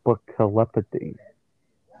MacBook telepathy.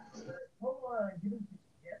 Hold on. Give me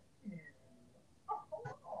suggestions.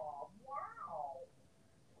 Oh, wow.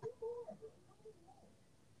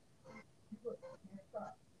 Look, hands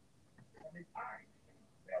up. And it's I.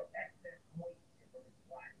 Felt excess moisture from his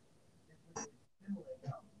wife. This was a similar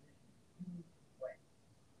composition. Wet.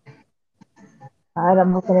 Alright,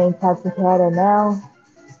 I'm opening Tatsukata now.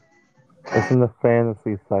 It's in the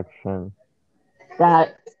fantasy section.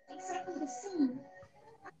 That.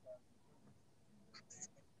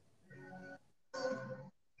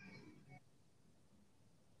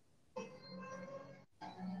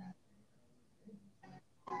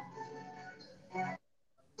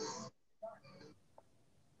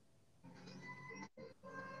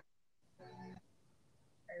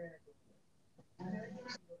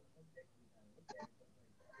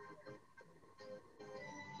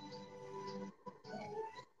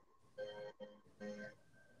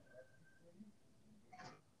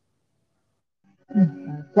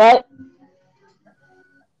 What?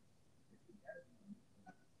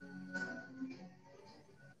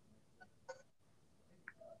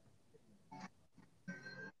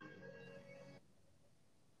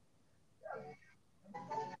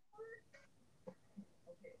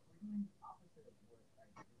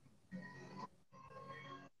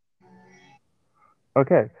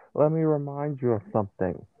 Okay, let me remind you of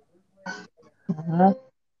something. Uh-huh.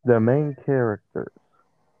 The main characters,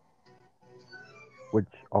 which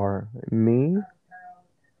are me,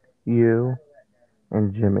 you,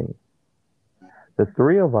 and Jimmy. The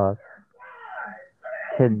three of us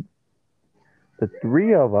can the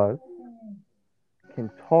three of us can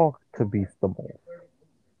talk to Beastamals.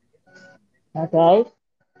 Okay.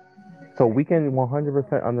 So we can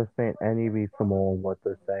 100% understand any Beastamal and what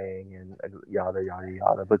they're saying and yada yada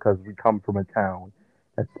yada because we come from a town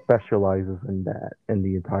that specializes in that in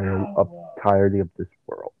the entirety of this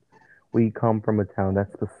world. We come from a town that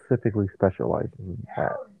specifically specializes in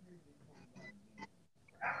that.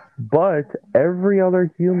 But every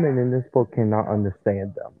other human in this book cannot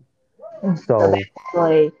understand them. So So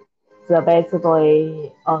basically, so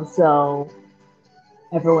basically, also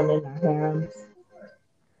everyone in our harems.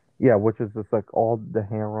 yeah, which is just like all the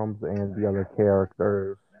harems and the other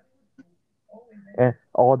characters. And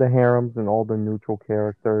all the harems and all the neutral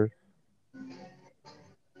characters.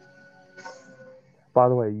 By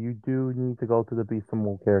the way, you do need to go to the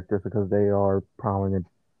Beastable characters because they are prominent.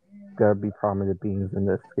 Gotta be prominent beings in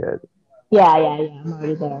this skit. Yeah, yeah, yeah. I'm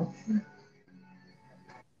already there.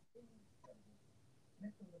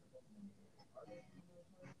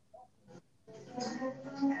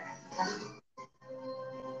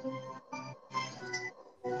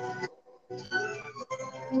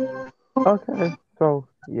 Okay, so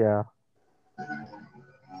yeah.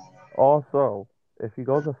 Also, if you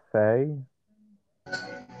go to Faye,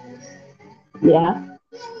 Yeah,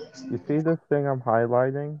 you see this thing I'm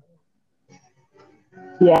highlighting?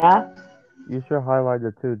 yeah. You should highlight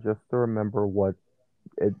it too, just to remember what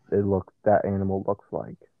it looks that animal looks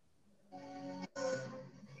like.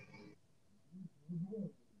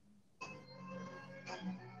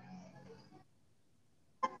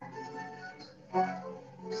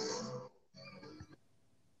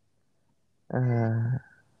 Uh,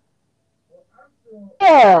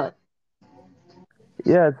 Yeah,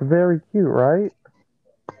 yeah, it's very cute, right?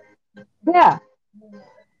 yeah.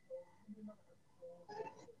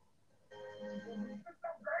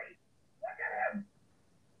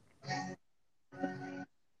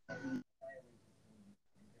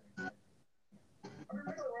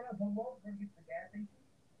 won't forget the gas station.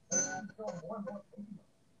 Keep showing more and more Pokemon.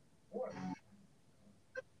 More.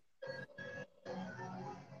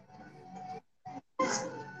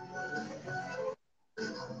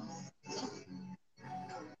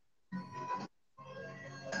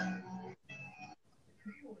 The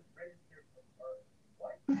trio is registered for birth.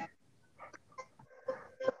 What?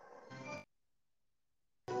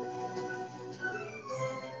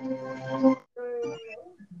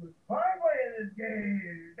 Who's fine playing this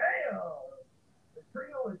game? Damn! The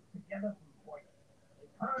trio is together from point. They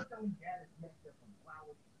constantly gather nectar from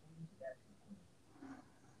flowers between vegetables.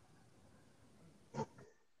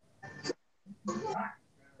 Hot.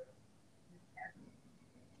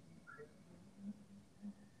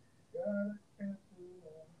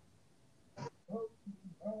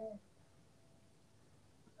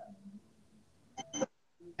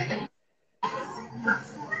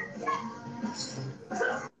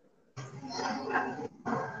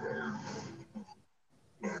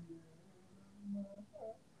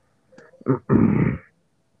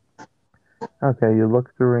 Okay, you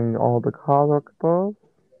looked during all the collectibles?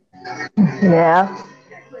 Yeah.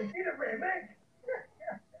 Actually, get it, man, man.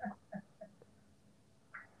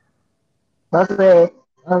 Mostly,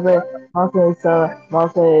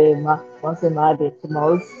 mostly, mostly my bitch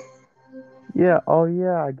most. Yeah, oh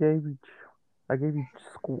yeah, I gave you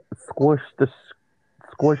squish the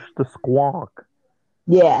squonk.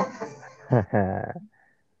 Yeah.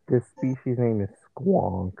 This species name is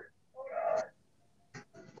squonk.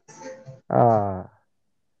 Ah,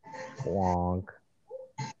 squonk.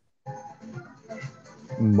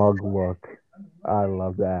 Mug look. I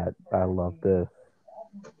love that. I love this.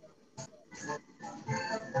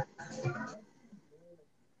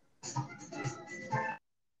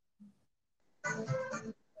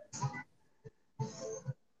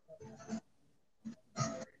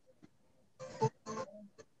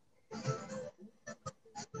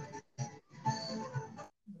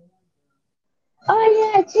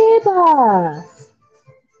 Oh yeah, Chiba.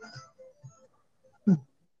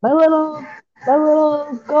 My little, my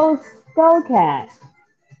little ghost cat.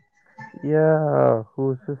 Yeah,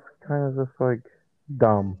 who's just kind of just like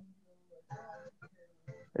dumb.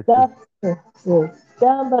 It's just Dumb,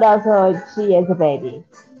 dumb, but also she is a baby.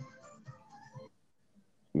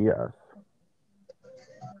 yes.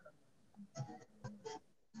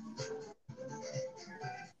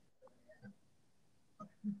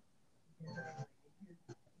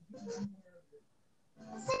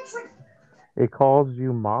 It calls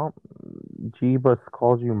you mom. Jeebus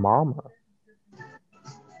calls you mama.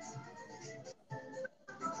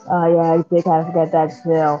 Oh yeah, I did kind of forget that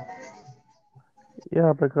too.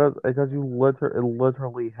 Yeah, because it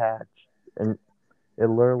literally hatched and it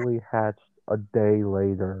literally hatched a day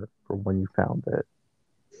later from when you found it.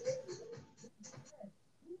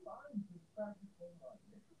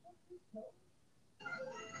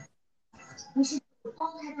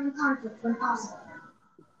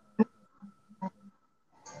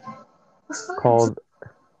 Called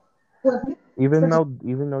even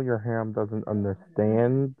though your harem doesn't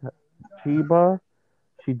understand Chiba,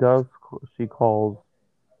 she does. She calls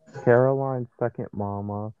Caroline second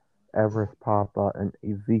mama, Everest papa, and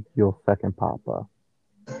Ezekiel second papa.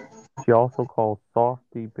 She also calls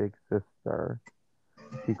Softy big sister.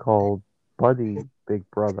 She calls Buddy big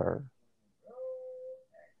brother.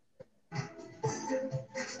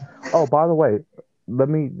 Oh, by the way, let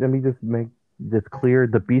me just make this clear.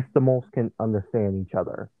 The Beastimals can understand each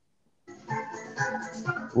other.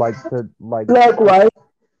 Like to Like what?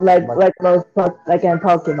 like Like most, like in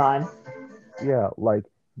Pokemon. yeah, like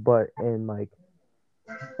but in like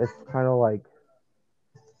it's kind of like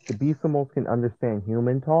the Beastimals can understand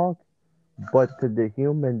human talk, but to the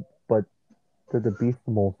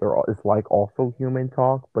Beastimals, it's like also human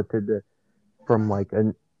talk, but to the from like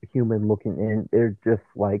a human looking in, they're just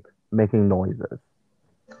like making noises,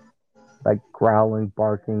 like growling,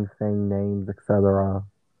 barking, saying names, etc.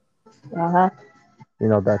 Uh huh. You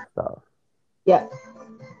know that stuff. Yeah.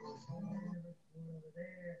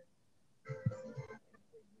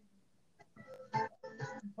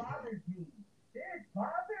 Bothers me. This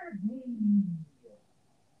bothers me.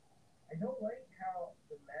 I don't like how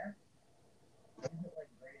the map isn't like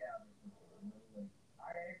grayed out or something. You know,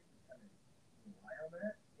 like I actually kind of rely on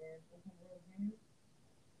that in open world games.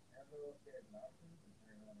 I don't know if there's an option to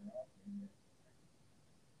turn it on or off.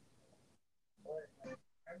 But like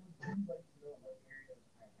I would do like to know what areas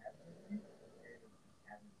I have visited and areas I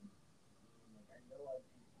haven't visited. Like I know I've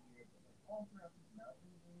been here, but like all throughout these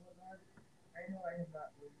mountains and whatnot, I know I have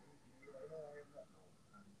not been here. I know I have not.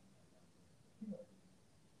 You know,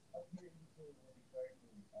 up here you say where we started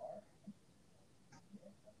where we are.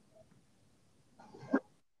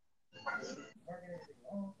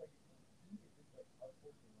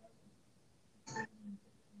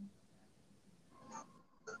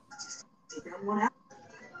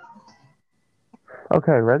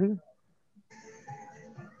 Okay, ready?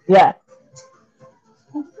 Yeah.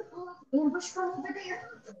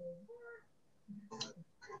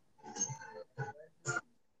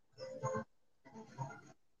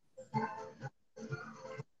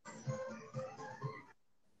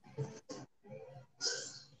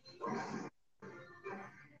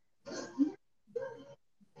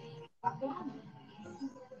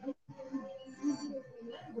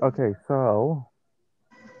 Okay, so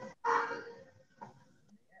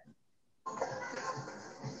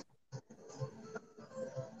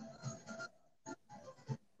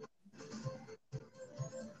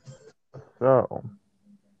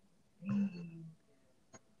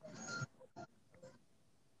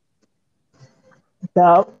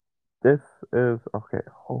So, this is okay.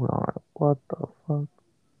 Hold on. What the fuck?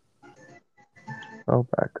 Go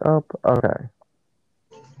back up. Okay.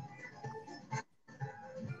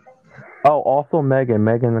 Oh, also Megan.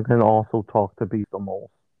 Megan can also talk to Beast the Mole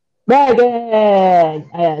Megan!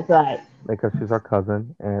 Yeah, that's right. because she's our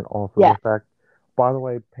cousin, and also the Yeah. fact. By the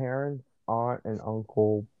way, parents, aunt, and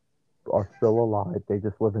uncle are still alive. They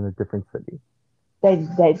just live in a different city. They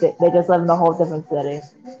just live in a whole different city.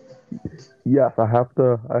 Yes, I have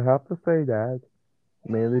to say that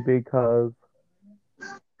mainly because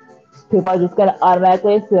People are just gonna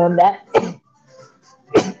automatically assume that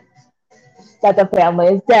that the family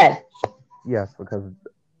is dead. yes, because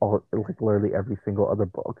all like literally every single other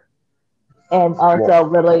book. And Well, also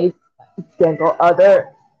literally single other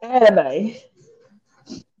anime.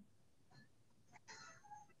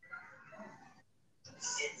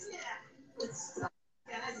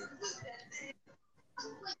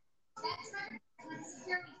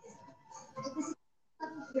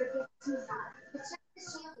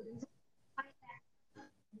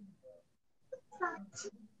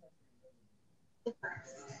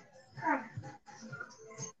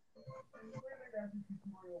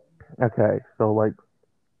 okay, so like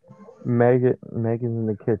Megan's in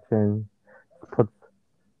the kitchen, puts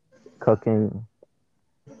cooking,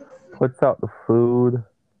 puts out the food,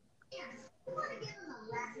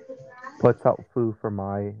 puts out food for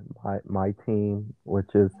my team, which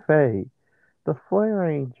is Faye, the Flare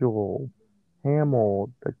Angel,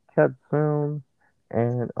 Hamill, the Ketsune,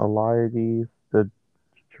 and Eliades, the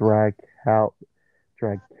Dragcal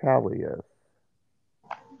Dragcalius.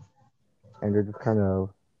 And they're just kind of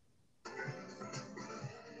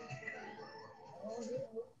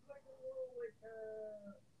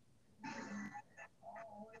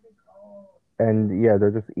and yeah,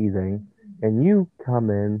 they're just eating. And you come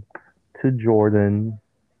in to Jordan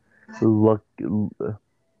look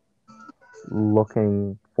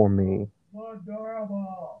looking for me.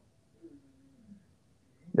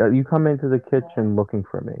 You come into the kitchen looking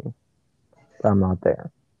for me. I'm not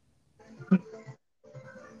there.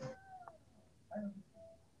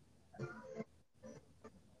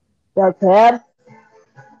 That's him.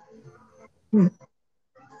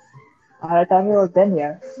 I thought he was in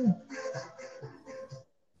here.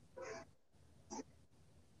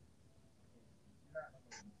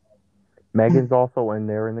 Megan's also in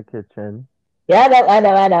there in the kitchen. Yeah, I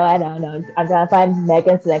know. I'm trying to find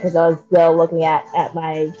Megan today because I was still looking at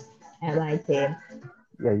my team.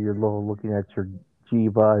 Yeah, you're little looking at your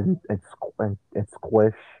Jiva and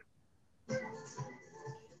Squish.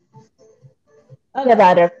 Okay,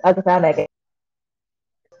 found her. Okay, found Megan.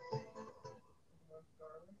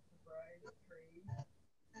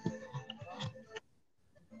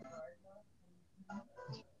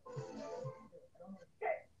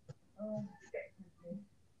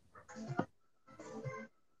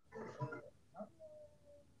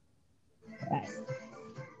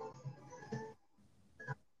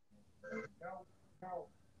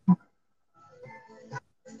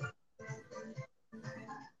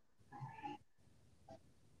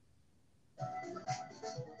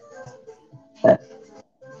 Right.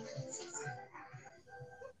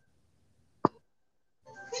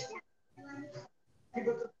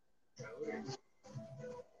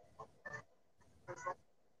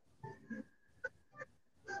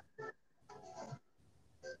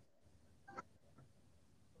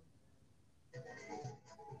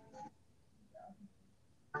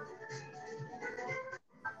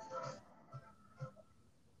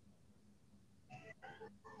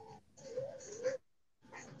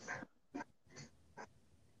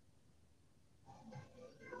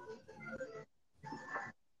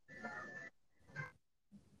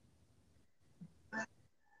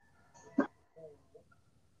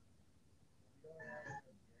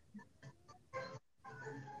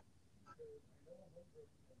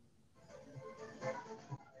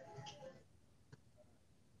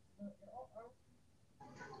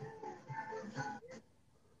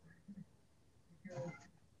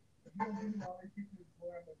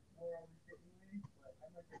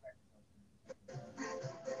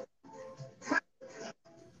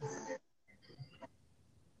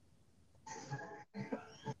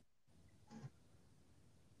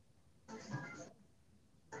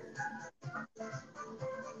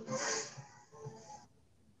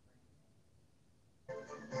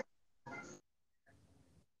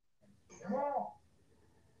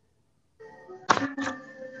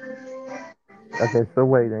 Okay, still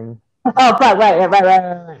waiting. Oh, fuck, right.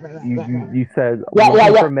 You said Yeah, yeah,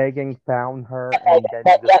 looking yeah. for Megan, found her, Yeah, and then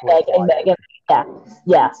Megan, you just went Megan, quiet. Megan. Yeah,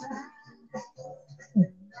 yeah.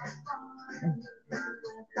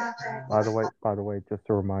 Just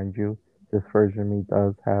to remind you, this version of me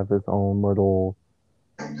does have his own little.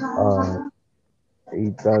 Uh, he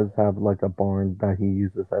does have like a barn that he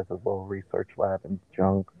uses as his little research lab and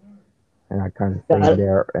junk. And I kind of stay Got in it.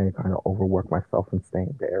 there and kind of overwork myself and stay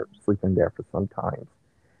in there, sleep in there for some time.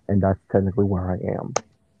 And that's technically where I am.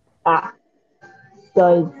 Ah,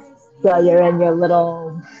 so, so you're in your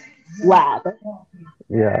little lab.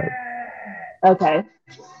 Yeah. Okay.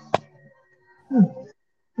 Hmm.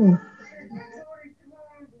 Hmm.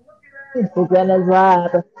 He's in his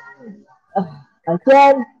lab.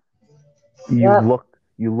 Again. Yep.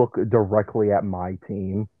 You look directly at my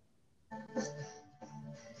team.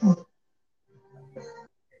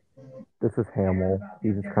 This is Hamill. He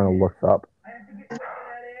just kind of looks up.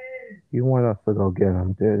 You want us to go get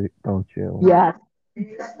him, don't you? Yeah.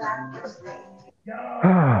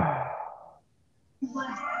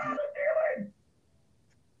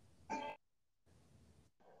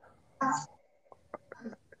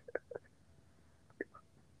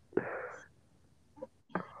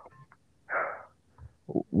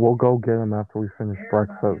 We'll go get him after we finish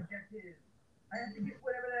breakfast.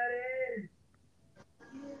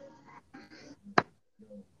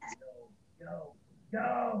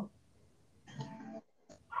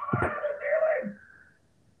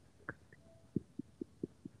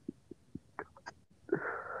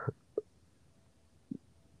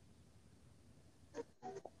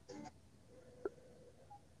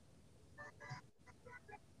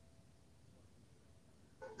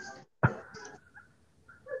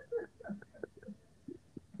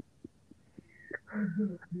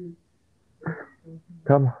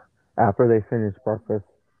 Come. After they finish breakfast,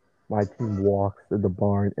 my team walks to the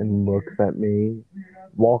barn and looks at me.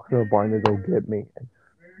 Walks to the barn to go get me.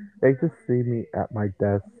 They just see me at my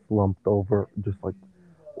desk, slumped over, just like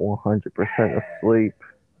 100% asleep.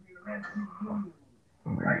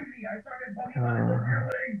 Uh,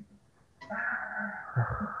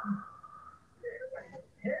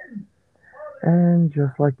 and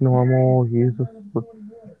just like normal,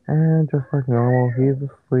 he's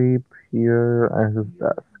asleep here at his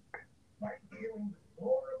desk.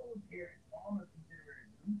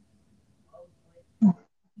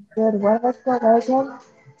 Good. What was the again?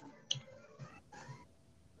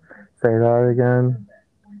 Say that again.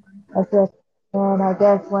 I said, and I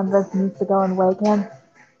guess one of us needs to go and wake him.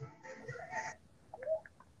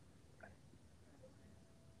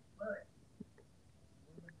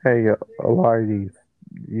 Hey, a lot of these,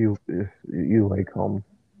 you like home.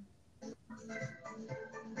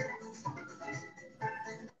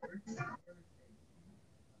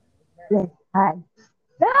 Yes. Hi.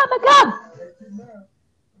 Come, come.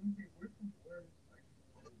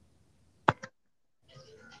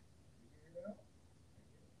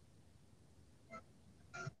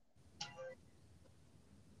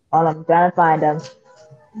 Well, I'm trying to find him.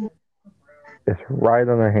 It's right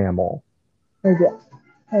on the Hamill. Is it?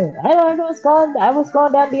 Hey, I was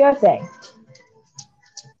going down to your thing.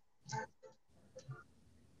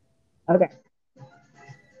 Okay.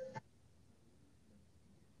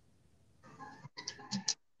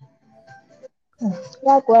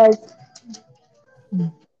 Likewise.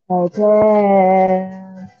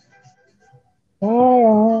 Okay.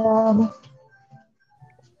 Damn.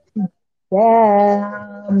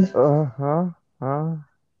 Damn. Uh huh. Huh.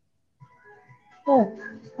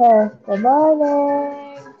 Good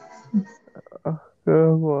morning.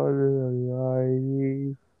 Good morning,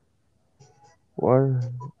 ladies. What?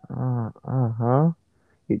 Huh.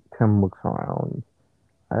 Tim looks around.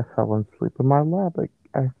 I fell asleep in my lab.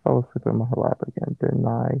 I fell asleep in my lab again, didn't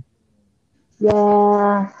I?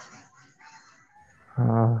 Yeah.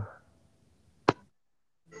 Uh,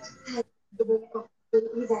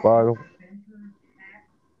 by the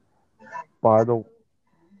by the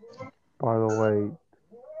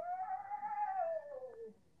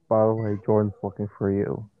by the way, Jordan's looking for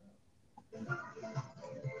you.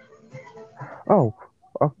 Oh,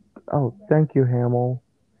 oh, thank you, Hamill.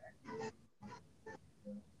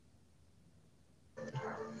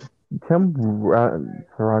 Tim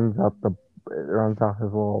runs out his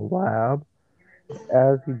little lab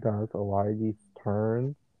as he does a lot of these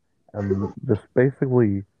turns and just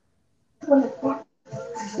basically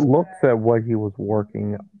looks at what he was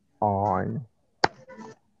working on.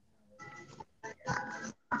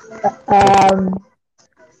 Um,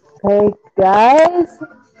 hey guys,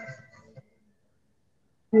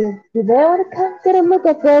 do they want to come get a look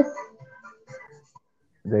at this?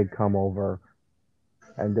 They come over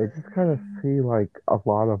and they just kind of see like a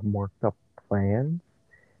lot of marked up plans,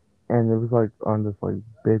 and it was like on this like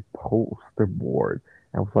big poster board,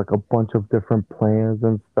 and it was like a bunch of different plans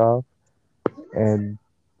and stuff, and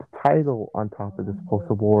the title on top of this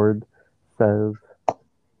poster board says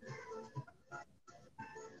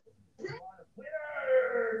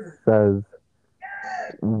says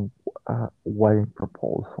wedding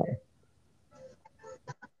proposal.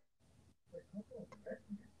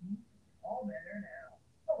 All better now.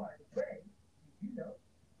 Oh, by the way, did you know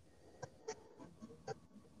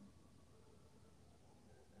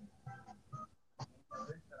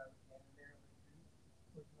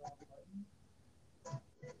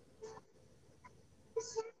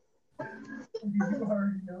you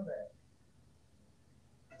already know that?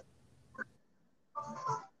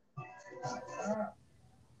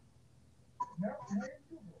 No, no,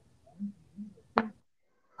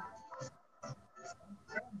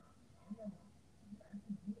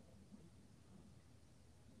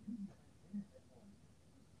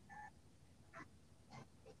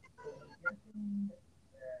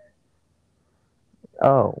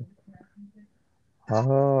 Oh,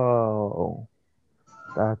 oh,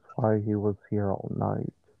 that's why he was here all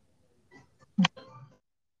night.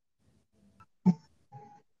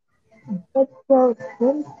 Let's go.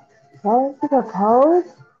 Tim, going to propose?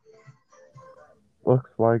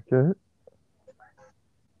 Looks like it.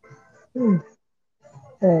 Hmm.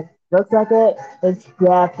 Looks like it. It's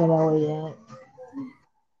definitely it.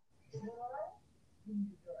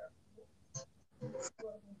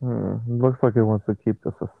 Looks like he wants to keep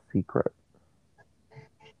this a secret.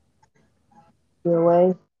 Your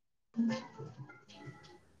way.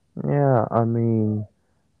 Yeah, I mean,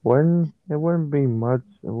 it wouldn't be much.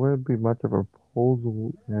 It wouldn't be much of a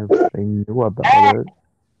proposal if they knew about it.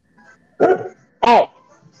 Hey,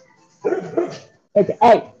 it's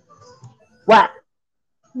hey. What?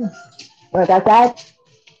 What I said?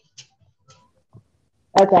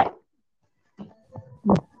 Okay.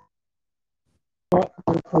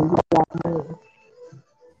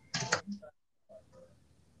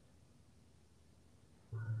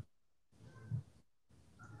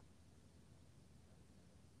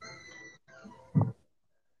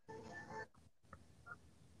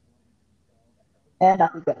 And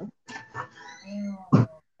off we go.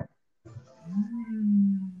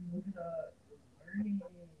 look at us. We're learning.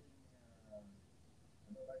 I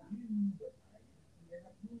don't know about you, but I used to be at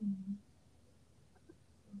home.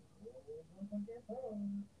 Look on their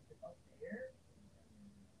phone. Up there.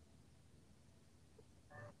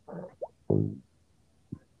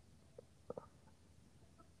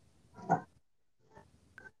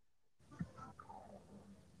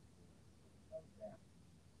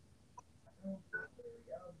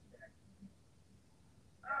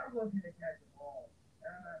 I'm looking to catch them all.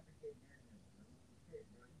 I'm not forgetting shit,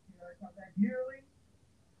 bro. You see how I caught that yearly?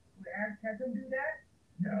 Would Ash Ketchum do that?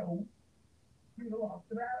 No. He would have lost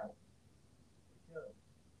the battle. So,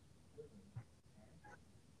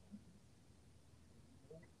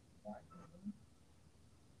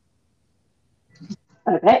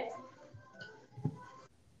 Okay.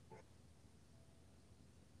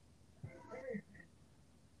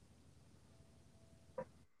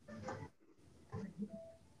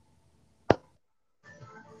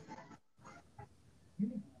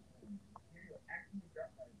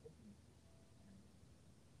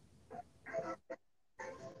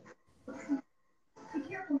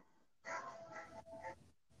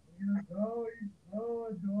 oh, he's so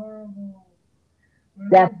adorable. My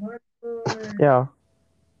Yeah. little boy. Yeah.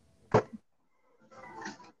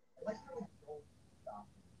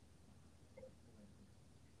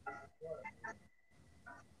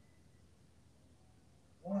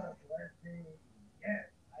 What a blessing. Yes,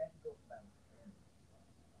 I have to go for that.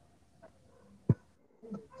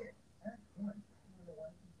 Holy shit. That's good.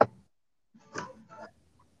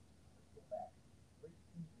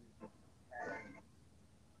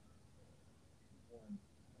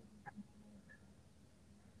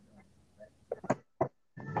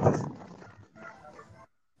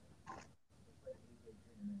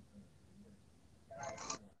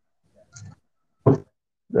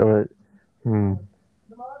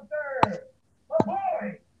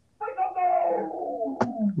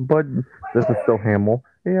 But this is still Hamill.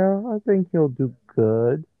 Yeah, I think he'll do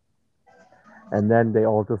good. And then they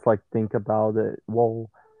all just like think about it. Well,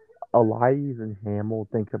 Elias and Hamill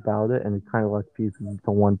think about it, and it kind of like fuses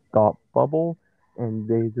into one thought bubble, and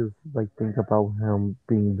they just like think about him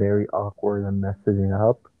being very awkward and messing it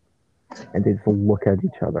up, and they just look at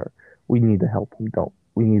each other. We need to help him. Don't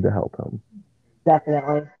we need to help him?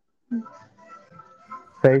 Definitely.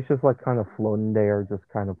 Faye's just like kind of floating there, just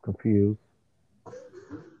kind of confused.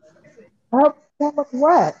 Oh, that was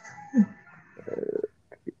what?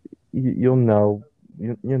 You'll know.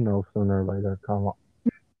 You know sooner or later. Come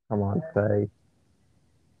on, Faye.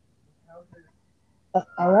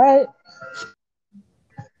 All right.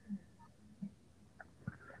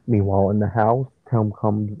 Meanwhile, in the house, Tim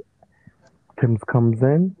comes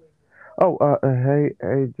in. Oh,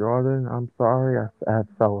 hey, Jordan. I'm sorry. I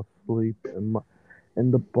fell asleep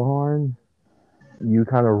in the barn. You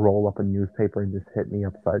kind of roll up a newspaper and just hit me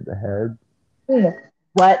upside the head.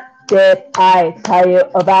 What did I tell you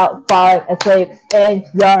about falling asleep in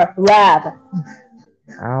your lab?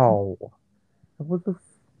 Ow! It was just,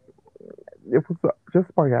 it was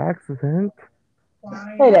just by accident.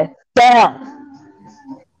 Hey there, down.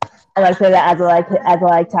 And I say that as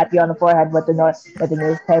I tap you on the forehead with the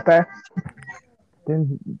newspaper.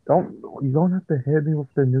 Then you don't have to hit me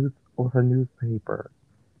with a newspaper.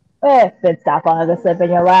 Then stop falling asleep in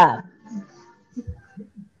your lab.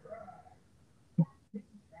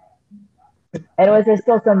 And was there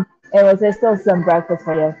still some breakfast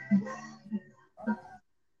for you?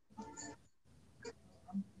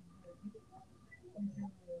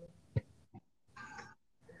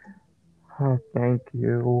 Oh, thank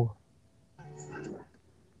you.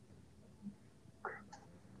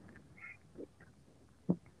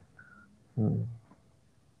 Hmm.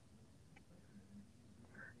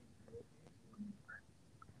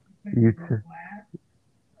 You t-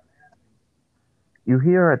 you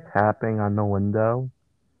hear a tapping on the window,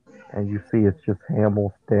 and you see it's just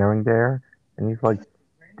Hamill staring there, and he's like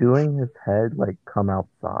doing his head like come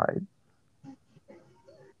outside.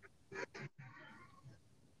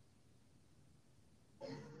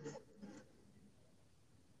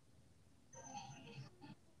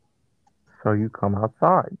 So you come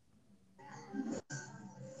outside.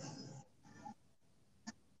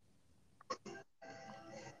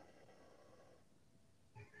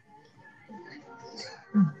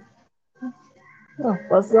 Oh,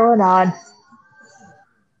 what's going on?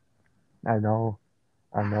 I know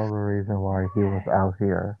I know the reason why he was out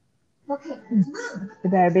here.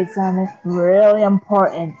 It better be something really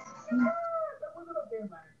important. That wasn't up there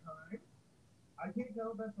last time. I can't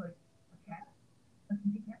tell if that's like a cat, a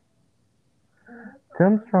kitty cat.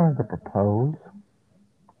 Tim's trying to propose.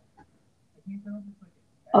 I can't tell if it's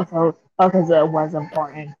like Okay, so it was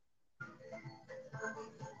important.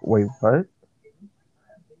 Wait, what?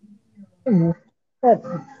 Mhm. But,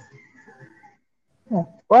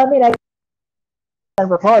 well, I mean, I can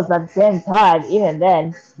propose, but at the same time, even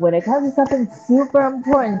then, when it comes to something super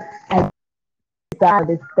important, I would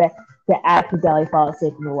expect to accidentally fall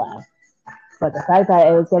asleep in the lab. But the fact that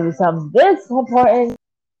it was going to be something this important,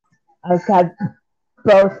 I was kind of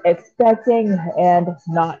both expecting and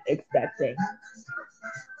not expecting.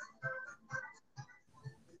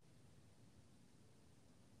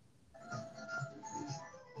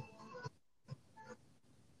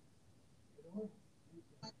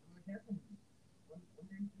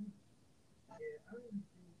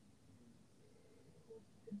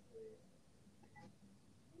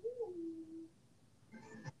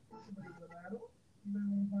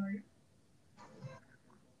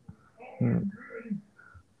 Hmm.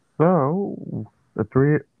 So the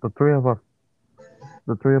three of us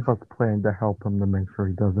plan to help him to make sure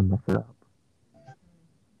he doesn't mess it up.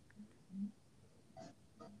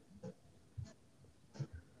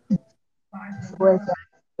 Which,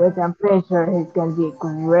 which I'm pretty sure he's going to be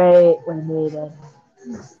great when needed.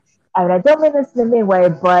 I mean, I don't mean this in a mean way,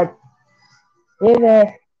 but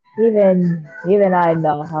even even I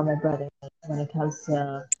know how my brother is when it comes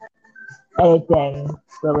to anything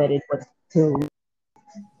related with to.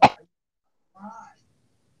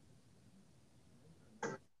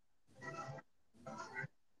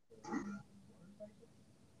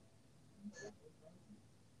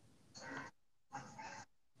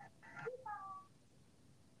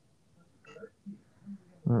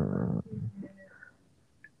 Hmm.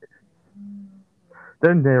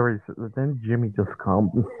 Then Jimmy just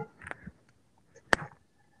comes.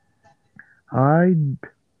 Hide,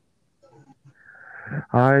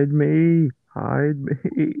 hide me.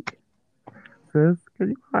 Sis, can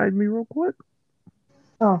you hide me real quick?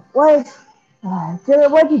 Oh, what? Jimmy,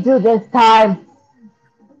 what'd you do this time?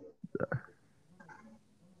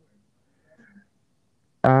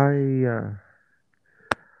 I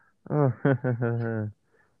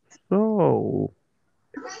so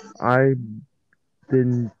I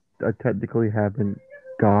didn't. I technically haven't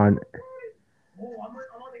gone. Oh, I'm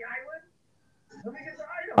on the island. Let me get the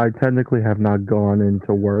item. I technically have not gone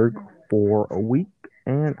into work for a week,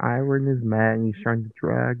 and Iron is mad. And he's trying to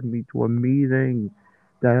drag me to a meeting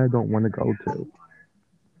that I don't want to go to.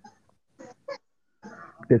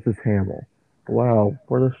 This is Hamill. Wow,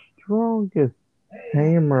 for the strongest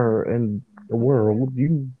hammer in the world,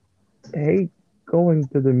 you hate going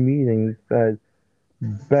to the meetings that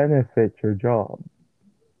benefit your job.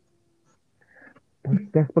 But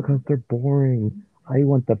that's because they're boring. I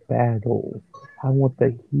want the battles. I want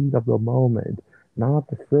the heat of the moment, not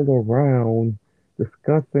to sit around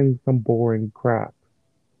discussing some boring crap.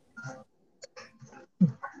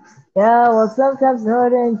 Yeah, well, sometimes in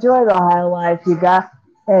order to enjoy the high life,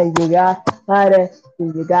 hey,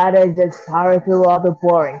 you gotta just power through all the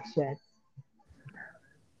boring shit.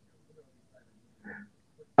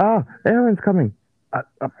 Ah, Aaron's coming.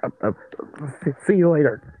 See you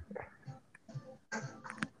later.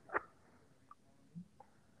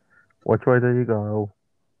 Which way did you go?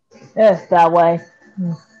 Yes, that way.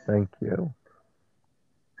 Thank you.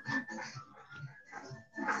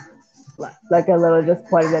 Like a little just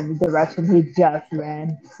pointed in the direction he just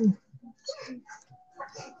ran.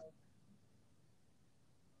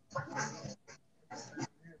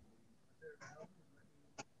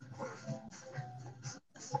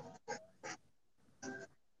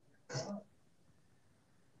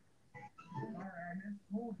 Sorry, I missed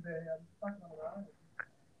school today. I'm stuck on the island.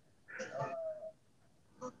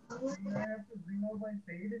 So you have to reload my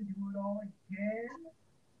save and do it all again?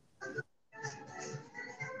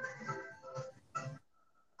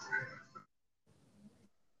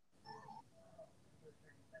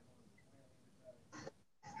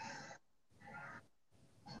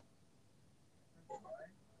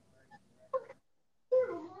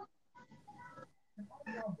 If I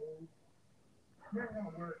was on board, it's never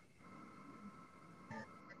gonna work.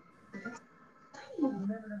 It's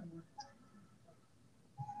never gonna work.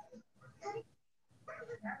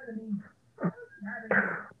 It happened to me. It happened to me.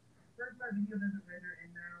 First my video doesn't render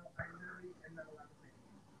and now I literally am not allowed to play the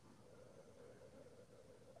game.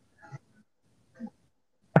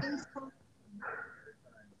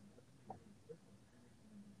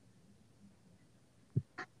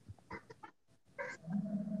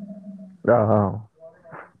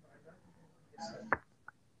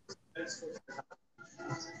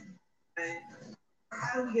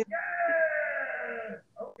 Oh, Yes!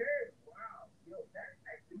 Okay, wow. Yo, that's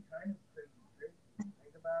actually kind of crazy. Chris, if you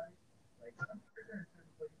think about it. Like, I'm sure there are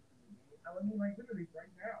certain places in the game. I mean, like, literally,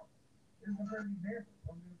 right now, this is the perfect example.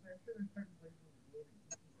 I'm sure there's certain places in the game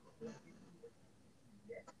that you can click into or you can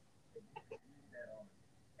get that you can use that on.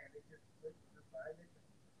 And it just flips the side mission.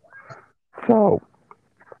 Wow. so,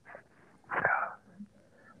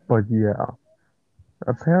 but yeah,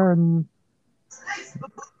 apparently,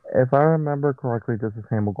 if I remember correctly, this is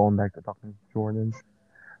Hamill going back to talking to Jordan.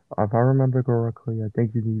 If I remember correctly, I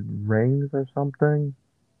think you need rings or something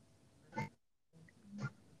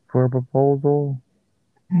for a proposal.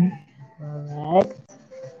 Correct.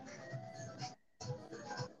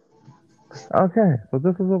 Okay, so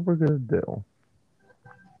this is what we're gonna do,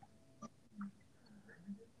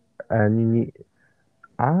 and you need.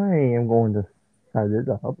 I am going to set it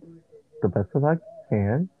up the best as I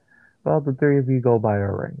can. Well, the three of you go buy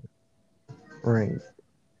a ring. Rings.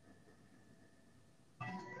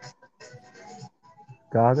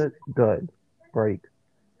 Got it? Good. Break.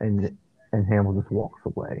 And Hamill just walks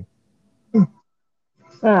away.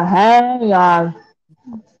 Hang on.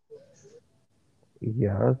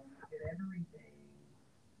 Yes, Get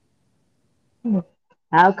everything.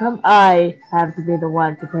 How come I have to be the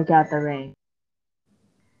one to pick out the ring?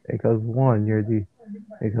 because one,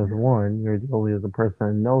 you're the only other person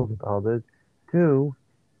that knows about it. Two,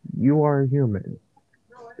 you are a human.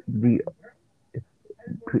 The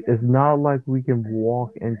it's not like we can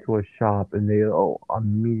walk into a shop and they'll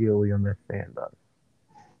immediately understand us.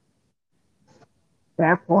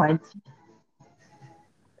 Fair point.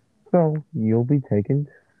 So you'll be taking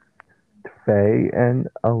Faye and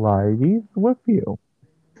Elides with you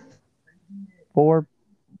for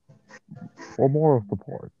moral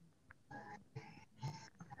support.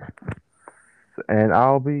 And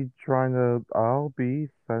I'll be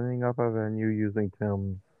setting up a venue using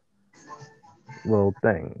Tim's little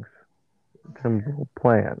things, Tim's little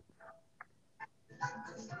plans.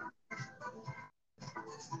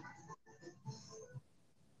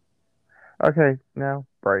 Okay, now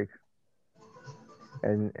break.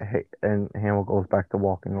 And Hamill goes back to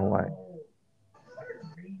walking away. What is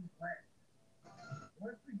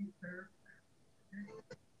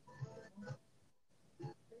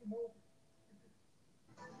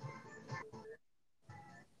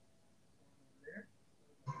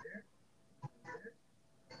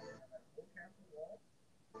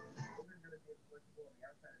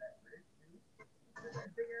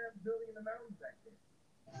That big ass building in the mountains back there.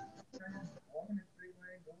 Trying to walk in a straight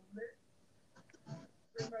line, go over there.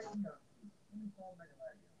 Bring back the young. Let me call back a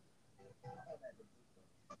lad. Oh, that is so.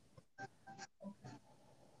 Okay.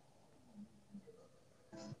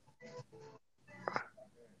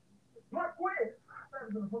 Mark, quit!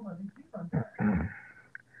 I'm gonna put my big teeth on that.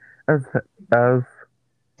 As as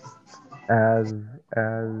as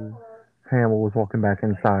as Hamill was walking back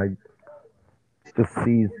inside, just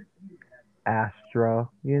sees Astra,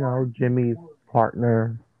 Jimmy's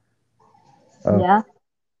partner, a, Yeah.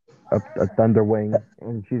 a Thunderwing,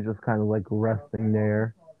 and she's just kind of like resting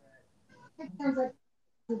there.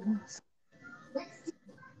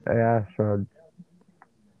 Hey Astra,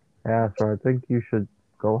 I think you should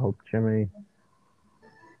go help Jimmy.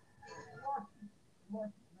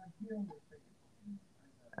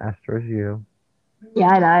 Astra's you. Yeah,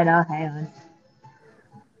 I know. Hang on.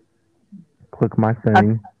 Click my I'll,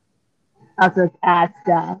 thing. I'll just add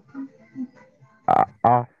stuff.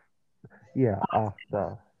 Off, yeah, off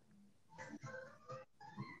stuff.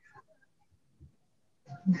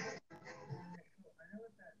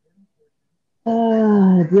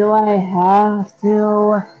 Do I have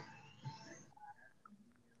to?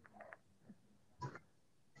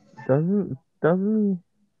 Doesn't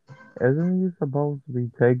isn't he supposed to be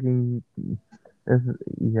taking? Is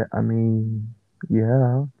yeah, I mean,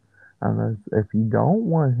 yeah. Unless if you don't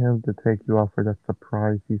want him to take you out for that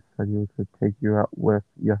surprise he said he was to take you out with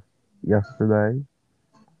yesterday.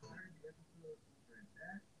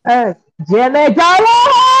 Jimmy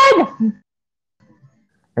Dolan!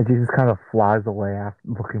 And she just kind of flies away after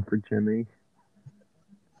looking for Jimmy.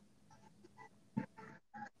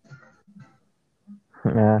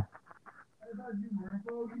 Yeah.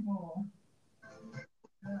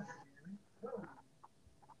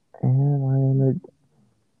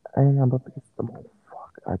 And I'm up against the wall.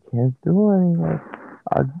 Fuck, I can't do anything.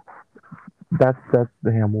 I, that's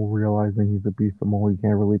the Hamill realizing he's a beast of mole. He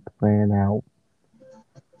can't really plan out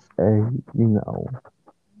a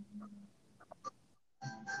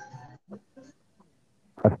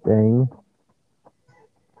a thing.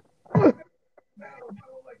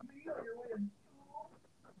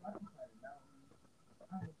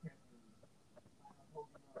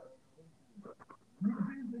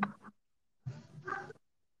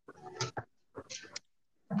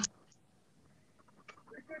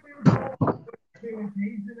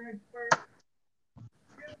 Sanitation expert.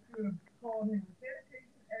 You should have called him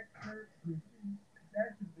sanitation expert.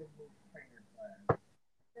 That should have been his trainer class.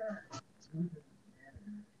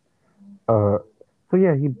 Uh, so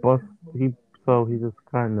yeah, he he just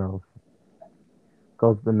kind of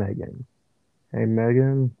goes to Megan. Hey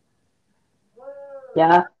Megan,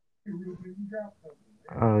 Yeah.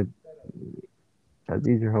 uh, I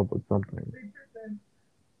need your help with something.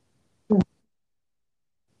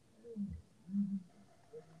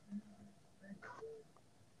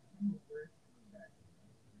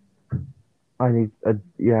 I need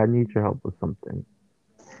your help with something.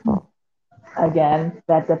 Again,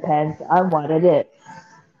 that depends on what it is.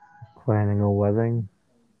 Planning a wedding.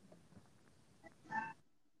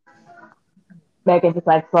 Megan just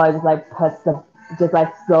like slowly just like puts the just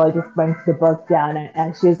like slowly just brings the book down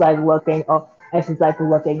and she's like looking and she's like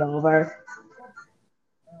looking over.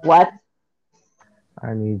 What?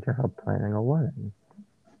 I need your help planning a wedding.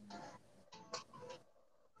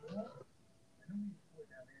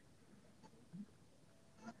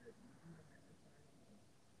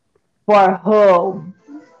 For whom?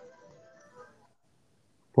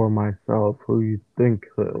 For myself, who you think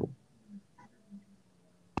so?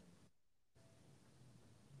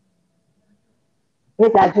 He's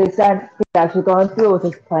actually going through with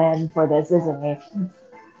his plan for this, isn't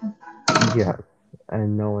he? Yes.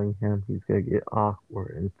 And knowing him, he's gonna get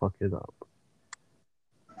awkward and fuck it up.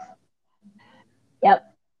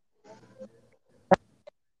 Yep.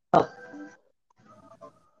 Oh,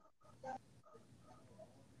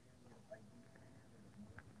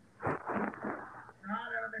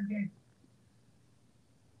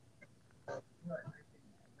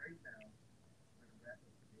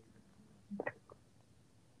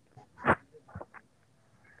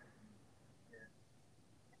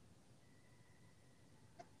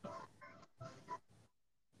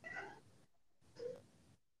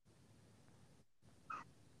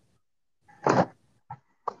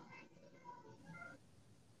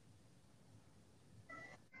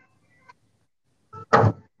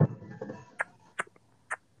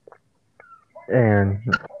 And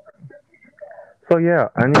so yeah,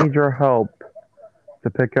 I need your help to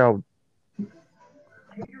pick out.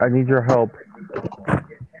 I need your help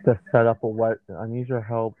to set up a what. I need your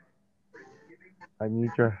help. I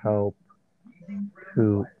need your help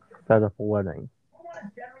to set up a wedding. Pokemon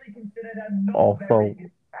is generally considered a not Also,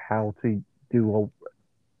 very how to do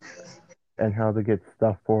and how to get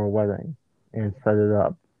stuff for a wedding and set it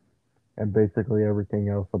up, and basically everything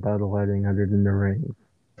else about a wedding other than the rings.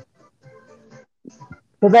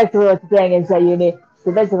 So basically, what you're saying is that you need.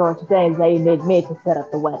 So basically, what you're saying is that you need me to set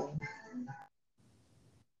up the wedding.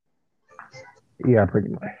 Yeah, pretty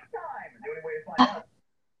much. time. The only way to find out.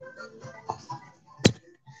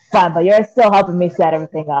 Fine, but you're still helping me set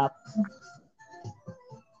everything up.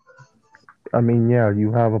 I mean, yeah,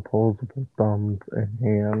 you have opposable thumbs and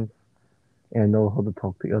hands and know how to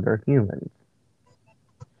talk to other humans.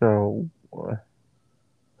 So,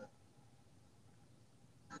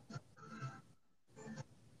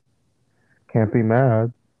 can't be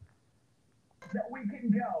mad. That we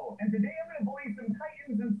can go. And today I'm going to bully some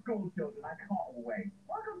Titans and school children. I can't wait.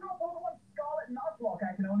 Welcome to Pokemon Scarlet and Nuzlocke.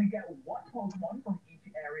 I can only get one Pokemon from each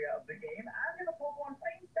area of the game. And if a Pokemon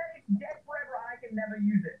faints, then it's dead forever and I can never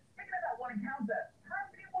use it. Speaking of that one encounter, has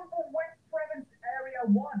anyone from West Province Area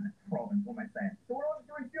 1? Province, what am I saying? So in order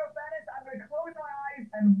to ensure fairness, I'm going to close my eyes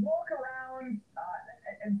and walk around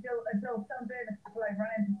until something, until I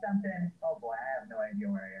run into something. Oh boy, I have no idea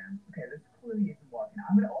where I am. Okay, this clearly isn't working.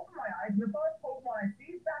 I'm going to open my eyes and the first Pokemon I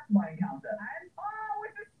see, that's my encounter. And, oh,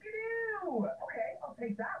 it's a Skidoo! Okay, I'll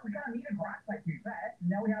take that. We kind of need a grass type to be fair.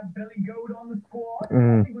 Now we have Billy Goat on the squad.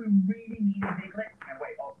 I think we really need a Diglett. And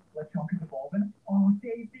wait, oh, Lechonk is evolving. Oh,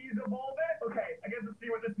 Stacy's evolving. Okay, I guess let's see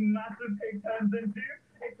what this massive pig turns into.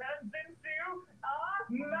 It turns into a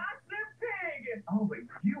massive pig! Oh, but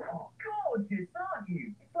you are gorgeous, aren't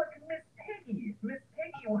you? It's like Miss Piggy. Miss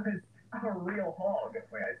Piggy was a real hog.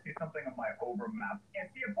 Wait, I see something on my over map. I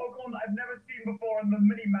see a Pokemon I've never seen before on the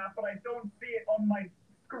mini map, but I don't see it on my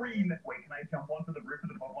screen. Wait, can I jump onto the roof of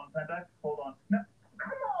the Pokemon Center? Hold on. No.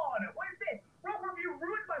 Come on! What is this? Rover, you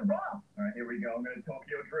ruined my run! Alright, here we go. I'm gonna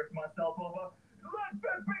Tokyo drift myself over.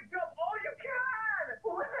 Let's big jump all you can! Let's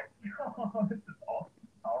go! This is awesome.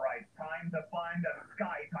 Alright, time to find a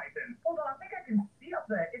Sky Titan. Hold on, I think I can see up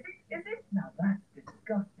there. Is it? Now that's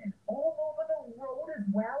disgusting. All over the road as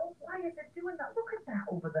well? Why is it doing that? Look at that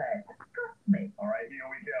over there. It disgusts me. Alright, here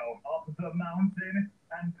we go. Up the mountain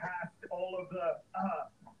and past all of the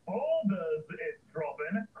boulders it's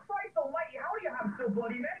dropping. Christ almighty, how do you have so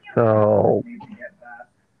bloody many of them? So, Need to get past.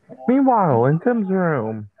 meanwhile, in Tim's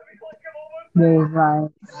room,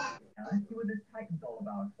 Right. Now let's see what this Titan's all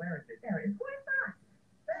about. Where is it? There it is. What is that?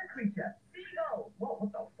 That creature. Seagull. Whoa,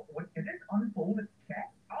 what the fuck? What, did this unfold its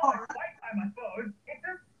chest? Oh, it's fight time, I suppose. It's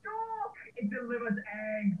a stork. It delivers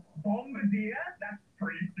eggs. Bombardier. That's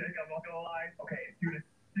pretty sick, I'm not gonna lie. Okay, it's doing a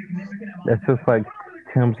significant amount it's just like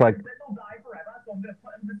Tim's like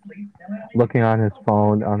looking on his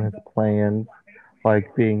phone, on his plans,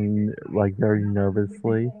 like being like very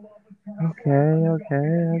nervously. Okay,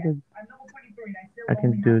 I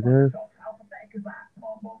can do this.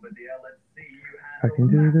 I can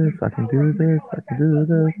do this. I can do this. I can do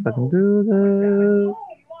this. I can do this. Oh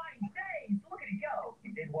my days! Look at it go!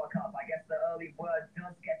 It did work up. I guess the early word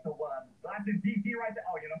does get the worm. That's a DT right there.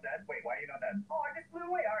 Oh, you're not dead? Wait, why are you not dead? Oh, I just flew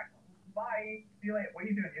away. Alright. Bye. See you later. What are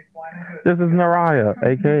you doing? You're flying into it. This is Naraya,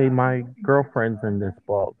 aka my girlfriend's in this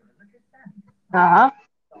book. Uh huh.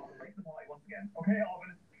 Okay,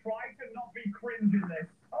 Alvin, try to not be cringe in this.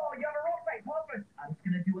 Oh, you have a rock bait, perfect. I'm just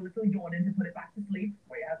gonna do a little yawning to put it back to sleep.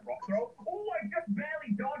 Wait, it has rock throw. Oh, I just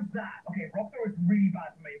barely dodged that. Okay, rock throw is really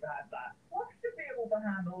bad for me if it has that. What should be able to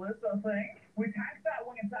handle this, I think. We tanked that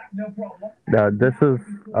wing attack, no problem. This is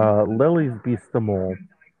Lily's Beastable.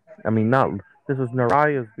 I mean, not. This is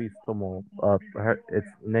Naraya's Beastable. Its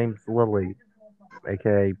name's Lily,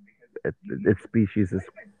 aka its species is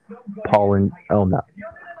Pollen Elna.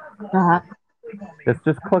 Uh huh.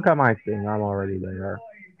 Just click on my thing. I'm already there.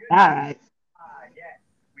 Alright. Yes,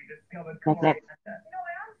 we discovered That's Corey. it. You know,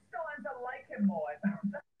 I am starting to like him more.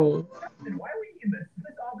 Justin, why are we in this?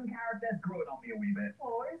 This Alvin character's growing on me a wee bit.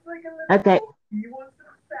 Oh, it's like a little... Okay. You want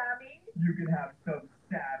some Sammy? You can have some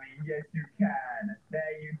Sammy. Yes, you can.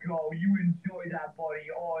 There you go. You enjoy that, buddy.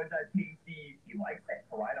 Oh, is that tasty? He likes it.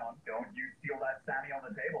 Right on. Don't you steal that Sammy on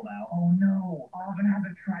the table now. Oh, no. Alvin has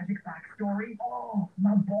a tragic backstory. Oh,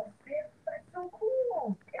 my boss did? That's so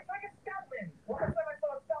cool. It's like a Scotland. Last time I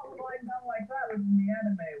saw a Scotland lying down like that was in the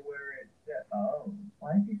anime where it's... oh,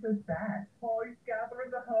 why is he so sad? Oh, he's gathering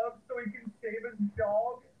the herbs so he can save his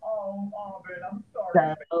dog. Oh, Alvin, I'm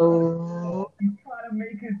sorry. So. He's trying to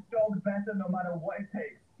make his dog better no matter what it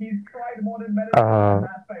takes. He's tried modern medicine and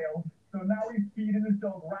that failed. So now he's feeding his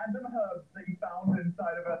dog random herbs that he found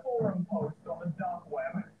inside of a forum post on the dark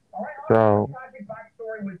web. Alright, So- the tragic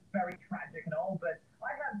backstory was very tragic and all, but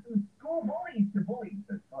I had some school bullies to bully.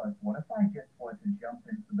 But first, what if I just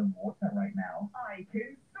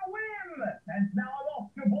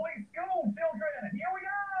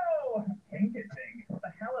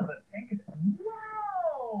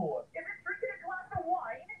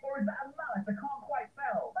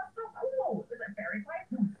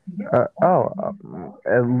Oh,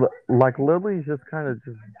 like Lily's just kind of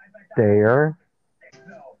just there,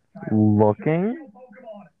 looking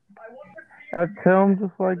at Tim,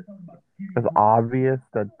 just like it's obvious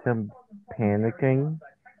that Tim's panicking.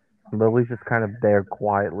 Lily's just kind of there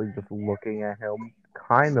quietly, just looking at him,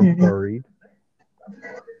 kind of Mhm. worried.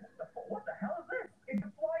 What the hell is this? It's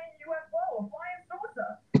a flying UFO, a flying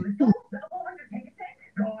saucer. Results? Oh, I just take a sec.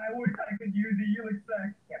 God, I wish I could use a helix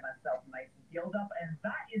sec. Get myself nice and healed up, and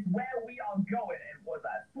that is where we are going. And was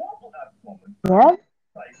that swamp? Swamp. Yeah.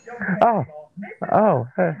 Like, don't care Oh, anymore. This is oh,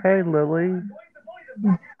 hey, Lily. I'm going to bully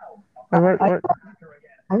them right now. What, I, what?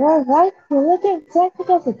 Again. I was right. You're looking exactly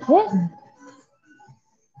like a kitten.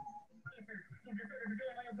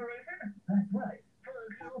 That's right.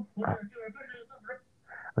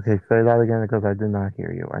 Okay, say that again because I did not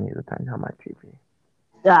hear you. I need to turn down my TV.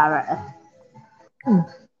 All right. Hmm.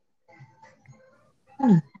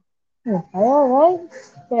 Hmm. All right.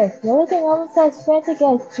 Yes, you're looking almost as frantic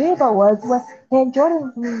as Juba was when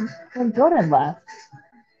Jordan left.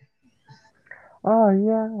 Oh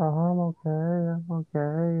yeah, I'm okay. I'm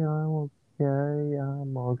okay. I'm okay.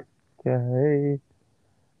 I'm okay.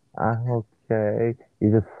 I'm okay.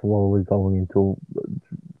 You're just slowly going into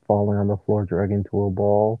falling on the floor, dragging to a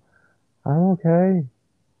ball. I'm okay.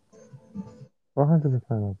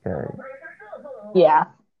 100% okay. Yeah.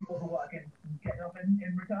 Working, getting up in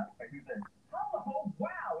return. Who's this? Oh,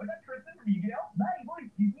 wow, is that Tristan from Yu-Gi-Oh? My voice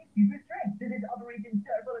gives me super strength. This is other agent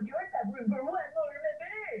circle of yours have room for one more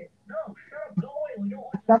minute. No, shut up, go away. We don't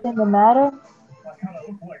want you Something here. the matter? I kind of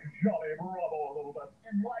look like Johnny Bravo a little bit.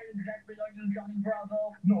 And why exactly are you Johnny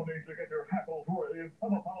Bravo? No need to get your hackles raised.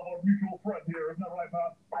 I'm a pal of a mutual friend here, isn't that right,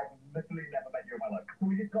 man? I've literally never met you in my life. So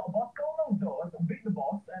we just got a boss go on those doors, beat the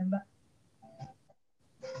boss, and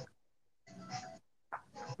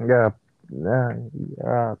Yeah. Yeah.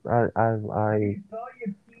 you thought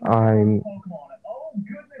you'd seen I'm. Pokemon. Oh,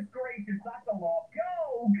 goodness gracious, that's a lot.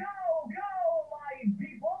 Go, go, go, my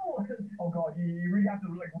people! Oh god, you really have to,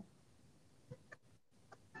 like,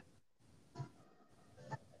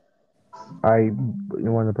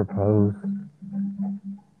 You want to propose?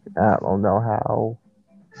 I don't know how.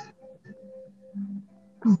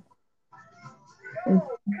 go,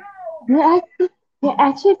 go, You're go! actually, you're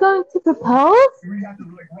actually going to propose? You really have to,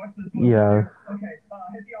 like, rush this one, don't Yes. you? Okay,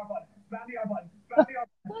 hit the R button. Spam the R button. Spam the R button.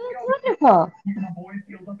 Well, Go. that's wonderful. You my boys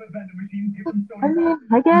healed up at vending machines. Give them I sodium. mean,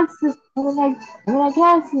 I guess, I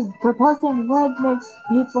guess proposing would make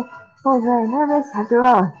people very nervous. After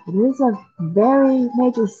all, it is a very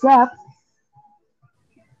major step.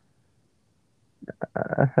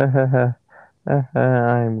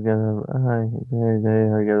 I'm gonna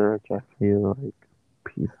reject you like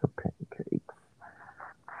piece of pancakes.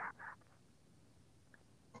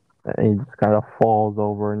 And he just kind of falls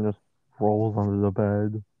over and just rolls under the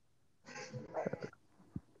bed.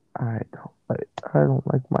 I don't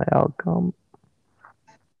like my outcome.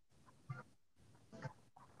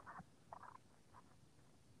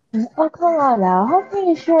 Oh, come on now. I'm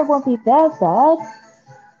pretty sure it won't be that bad.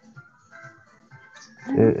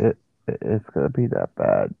 It, it's gonna be that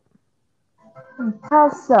bad. How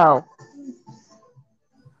so?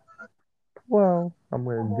 Well, I'm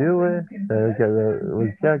gonna do it. They're gonna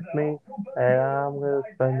reject me, and I'm gonna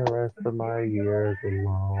spend the rest of my years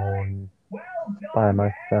alone Well by done,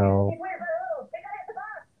 gang! myself. Where's the rules? They gotta hit the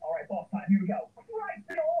bus! Alright, boss time, here we go. Right,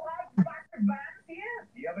 we all have bastard vans here?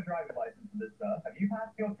 Do you have a driving license for this stuff? Have you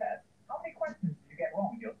passed your test? How many questions did you get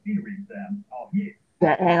wrong in your theory exam? Oh, yes.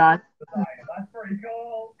 Yeah, hang on. Design. That's pretty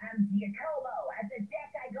cool. I'm Giacomo. At the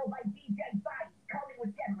deck, I go by DJ Bite. Call me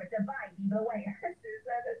whichever. It's a vibe either way.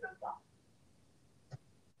 It's a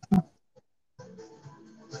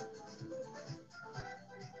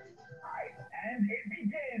and it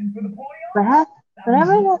begins with a But podium. have, but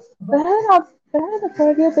haven't, but haven't the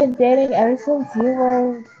four of you been dating ever since you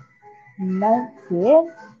were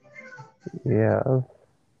 19? Yeah,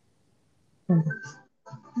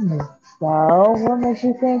 Hmm. So, what makes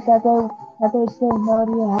you think that they say no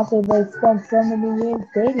to you after they spent so many years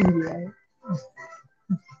dating you?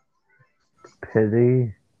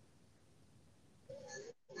 pity.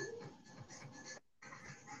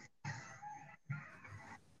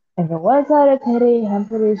 If it was out of pity, I'm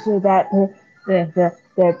pretty sure that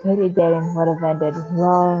their pity dating would have ended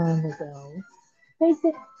long ago.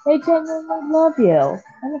 They genuinely love you,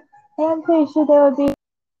 and I'm pretty sure they would be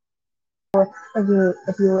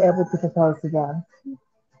if you were able to propose to them.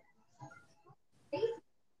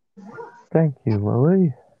 Thank you,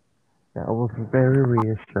 Lily. That was very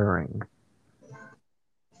reassuring.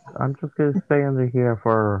 I'm just gonna stay under here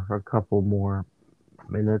for a couple more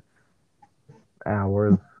minutes,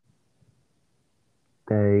 hours,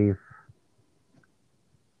 days.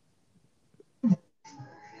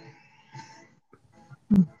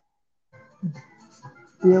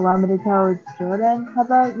 Do you want me to tell Jordan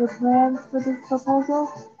about your plans for this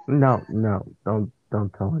proposal? No, no,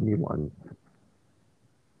 don't tell anyone.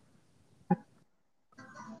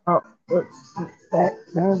 Oh, it's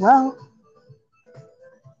very well.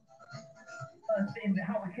 In the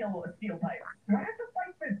Howard Hill steel pipe. Do I have to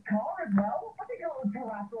fight this car as well? I think a little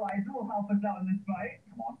paralyzer will help us out in this fight.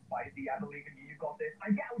 Come on, Spicy, I believe in you. You got this.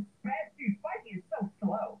 I doubt fast dude. Spicy is so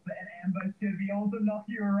slow. But an amber should be able to knock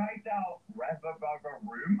you right out. Rev above a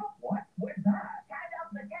room? What? What's that? Turn up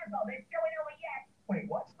the tempo. They're showing over yet. Wait,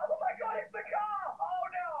 what? Oh my god, it's the car! Oh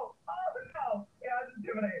no! Oh no! Yeah, it's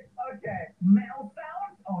intimidating. Okay. Metal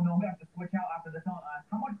sound? Oh no, I'm gonna have to switch out after this, aren't I?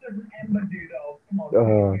 How much does an ember do though? Come on,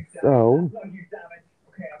 So, no huge damage.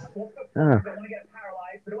 Okay, I'm supposed to uh, I want to get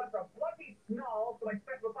paralyzed, but it went from bloody snarl to my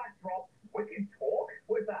special attack drop. Wicked talk?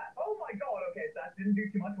 What is that? Oh my god, okay, that didn't do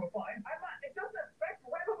too much, we're fine. It doesn't affect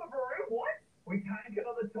Rev of a Baru? What? We tank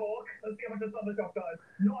another talk. Let's see how much this other talk does.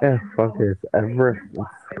 Not yeah, fuck usual.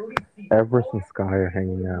 it. Everest and Sky are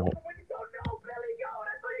hanging Oh out. no, Billy Goat,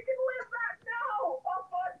 I thought you could live that. No! Oh,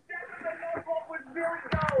 fun, definitely not what was Billy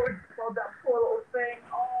Goat. Oh, that poor little thing.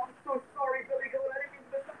 Oh, I'm so sorry, Billy Goat. I didn't mean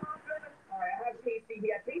this to happen. Alright, I have Casey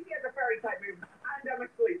here. Casey has a fairy type move.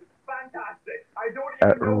 Pandemic sleep. Fantastic. I don't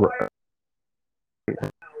even know why.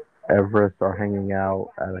 Everest are hanging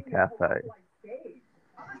out at a cafe.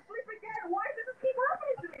 I'm asleep again. Why does this keep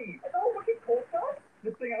happening to me? Is that what keeps post up?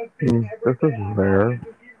 This thing I was feeling every This is day. rare.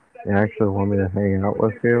 You actually want me to hang out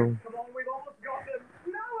with you? Come on, we've almost got them.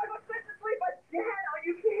 No, I got sent to sleep again. Are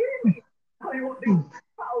you kidding me? Tell you what, these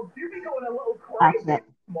pals do be going a little crazy.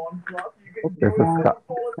 Come on, Fluff. You can This do is it.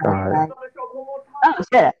 Sky. Oh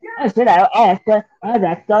shit! I don't ask. Oh,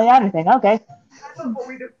 that's the only thing. Okay. But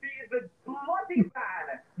we defeated the bloody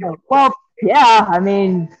man. Well, yeah. I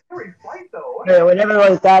mean, Very fight though. we never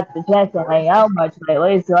really got the chance to hang out much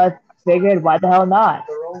lately, so I figured, why the hell not?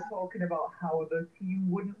 They're all talking about how the team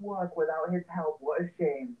wouldn't work without his help. What a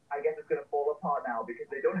shame. I guess it's gonna fall apart now because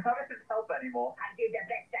they don't have his help anymore. I did the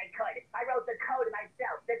best I could. I wrote the code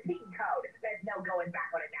myself, the team code. There's no going back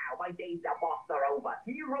on it now. My days of boss are over.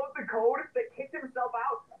 He wrote the code that kicked himself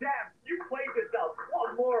out? Damn, you played yourself.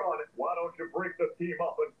 What a moron. Why don't you break the team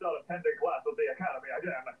up and start attending class at the academy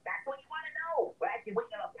again? That's what you want to know. We're actually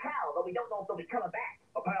waiting on a pal, but we don't know if they'll be coming back.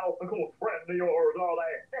 A pal, a close friend of yours, are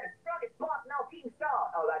they? They're the strongest boss in all Team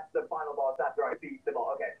Star. Oh, that's the final boss after I beat them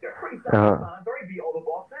all. Okay, sure. Pretty simple. After I beat all the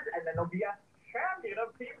bosses, and then there'll be a champion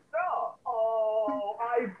of Team Star. Oh,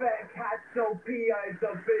 I bet Catopia is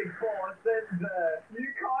the big boss, isn't there?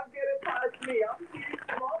 You can't get it past me. I'm too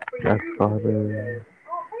smart for That's you. funny.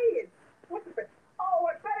 Oh, hey, what's the... Oh,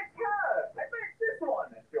 I bet it's her. I bet it's this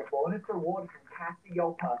one. It's your bonus reward from Cassiopeia.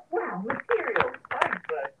 Wow, material. Thanks,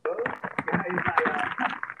 I suppose. Guys,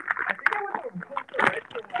 I think I was on Costa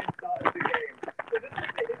Rica when I started the game. So this is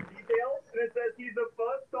his details, and it says he's the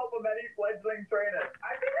first top of many fledgling trainers.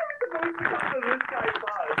 I think I was supposed to come to this guy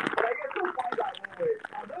first, but I guess we'll find out, won't we?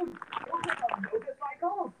 Are those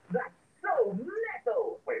motorcycles? That's so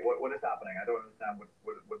metal! Wait, what is happening? I don't understand what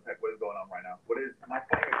is going on right now. What is, am I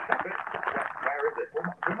fighting a puppet? Where is it? Who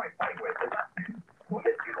am I fighting with? Is that, what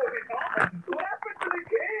is going on? What happened to the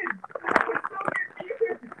kids? I'm so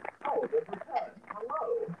confused. Oh, the return. Hello.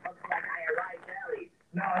 Looks like I arrived early.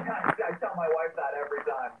 No, I tell my wife that every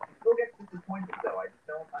time. She still gets disappointed though. I just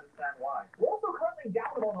don't understand why. We're also currently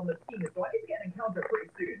down one on the team, so I need to get an encounter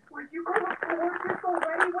pretty soon. Where'd you go up to work this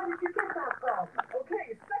already? Where did you get that from? Okay,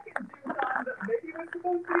 second Zoom time that maybe was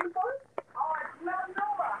supposed to be the first? Oh, it's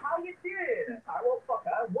Melanoma. How you doing? Alright, well,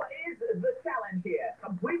 fucker. What is the challenge here?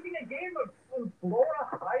 Completing a game of Flora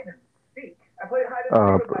hide and seek. I played hide and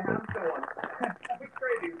seek with my hamster once. That was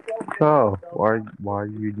crazy. So, why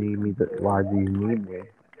do you need me? Why do you need me?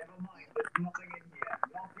 Never mind, there's nothing in here.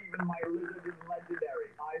 Not even my lizard is legendary.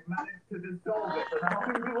 I've managed to dissolve it, and now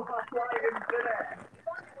I'm flying in thin air.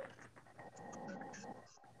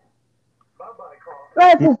 Bye-bye, Carl.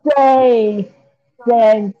 Let's just say,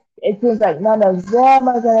 since it seems like none of them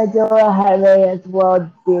are gonna do it, I may as well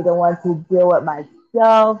be the one to do it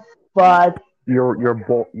myself. But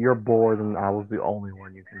You're bored, and I was the only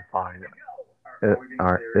one you can find.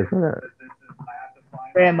 Isn't it?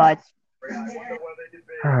 very much.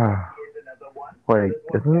 Wait,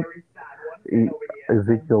 isn't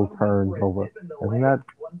Ezekiel turns over? Isn't that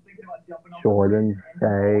Jordan,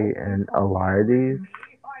 Faye, and Eliades?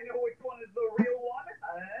 I know which one is the real one,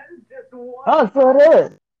 and just one. Oh, so it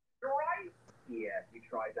is. Right? Yeah, you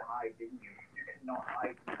tried to hide, didn't you? You cannot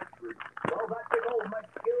hide the truth. Well, that's it all. My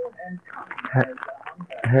skill and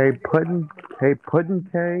cunning Hey, pudding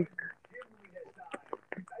cake.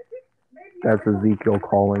 That's Ezekiel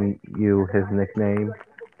calling you his nickname.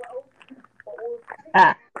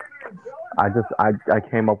 Ah, I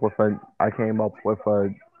came up with a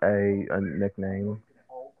nickname,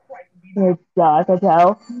 Oh, crikey, it's I can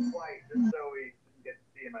tell. right, just so we get to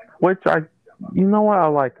see him and which you know what, I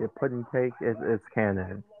like it. Pudding cake is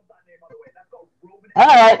canon. love that name, by the way. That's got Roman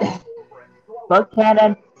All right, over it. So I book love that.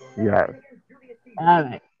 cannon. Yes. Against Julius All Caesar,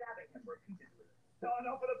 right. stabbing him repeatedly. No,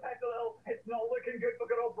 enough for the pencil. It's not looking good for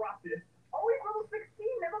good old Brassius. Oh, he's level 16.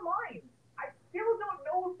 Never mind. I still don't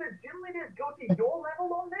know if the gym leaders go to your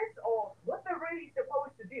level on this or what they're really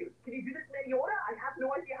supposed to do. Can you do this in any order? I have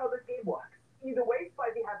no idea how this game works. Either way,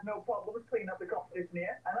 Spidey has no problems cleaning up the competition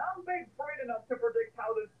here, and I'm big brain enough to predict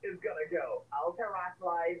how this is gonna go. I'll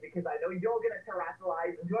terrestrialize because I know you're gonna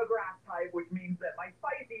terrestrialize into a grass type, which means that my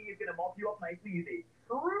Spidey is gonna mop you up nice and easy.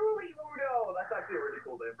 Truly, Udo! That's actually a really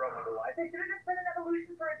cool name, bro, I'm not gonna lie. They should have just been an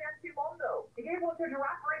evolution for a Mondo. He gave one to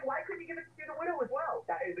Giraffaric, why couldn't you give it to the Widow as well?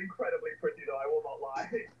 That is incredibly pretty, though, I will not lie.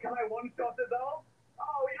 Can I one-shot it, though?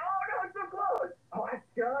 Oh, no, it's so close! Oh, that's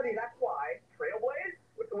dirty, that's why. Trailblaze?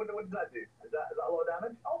 What does that do? Is that a lot of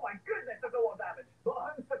damage? Oh my goodness, that's a lot of damage. But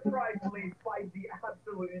unsurprisingly, Spidey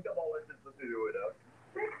absolutely demolishes the Pseudo Widow.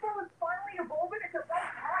 Big Phil is finally evolving. It's about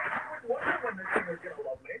time. I was wondering when this thing was gonna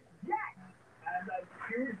love me. Yes! And that's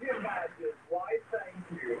huge badges. Why, thank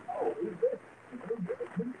you. Oh, who's this?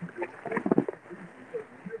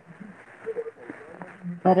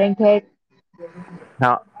 Pudding cake.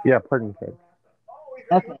 Now, yeah, pudding cake. Oh, he's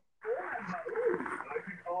Okay. I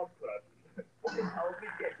think awesome. What can help me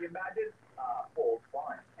get your badges? Full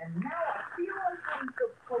fun. And now I feel like I'm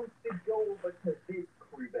supposed to go over to this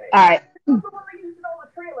crew base. All right. That's the one they used in all the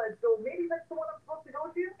trailers, so maybe that's the one I'm supposed to go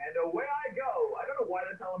to? And away I go. I don't know why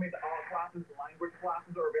they're telling me that art classes and language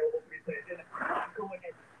classes are available to be taken. I'm going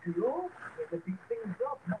at school? There's to beat things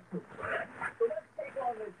up, not to learn. So let's take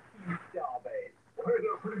on this Team Starbase. Hey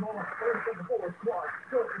there, pretty mama. There's the forward squad.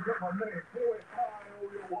 Just to get my name. Boy, I owe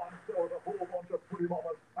you one. So a whole bunch of pretty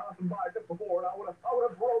mamas passing by just before, and I would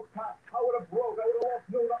have broke, Pat. I would have lost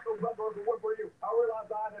no, not November if it weren't for you. I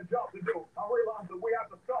realized I had a job to do. I realized that we have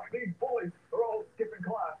to stop these bullies. They're all skipping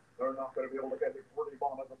class. They're not going to be able to get these pretty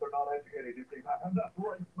mamas if they're not educated, you see, Pat. And that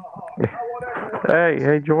breaks my heart. I want everyone.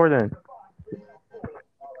 Hey, Jordan.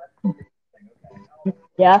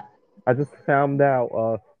 Yeah. I just found out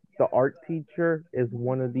the art teacher is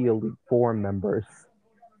one of the Elite Four members.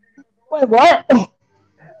 Wait, what?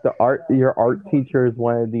 Your art teacher is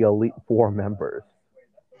one of the Elite Four members.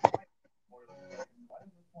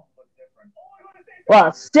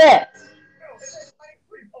 Well, shit.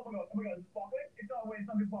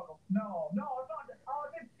 No, it's not. Oh,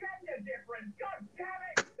 the gender difference. God damn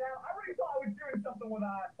it! Now, I already thought I was doing something with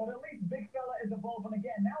that, but at least Big Fella is evolving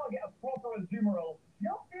again. Now I get a proper Azumarill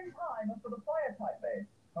just in time for the fire type base.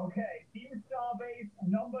 Okay, Team Starbase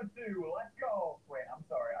number 2. Let's go. Wait, I'm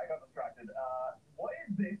sorry, I got distracted. What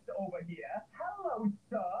is this over here? Hello,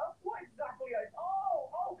 sir. What exactly?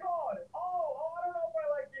 Oh God. I don't know if I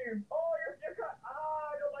like you. Oh, you're kind.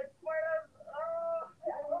 I don't like spiders.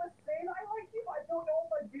 I want to say that I like you, but I don't know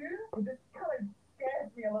if I do. This kind of scares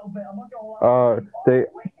me a little bit. I'm not gonna lie.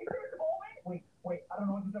 Wait, is this evolving? Wait. I don't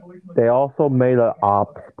know what this evolution looks They like. also made an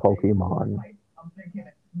Ops Pokemon. I'm thinking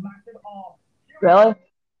massive arm. Really?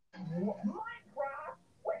 Minecraft?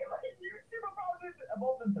 Wait, look at YouTube about this.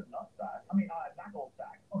 Evolved into Nutsack.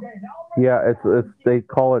 Knucklesack. Okay, now Yeah, it's they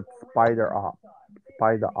call it Spider Ops.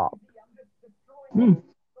 Spider Ops. Hmm.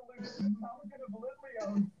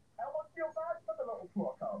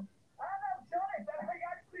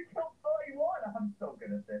 I'm so good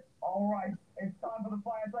at this. Alright, it's time for the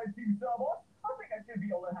Fireside Team Starboss. I think I should be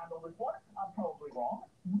able to handle this one. I'm probably wrong.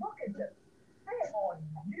 Look at this. Sit on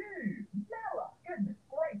you. Mela, goodness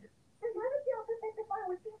gracious. So why would you also think the fire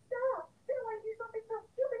was too star? Didn't want to do something so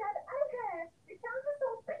stupid as I can. It sounds so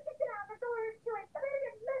break it down. That's all there is to it. But then it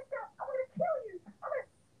gets messed up. I'm gonna kill you. I'm gonna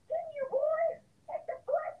skin you, boy. Take the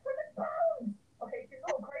flesh from the bones. Okay, she's a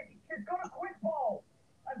little crazy. She's got a quick ball.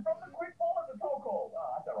 And from the quick ball is a toe call. Oh,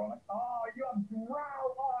 that's ironic. Oh, you have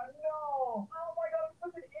drow. Oh, no. Oh, my God, I'm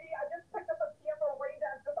such an idiot. I just picked up a TMO rain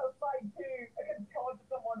dance just outside, too. I can tell it to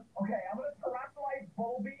someone. Okay, I'm going to terrestrialize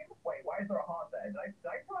Bubble Beam. Wait, why is there a heart there? Did I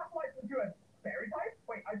terrestrialize into a fairy type?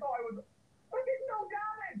 Wait, I thought I was... I did no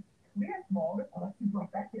damage. Clear Smog. Oh, that's super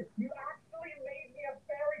effective. You actually made me a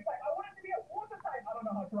fairy type. I wanted to be a water type. I don't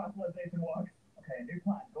know how terrestrialization works. Okay, new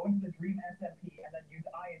plan. Go into the Dream SMP and then use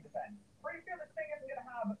Iron Defense. Pretty sure this thing isn't going to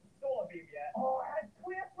have Solar Beam yet. Oh, it has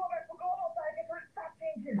Clear Smog. I forgot about that. I get rid of stat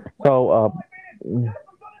changes. So Yes,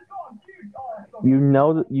 the sun is gone. Huge. Oh, that's so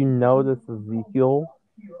you know this Ezekiel,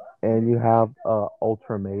 and you have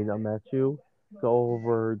Ultraman at you. Go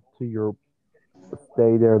over to your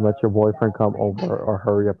stay there and let your boyfriend come over, or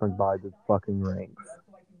hurry up and buy the fucking rings. Just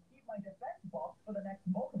so I can keep my defense box for the next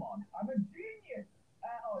Pokemon. I'm a genius!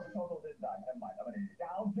 Oh, the total didn't die. Never mind. I'm an idiot.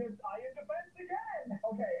 I'll just iron defense again!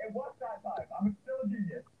 Okay, it worked that time. I'm still a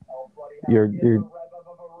genius. Oh, bloody hell. You're- Here's you're- the rev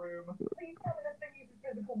of a room. Please tell me this thing uses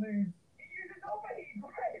physical moves. It uses overheat.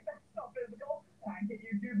 Great, that's not physical. Tank it,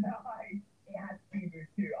 you nice. It has speed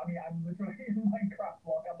boost too. I mean, I'm literally in Minecraft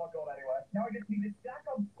block. I'm not going anywhere. Now I just need to stack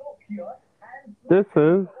on Sculpt Cure and This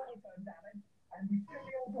is overturn damage, and we should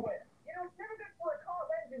be able to win. You know, it's never good for a car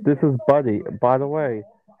engine. this is Buddy. By the way,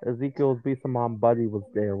 Ezekiel's Beast Mom Buddy was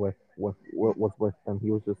there was with him.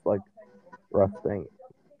 He was just like resting.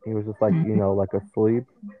 He was just like like asleep.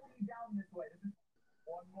 Down this way. This is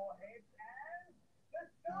one more hit, and the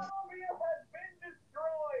Starmobile has been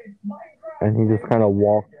destroyed. Minecraft. And he just kind of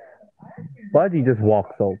walks. Buddy just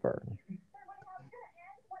walks over.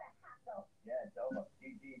 Yeah, it's over.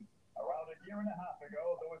 GG. Around a year and a half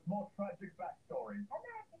ago, there was more tragic backstories. I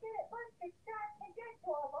managed to get it once to shot and get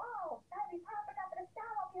to them all. Now we popping up in a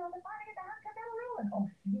Starmobile to finally get the Hunter Mill ruin. Oh,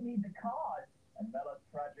 she needs a card. And Mella's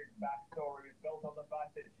tragic backstory is built on the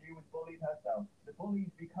fact that she was bullied herself. The bullies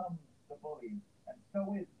become the bullies. And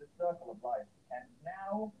so is the circle of life. And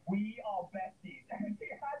now we are besties. And she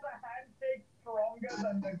has a handshake stronger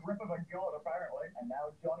than the grip of a god, apparently. And now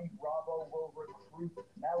Johnny Bravo will recruit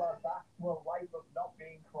Mella back to a life of not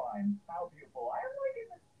being crime. How beautiful. I am liking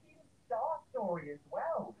the Team Star story as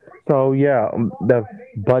well. So yeah, the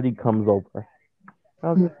Buddy comes over.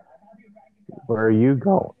 Okay. Where are you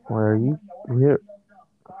going? Where are you? Where?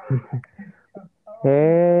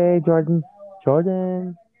 Hey, Jordan.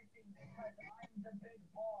 Jordan.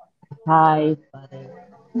 Hi, buddy.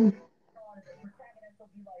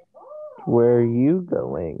 Where are you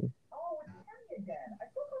going? Oh, it's Penny again. I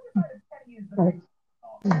still thought if Penny is the big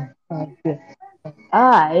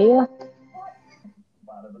I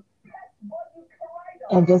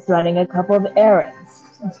am just running a couple of errands.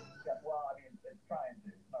 Well, I mean, it's trying to.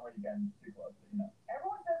 It's not really getting too close,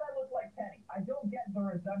 Everyone says I look like Penny. I don't get the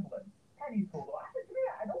resemblance. Penny's cool, though. Actually, to me,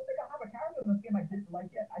 I don't think I have a character in this game I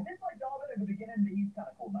dislike yet. I dislike Darwin at the beginning, but he's kind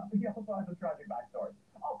of cool now. He also has a tragic backstory.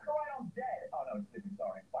 Oh, Koraidon's dead. Oh, no, it's sleeping,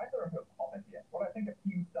 sorry. Why is there a hobbit here? What do I think of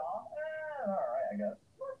Team Star? Alright, I guess.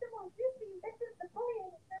 Most of all, this is the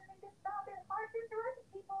bullying that made this stop and hard to direct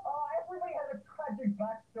people. Oh, everybody has a tragic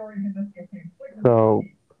backstory in this game. So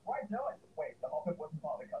Why do it? Wait, the Hobbit wasn't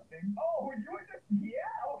part of the cutscene? Oh, you were just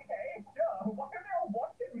here? Okay, sure. Why are they all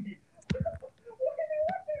watching me? What are they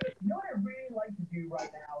watching me? You know what I'd really like to do right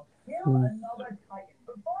now? Kill another Titan.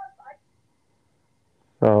 But first,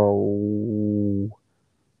 So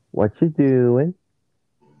what you doing?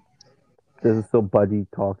 This is still Buddy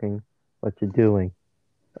talking. What you doing?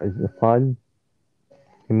 Is it fun?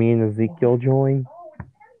 Can me and Ezekiel join? Oh, it's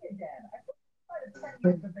Penny again. I thought it's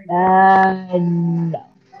Penny was the big No.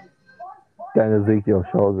 Then Ezekiel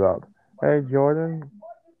shows up. Hey, Jordan.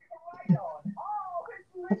 Oh,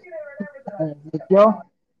 it's licking her and everything. Ezekiel?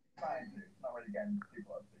 Trying to. It's not really getting too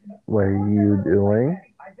close, What are you doing?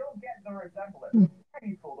 I don't get the resemblance.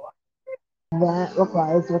 Penny's cool, though. That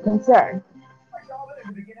requires your concern. Like Darwin at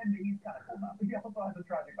the beginning, he's kind of cool now. He also has a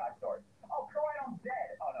tragic backstory. Oh, Koraidon's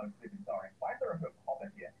dead. Oh, no, it's sleeping, sorry. Why is there a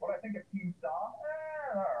hobbit here? What do I think of Team Star?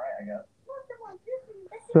 Alright, I guess.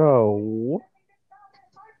 So,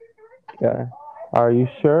 yeah. Are you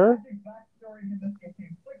sure? Backstory in this game.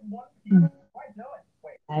 It's like One Piece. Why do it?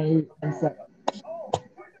 Wait. I am sorry. Oh,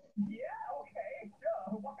 yeah, okay,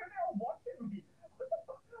 sure. Why are they all watching me? What are they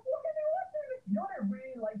watching me? You know what I'd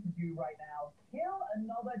really like to do right now? Kill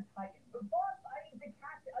another Titan. But first, I need to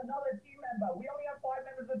catch another team member. We only have 5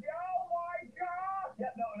 members of the Oh my god!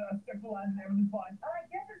 Yeah, no, stick to land, everything's fine. And I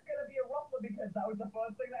guess it's gonna be a ruffler because that was the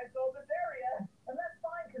first thing that I saw in this area. And that's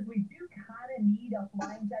fine, because we do kind of need a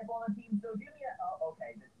flying type on the team, so give me a... Oh,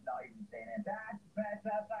 okay, this is not even saying it. That's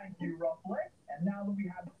better, thank you, Ruffler. And now that we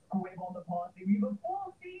have Squib on the party, we have a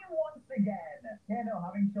full team once again. Yeah, no,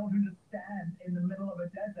 having children just stand in the middle of a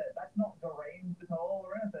desert, that's not deranged at all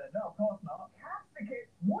or anything. No, of course not. Casticate,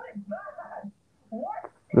 what is that? What?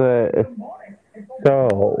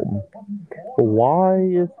 So, why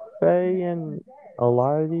is Faye and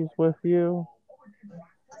Eliades with you?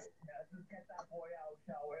 Let's get that boy out,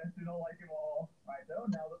 shall we? We don't like him all. Right, though,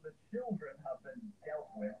 now that the children have been dealt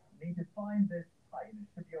with, need to find this Titan.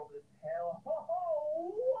 Should be over this hill.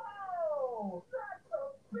 Oh, wow! That's a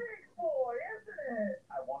big boy, isn't it?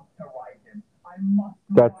 I want to ride him. I must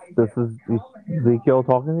ride This him. is Ezekiel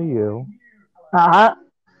talking to you. Uh-huh.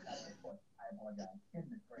 I apologize.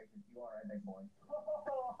 Goodness gracious, you are a big boy.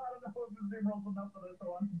 Oh, I don't know if the Zoom rolls enough for this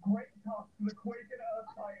one. Great talk to the Quaking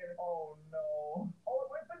Earth Titan. Oh no. Oh, it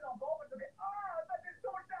went for knock off. It's okay. Ah,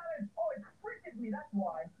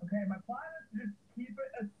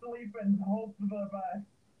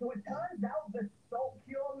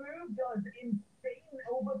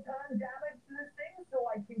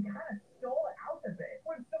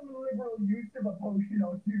 of a potion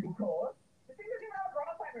or two, of course. The thing is, even after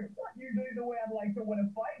Alzheimer's, not usually the way I'd like to win a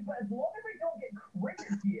fight, but as long as I don't get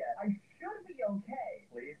critted here, I should be okay.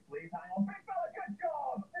 Please hang on. Big fella, good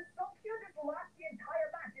job! The stuff here just lasts the entire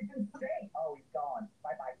match. It's insane. Oh, he's gone.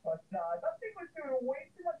 Bye-bye. But, that thing was doing way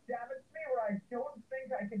too much damage to me where I don't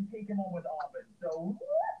think I can take him on with Arbin. So,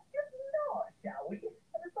 let's just not, shall we?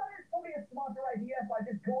 I decided it's probably a smarter idea if I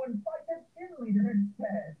just go and fight the gym leader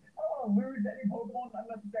instead. I don't want to lose any Pokemon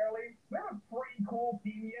unnecessarily. We have a pretty cool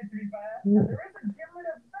team here, to be fair. And there is a gym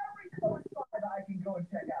leader very close by that I can go and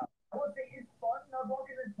check out. I would say it's fun not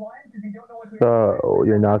walking this blind because you don't know what to expect. So,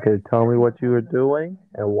 you're not going to tell me what you were doing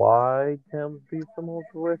and why Tim Beasamals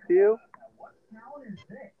were with you? What town is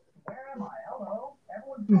this? Where am I? Hello?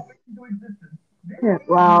 Everyone's coming into existence.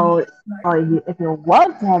 Well, if you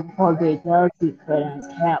want to have more details, you could ask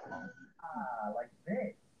Catwoman. Like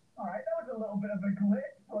this. Alright, that was a little bit of a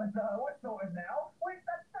glitch, but we're sorted now. Wait,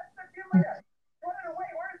 that's the gym leader. Running away,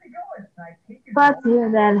 where is he going? I take his But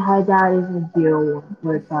even then, I doubt even deal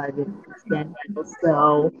with private extended.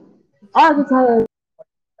 So, I can tell you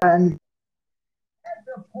a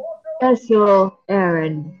special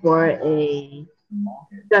errand for a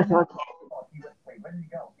special case. Wait, where did he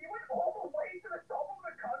go? He went all the way to the top of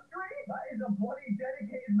the country? That is a bloody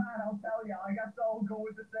dedicated man, I'll tell ya. I guess I'll go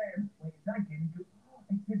with the same. Wait, is that Gimme Ghoul?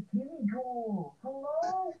 It's a Gimme Ghoul.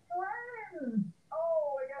 Hello, friends.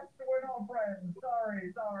 Oh, I guess we're not friends.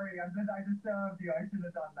 Sorry. I disturbed you. I should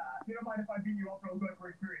have done that. You don't mind if I beat you up real quick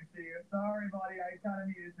for experience, do you? Sorry, buddy. I kind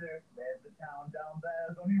of needed to. There's the town down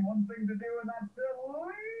there. There's only one thing to do, and that's to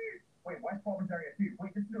leave. Wait, West Province area 2.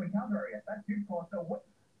 Wait, this is an encounter area. That's too close. So what?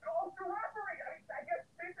 Oh, Giraffery! I guess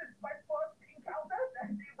this is my first encounter,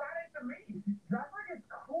 and they ran into me. Giraffery is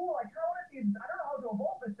cool. I kind of want to see. I don't know how to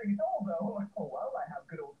evolve this thing at all, though. Oh, well, I have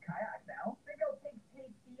good old Kayak now. Think I'll take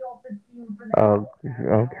Tasty off the team for now.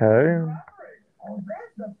 Okay. Oh,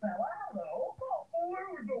 there's the fella. Hello. Oh,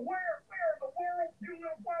 loser. Where in the world you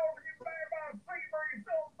live well? You bag my fever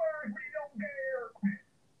yourself first. We don't dare.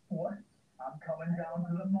 What? I'm coming down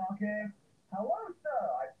to the market. Hello, sir.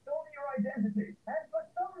 I've stolen your identity. And for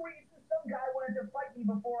some reason, some guy wanted to fight me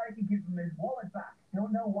before I could give him his wallet back.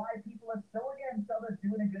 Don't know why people are so against others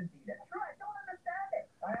doing a good deed. That's true. I don't understand it.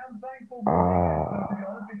 I am thankful for to be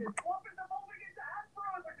honest, because Swamp is evolving into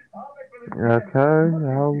Astros, which is perfect for this. Okay,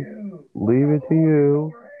 I'll leave it to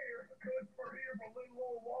you.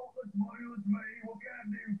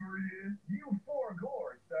 You four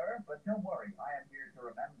gores, sir. But don't worry, I am here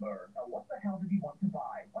to remember. What the hell did he want to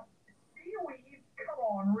buy? What? Seaweed? Come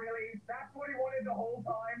on, really? That's what he wanted the whole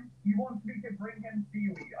time? He wants me to bring him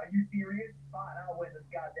seaweed. Are you serious? Fine, I'll win this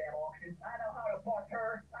goddamn auction. I know how to buck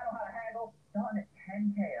her. I know how to haggle. Done at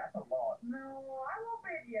 10K. That's a lot. No, I won't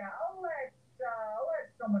bid ya. I'll let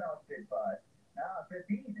someone else bid, bud.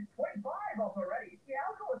 15. 25 off already. Yeah,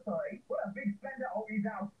 I'll go with 30. What a big spender. Oh, he's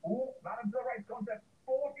out. Oh, not until the right concept.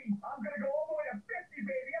 40. I'm gonna go all the way to 50,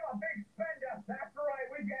 baby. I'm a big spender. That's right.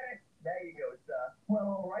 We get it. There you go, sir.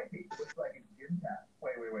 Well, alrighty. Looks like it's gym time.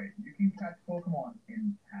 Wait. You can catch Pokemon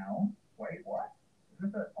in town? Wait, what? Is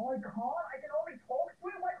this a... Oh, I can't? I can only talk to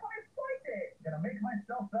it? Why can't I fight it? Gonna make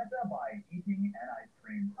myself better by eating an ice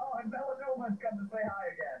cream. Oh, and Melanoma's come to say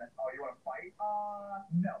hi again. Oh, you wanna fight?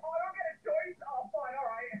 No. Oh, I don't get a choice? Oh, fine,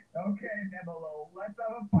 alright. Okay, Nebelo. Let's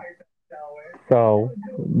have a fight, shall we? So,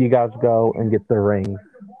 you guys go and get the ring.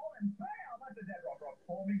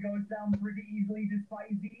 Goes down pretty easily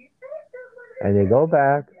despite these. And you go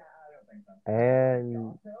back Yeah, I don't think so.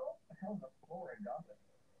 and The hell's the floor in Gotham?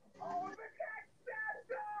 Oh, the cat stands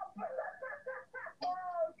up!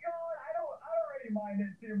 Oh god, I don't really mind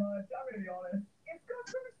it too much. I'm gonna be honest. It's got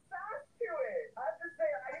some sass to it. I have to say,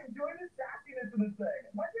 I enjoy the sassiness of this thing.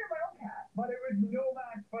 Might be my own cat, but it was no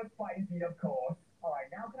match for Spicy, of course. Alright,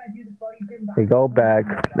 now can I do the buddy thing back? they go back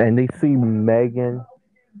and they see Megan.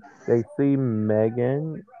 They see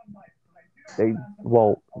Megan. They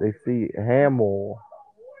see Hamill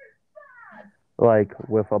like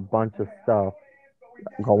with a bunch of stuff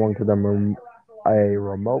going to a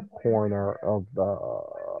remote corner of the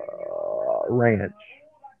ranch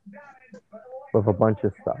with a bunch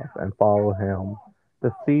of stuff and follow him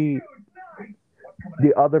to see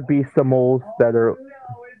the other beastimals that are.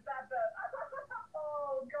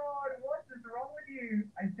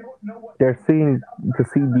 They're seeing to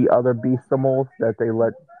see the other beastimals that they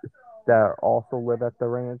let that also live at the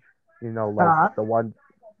ranch. You know, like the ones,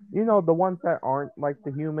 the ones that aren't like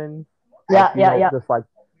the humans. Yeah, Like, just like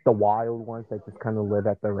the wild ones that just kind of live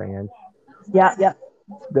at the ranch. Yeah.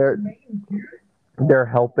 They're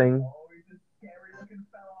helping.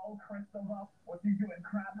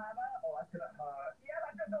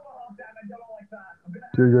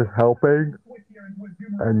 They're just helping.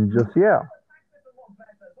 And just yeah,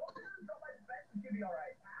 Should be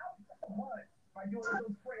alright. What? By doing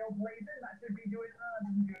those trailblazers, I should be doing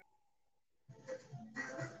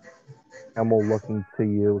Camel looking to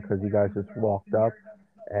you because you guys just walked up,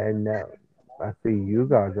 and I see you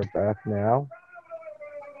guys are back now.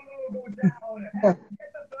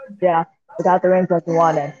 Yeah, I got the rings like you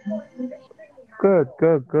wanted. Good,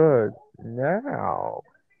 good, good. Now,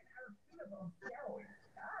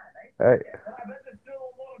 hey,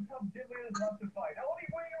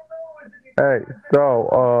 hey.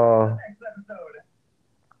 So,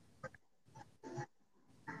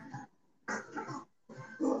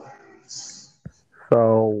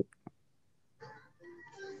 so,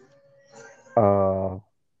 uh,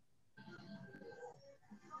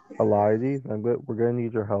 Elides, we're gonna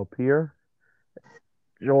need your help here.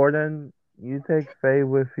 Jordan, you take Faye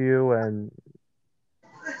with you and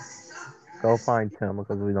go find Tim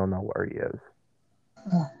because we don't know where he is.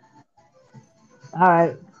 All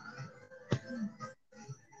right.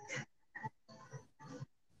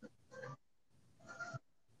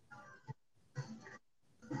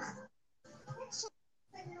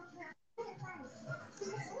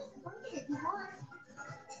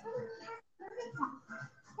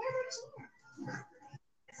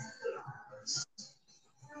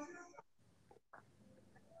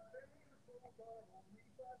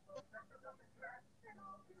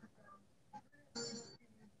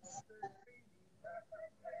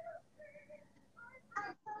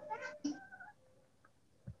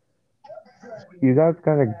 You guys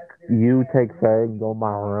gotta, you take Faye, go in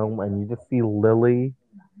my room, and you just see Lily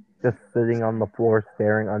just sitting on the floor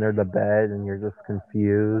staring under the bed, and you're just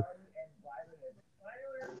confused.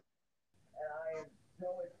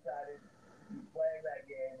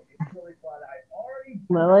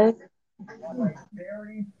 Lily? on my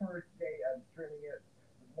very first day of streaming it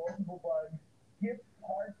with multiple bugs, skip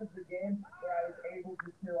parts of the game where I was able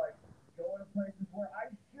just to like go to places where I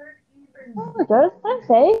should even Oh, there's my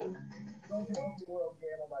face. go to open world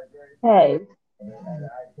game on my very Hey, and I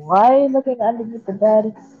why are you looking underneath the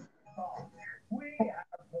bed? we have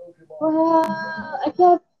Pokemon Well, I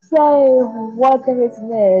can't say what the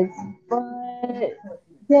reason is, but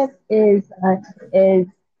Tip is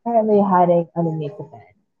currently hiding underneath the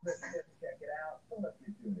bed. let's check it out. So let's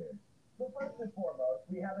get to it. So first and foremost,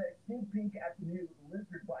 we have a sneak peek at the new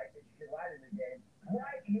Lizard bike that you can ride in the game.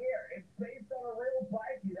 Right here. It's based on a real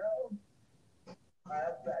bike, you know?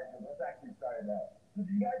 That's bad. Let's actually start it out. So do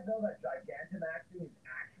you guys know that Gigantamaxing is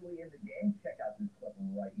actually in the game? Check out this clip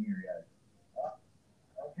right here, guys.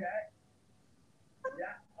 Okay.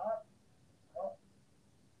 Yeah, up, up,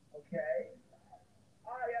 okay.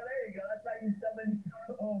 Oh, yeah, there you go. That's how you summon.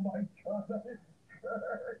 Oh my god, that is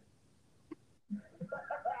good.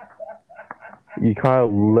 You kind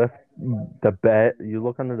of lift the bed, you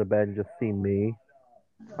look under the bed and just see me.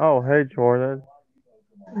 Oh, hey, Jordan.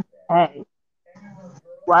 Hey,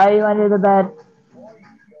 why are you under the bed?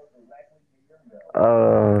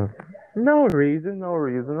 Uh, no reason, no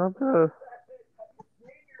reason.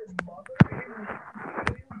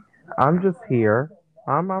 I'm just here.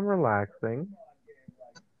 I'm relaxing.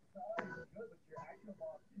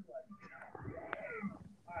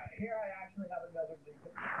 Here I actually have another link.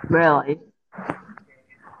 Really?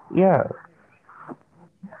 Yeah.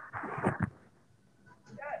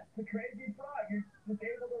 Yes, the crazy frog. You're just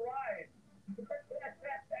able to ride.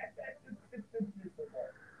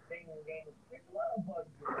 Ding, ding. There's a lot of bugs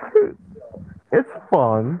in it. So, It's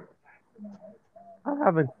fun. I'm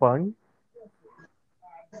having fun.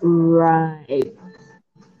 Right.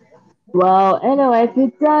 Well, anyway, if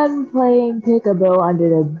you're done playing peekaboo under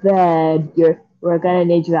the bed, we're gonna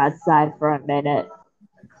need you outside for a minute.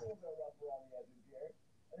 still go rough around the edges here.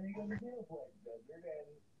 And then you go to Zero Place Desert, and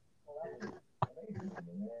well, that was amazing.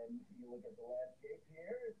 And then you look at the landscape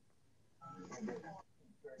here. It's a bit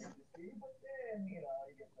concerning to see, but then, you know,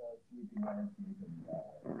 you get the sweeping landscape and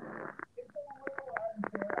it's a little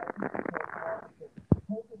unfair, I think, to Pokemon because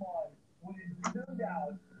Pokemon, when it zoomed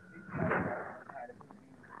out, it kind of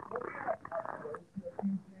confused. When we got up close to a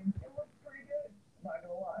few things, it looks pretty good. I'm not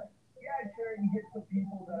gonna lie. Yeah, sure, you get some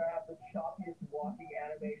people that have the choppiest walking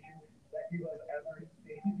animation that you have ever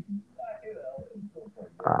seen. But, you know, it's still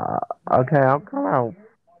pretty good. Uh, okay, I'll come out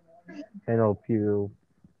in a few.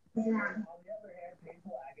 On the other hand,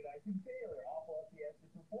 painful, agonizing failure, awful FPS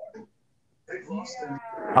support.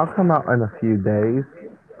 Yeah, I'll come out in a few days.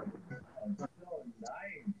 so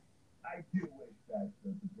nice. I do wish that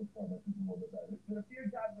the performance was a little bit better. There's been a few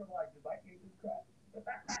times where I'm like, did my game just crash?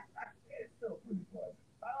 It's still pretty fun.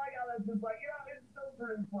 I like how that's just like, you know, it's still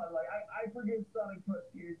pretty fun. Like, I forgive Sonic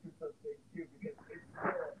Frontiers for some things too because it's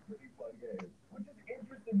still a pretty fun game. Which is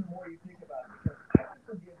interesting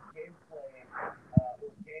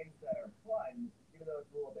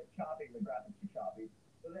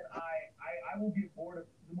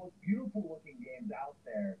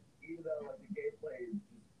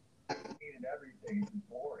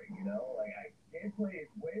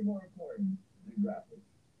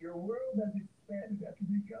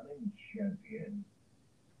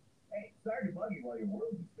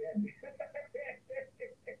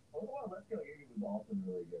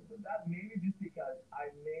that maybe just because I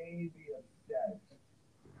may be obsessed.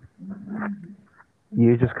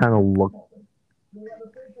 You just kind of look. So we have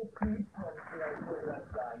official tweets from Pokemon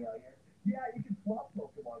dying out here. Yeah, you can swap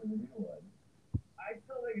Pokemon in the new one. I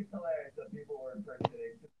still think it's hilarious that people were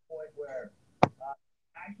impersonating to the point where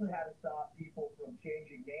actually had to stop people from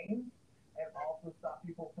changing names and also stop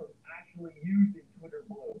people from actually using Twitter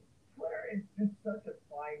Blue. Twitter is just such a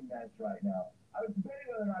fine mess right now. I was debating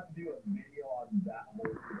whether or not to do a video on that whole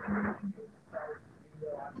situation itself, even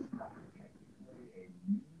though I'm not technically a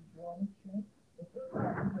news journalist. The first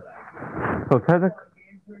time that I So technically,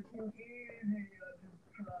 games are too easy. I'm just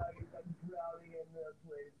trying. I'm drowning in the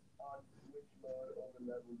place on Switch mode over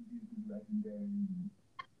levels using legendaries.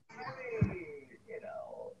 I mean,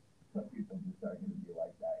 some people just aren't going to be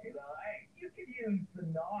like that. You could use the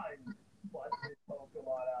non-busted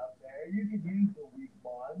Pokemon out there. You could use the weak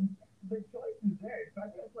ones. The choice is there. In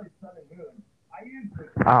fact, I played Sun and Moon. I used the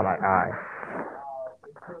oh my god.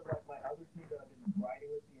 instead of like my other team that I've been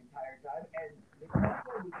grinding with the entire time, and the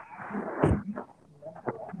combo was actually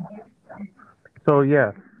number one. So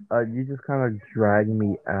yeah, you just kind of drag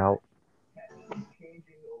me out.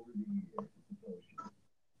 Changing over the years, it's supposed to.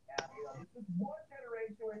 And this is one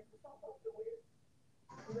generation where it's almost so weird.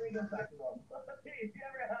 And then it goes back to normal. Hey, if you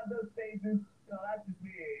ever have those phases, that's just me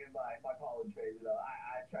in my college phase.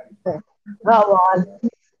 I try to. Come on.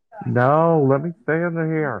 No, let me stay under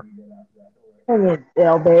here. I mean,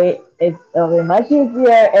 it'll be much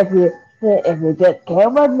easier if you just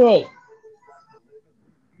came with me.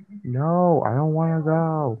 No, I don't want to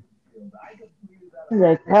go.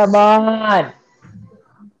 Like, come on.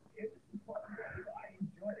 It's a fun game. I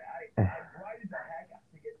enjoyed it. I grinded the heck out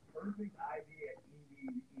to get perfect IV at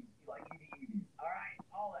like EV. All right,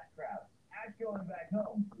 all that crap. Ash going back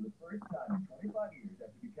home for the first time in 25 years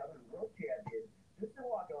after becoming a world champion, just to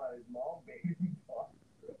walk on his long baby dog.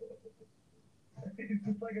 He's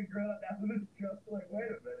just like a grown up now with his just like, wait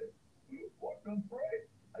a minute. Who's fucking great?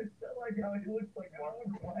 I still like how he looks like Marlon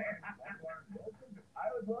Blair. I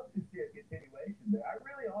would love to see a continuation there. I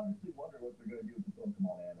really honestly wonder what they're going to do with the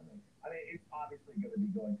Pokemon anime. I mean, it's obviously going to be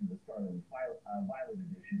going to the Scarlet and Violet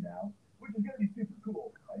edition now, which is going to be super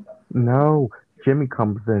cool. No, Jimmy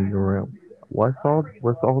comes in the room. What's all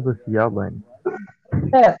this yelling?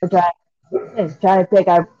 We're trying to take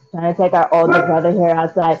our older brother here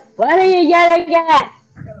outside. What are you yelling at?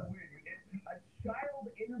 Kind of weird. A child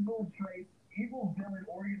infiltrates evil villain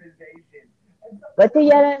organization, and What's he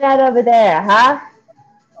yelling at over there, huh?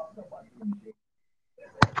 somebody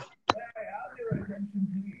hey, have your attention,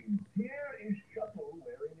 please. Here is Shuckle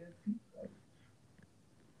wearing his seatbelt.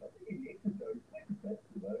 Something unique to those. Quite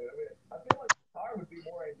expensive. I feel like the car would be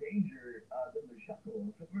more in danger than the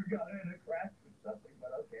Shuckle if we got in a crash or something.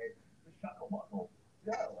 But okay, the Shuckle buckle.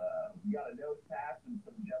 So we got a nose pass and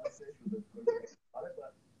some jellyfish with a Squidward on it.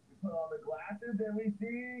 But we put on the glasses and we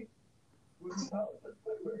see. That's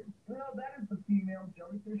Squidward. No, that is the female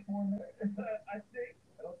jellyfish form there. I think.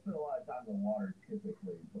 I don't spend a lot of time in the water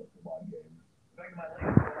typically in Pokemon games. In fact, my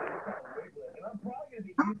latest one, I just got a Wiglet, and I'm probably going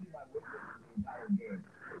to be using my Wiglet for the entire game.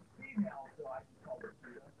 It's female, so I just call it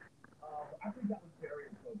Tuna. I think that was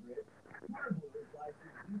very appropriate. Twitter Blue is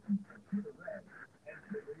licensed from Twitter Red and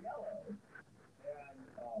Twitter Yellow. And,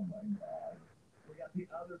 oh my god. We got the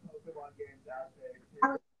other Pokemon games out there,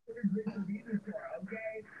 too. Twitter Green and Venusaur,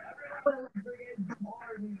 okay? Everyone friggin'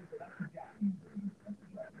 more Venusaur. That's the Japanese breed. That's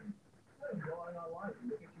the Japanese. Instead of going online and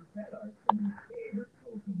look at your pet art and your favorite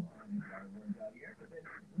Pokemon and Gardevoir out here, but then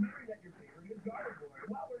remembering that your favorite is Gardevoir.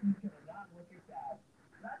 Well, we're just gonna not look at that.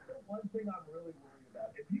 That's the one thing I'm really worried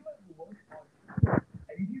about. If you have looked on Twitter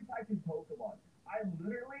and if you type in Pokemon, I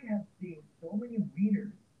literally have seen so many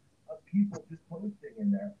wieners of people just posting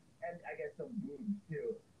in there, and I guess some boobs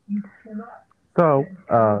too. You cannot. So,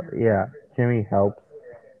 yeah, Jimmy helps.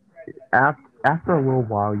 After a little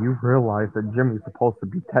while, you realize that Jimmy's supposed to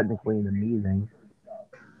be technically in a meeting.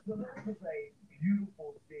 So that was a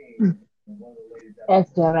beautiful scene in one of the latest Yes,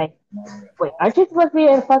 episodes. Jeremy. Aren't you supposed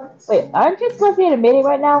to be in a meeting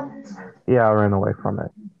right now? Yeah, I ran away from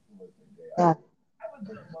it. Yeah. That was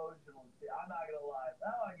an emotional scene. I'm not gonna lie.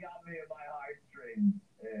 That one got me in my heartstrings,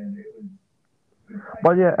 and it was.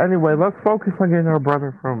 But yeah, anyway, let's focus on getting our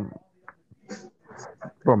brother from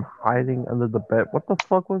hiding under the bed. What the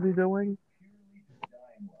fuck was he doing?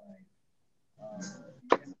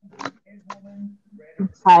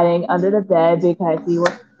 Hiding under the bed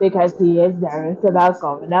because he is nervous about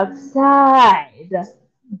going outside.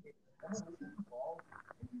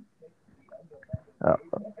 Uh,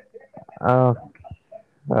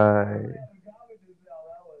 uh,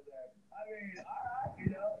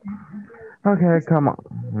 okay, come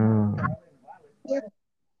on.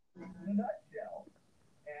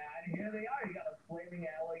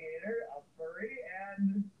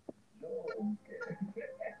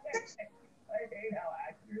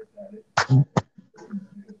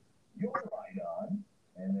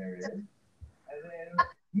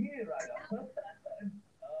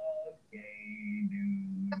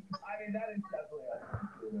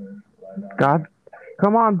 God,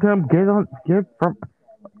 come on, Tim, get from.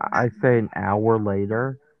 I say an hour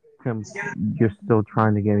later, Tim, you're still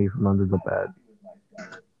trying to get me from under the bed.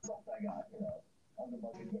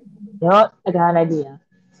 You know what? I got an idea.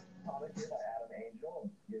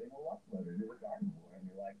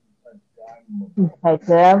 Hey,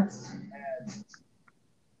 Tim.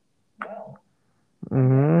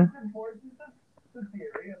 Mm-hmm.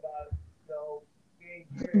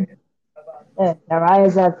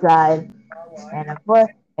 Mariah's outside, and of course,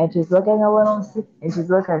 and she's looking a little, and she's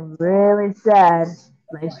looking really sad,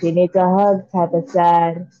 like she needs a hug type of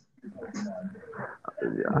sad.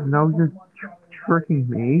 I know you're tricking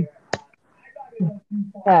me.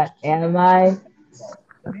 Am I?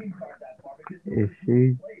 Is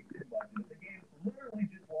she?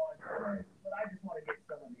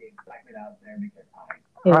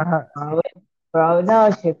 I, Oh, bro,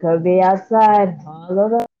 no, she could be outside all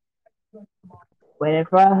over, waiting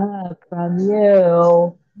for a hug from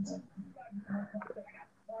you.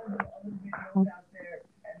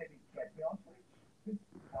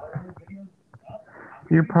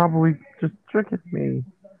 you're probably just tricking me.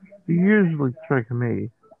 You usually trick me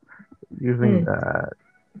using Hmm. that.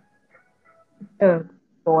 Oh,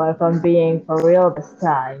 but what if I'm being for real this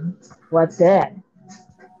time? What then?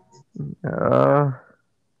 Uh,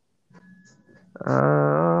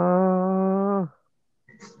 uh,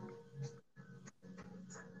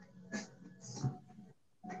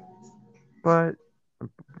 but,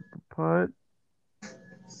 but,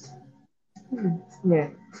 Yeah.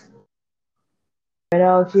 I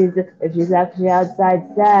know if she's actually outside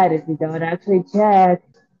sad if you don't actually check.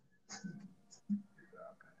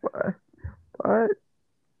 but, but, but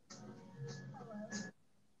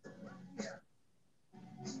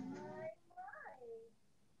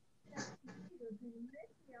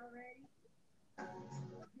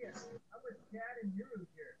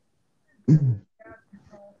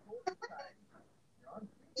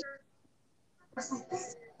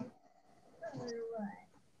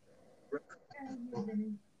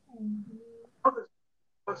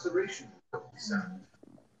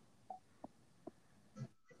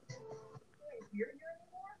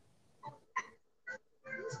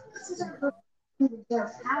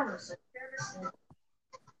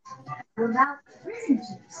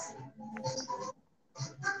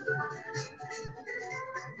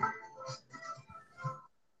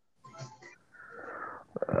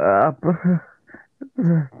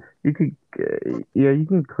you could, yeah, you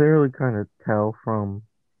can clearly kind of tell from,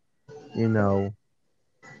 you know,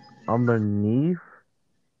 underneath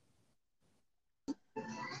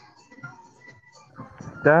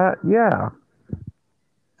that, yeah.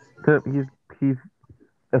 He's,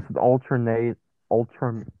 it's an ultra,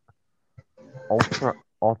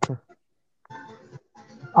 ultra,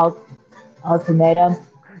 Ult- ultimatum.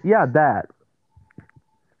 yeah,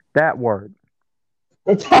 that word.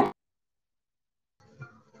 It's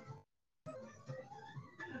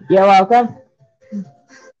You're welcome.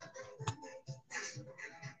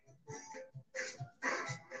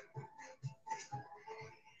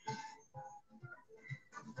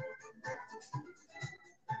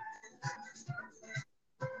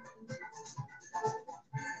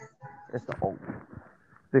 It's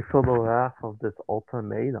they feel the wrath of this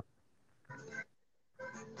ultimatum.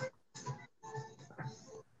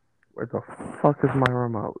 Where the fuck is my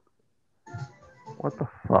remote? What the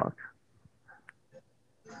fuck?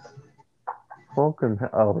 Fucking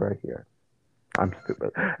oh, right here. I'm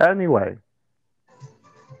stupid. Anyway,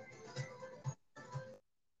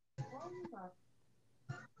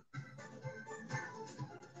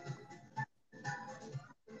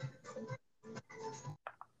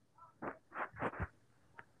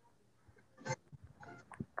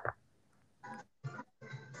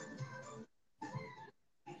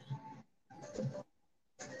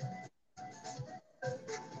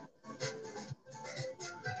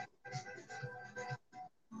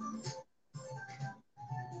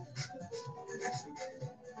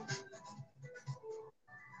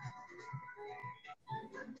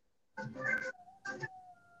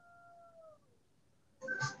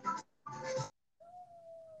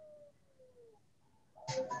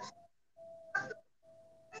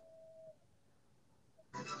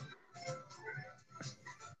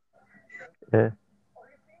 eh,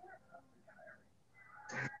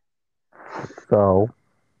 so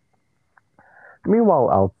meanwhile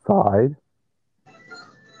outside,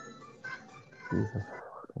 Jesus.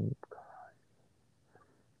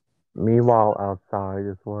 Meanwhile outside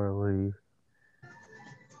is literally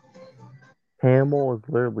Hamill is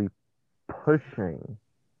literally pushing.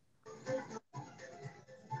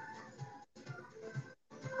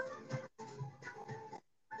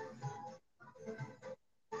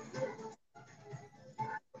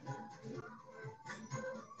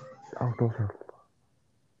 Oh, those are.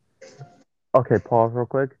 Okay, pause real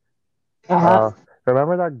quick. Uh-huh.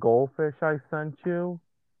 Remember that goldfish I sent you?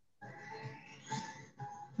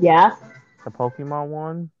 Yeah. The Pokemon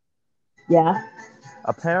one? Yeah.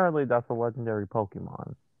 Apparently, that's a legendary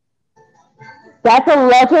Pokemon. That's a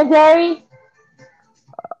legendary?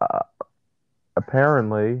 Uh,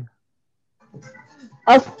 apparently,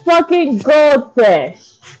 A fucking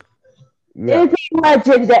goldfish. yeah. Is a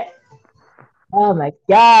legendary. Oh my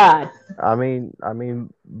god. I mean,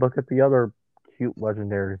 look at the other cute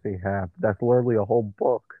legendaries they have. That's literally a whole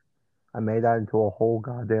book. I made that into a whole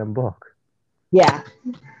goddamn book. Yeah.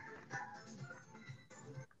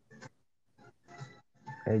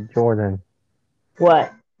 Hey, Jordan,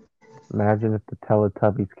 What? imagine if the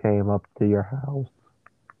Teletubbies came up to your house.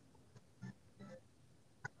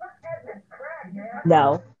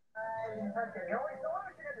 No. The only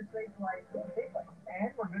solution is a safe flight,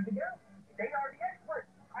 and we're good to go. They are the experts.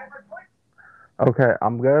 I report. Okay,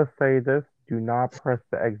 I'm gonna say this. Do not press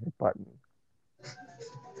the exit button.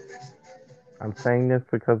 I'm saying this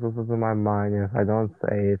because this is in my mind, and if I don't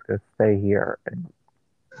say it, it's gonna stay here. And,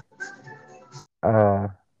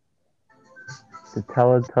 the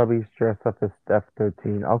Teletubbies dress up as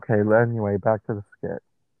F-13. Okay, anyway, back to the skit.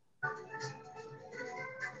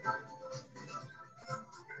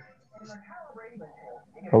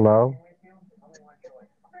 Hello?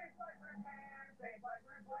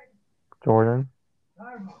 Jordan?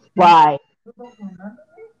 Why?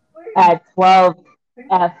 At 12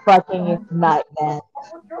 at fucking night, man.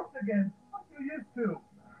 All jokes again. What you used to?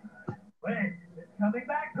 Wait, it's coming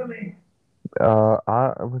back to me.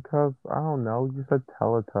 Because, I don't know, you said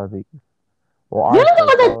Teletubbies. Well, I You said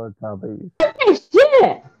know Teletubbies. that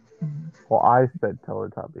shit. Well, I said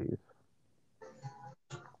Teletubbies.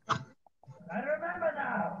 I remember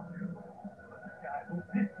now. The guy who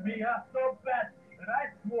pissed me off so bad that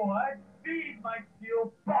I swore I'd feed my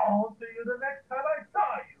steel balls to you the next time I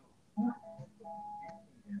saw you.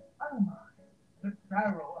 Miss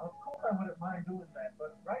Sparrow, of course I wouldn't mind doing that,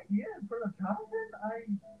 but right here in front of Jonathan, I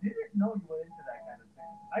didn't know you were into that kind of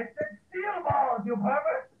thing. I said steel balls, you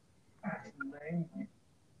pervert! Lame.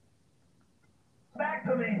 Back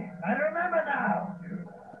to me. I remember now.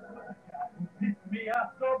 You pissed me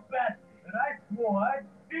off so bad that I swore I'd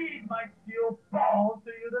feed my steel balls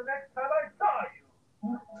to you the next time I saw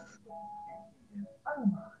you.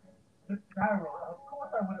 Miss Sparrow, of course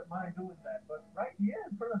I wouldn't mind doing that, but right here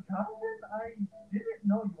in front of Jonathan, I didn't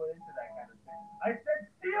know you were into that kind of thing. I said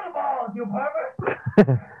steel balls, you pervert!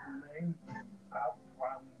 Lame.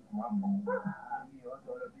 You're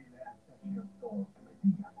gonna be that special soul.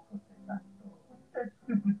 That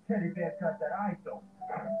stupid teddy bear cut that I don't.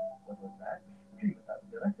 What was that? Gee,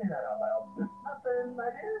 did I say that out loud? Nothing.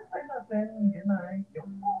 I didn't say nothing. Good night.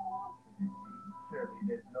 Surely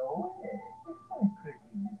there's no way. It's so pretty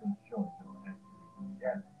little short one.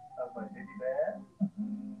 Yes, of my teddy bear.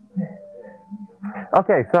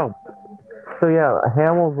 Okay, so yeah,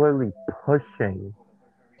 Hamill's literally pushing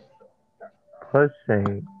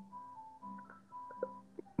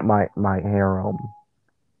my harem.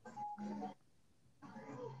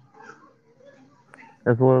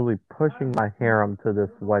 It's literally pushing my harem to this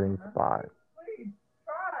wedding spot. Please,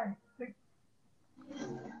 try.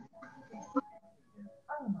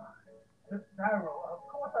 Miss Sparrow, of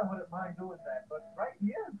course I wouldn't mind doing that, but right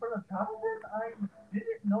here in front of Jonathan, I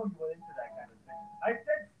didn't know you were into that kind of thing. I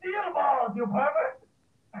said steel balls, you pervert!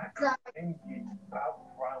 Engine bout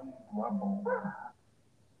from grumble.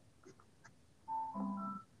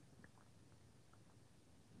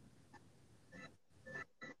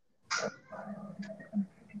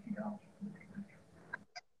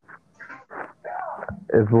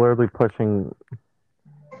 It's literally pushing.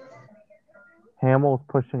 Hamill's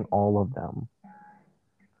pushing all of them.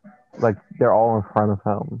 Like they're all in front of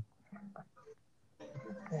him.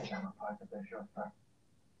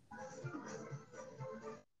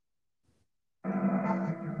 You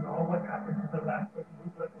know what happened to the last person who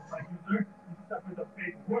threatened my user? He suffered a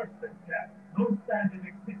fate worse than death. No stand in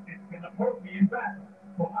existence can oppose me in battle,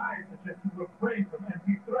 so I suggest you refrain from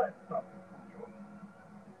empty threats, Dr. Cujo.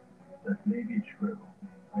 That may be true.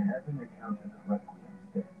 I haven't encountered a Requiem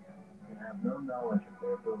dead yet, and have no knowledge of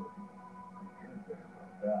their abilities. It could very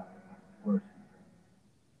well die. Worse even.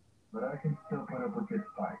 But I can still put up a good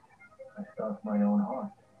fight. I stopped my own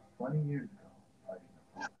heart 20 years ago fighting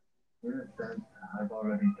the Fallen. In a sense, I've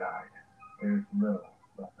already died. There's little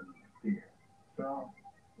left for me to fear. So,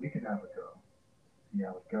 we can have a go. See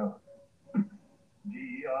how it goes.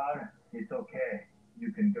 GER, it's okay.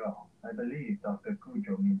 You can go. I believe Dr.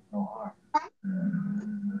 Cujo means no harm.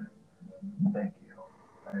 Thank you.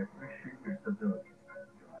 I appreciate your stability,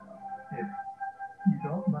 Joanna.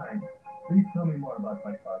 tell me more about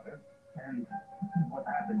my father and what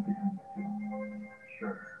happened between you two?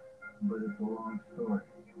 Sure, but it's a long story.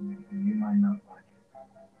 You might not like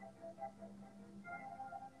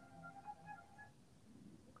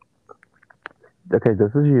it. Okay, this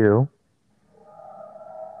is you,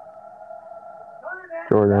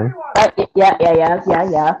 Jordan.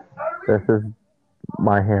 Yeah. This is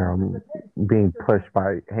my harem being pushed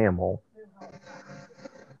by Hamill.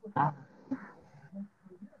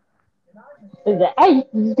 Hey,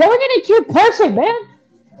 don't gonna keep pushing, man.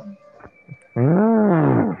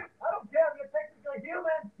 Mm. I don't care if you're technically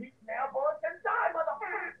human. He's now born to die,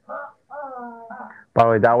 motherfucker. By the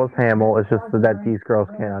way, that was Hamill. It's just that these girls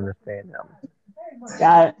can't understand him.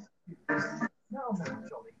 Got it. No,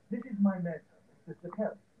 Johnny. This is my mentor, Mr.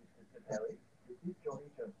 Pelly. Mr. Pelly, this is Johnny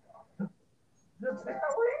Joestar. The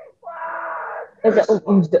Pelly?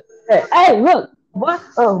 Hey, look. What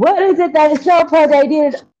is it that the show pro they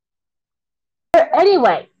did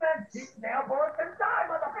anyway? He's now born to die,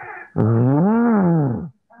 motherfucker.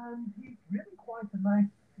 Mm. And he's really quite a nice,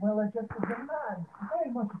 well-adjusted young man.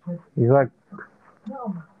 Very much attentive. He's like,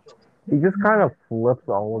 No, he just kind of flips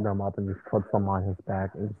all of them up and just puts them on his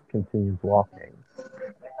back and just continues walking.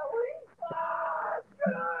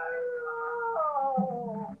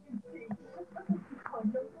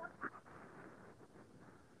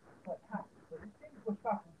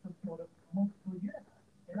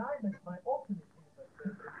 And I met my alternate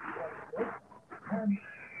universe. I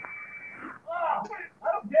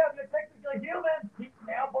don't care if you're technically human. He's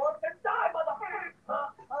now born to die, motherfucker.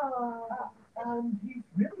 And he's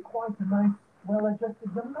really quite a nice, well-adjusted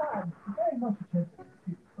young man. Very much attentive to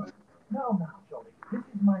his Now, Johnny, this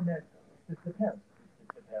is my mentor, Mr. Pelly.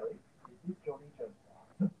 Mr. Pelly, this is Johnny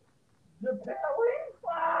Joestar. The Pelly?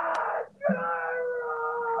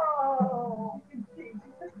 You see,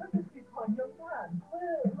 this is my young man.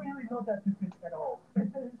 Really not that different at all.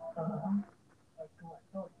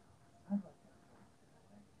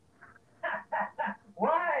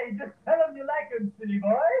 Why? Just tell him you like him, silly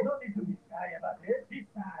boy. No need to be shy about it.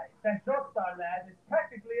 Besides, that Joestar lad is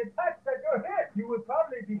practically attached at your hip. You would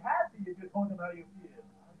probably be happy if you told him how you feel. I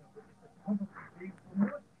know, but it's a wonderful thing for me.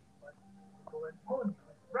 But go and tell him.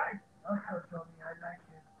 Right. Also, Johnny, I like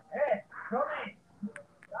you. Hey, Johnny.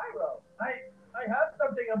 Gyro. I have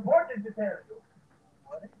something important to tell you.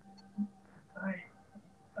 What?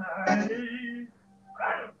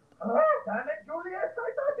 Damn it, Julius! I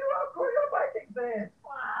thought you outgrew your biting fan.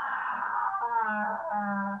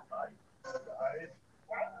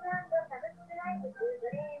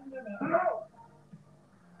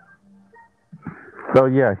 So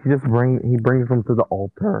yeah, he brings them to the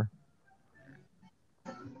altar.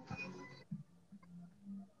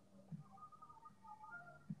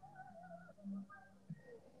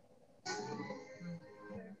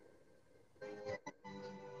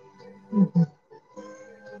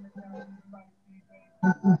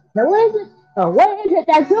 Now what is it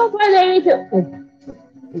that your brother needs to?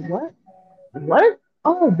 What? What?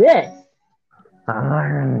 Oh, this.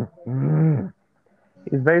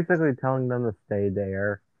 He's basically telling them to stay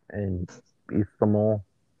there and be small.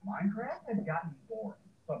 Minecraft has gotten boring.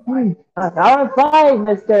 But All right,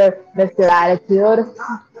 Mr. Attitude. for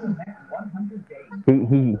the next 100 days, He a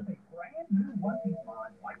brand new One Piece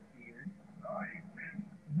mod like Sears.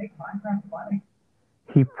 Make Minecraft funny.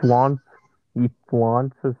 he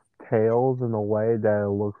flaunts his tails in a way that it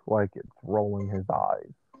looks like it's rolling his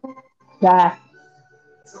eyes. Yeah.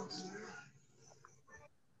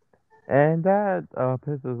 And that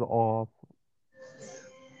pisses off.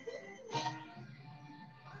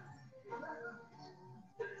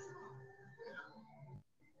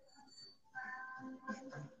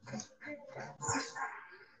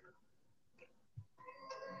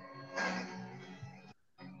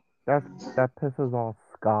 That pisses off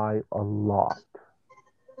Sky a lot.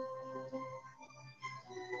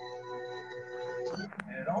 And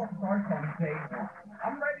it all starts on day one.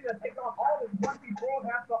 I'm ready to take on all this One Piece world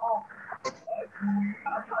has to offer.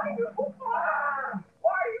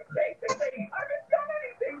 Why are you chasing me? I haven't done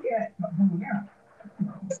anything yet.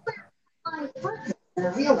 The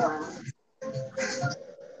real one.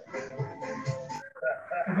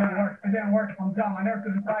 It didn't work. I'm dumb. I never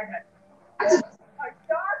could have tried that. I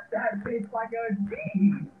got that bitch like a G.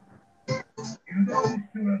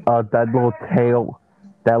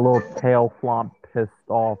 That little tail flop pissed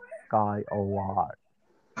off Sky a lot.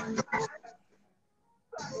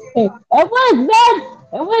 Hey, and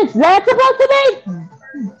what's that supposed to be?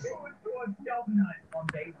 On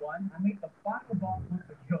day one, I made the final boss look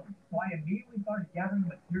for Joey, so I immediately started gathering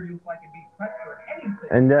materials so I could be prepped for anything.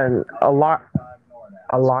 And then a lot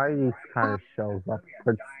of these kind of shows up.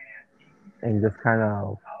 and just kind of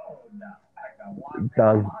Oh no. Like a one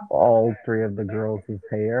does monster. all three of the girls'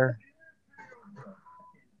 hair.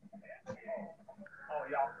 Oh,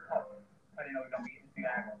 y'all. Oh, I didn't know we were gonna be eating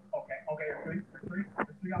that. Okay, okay, three.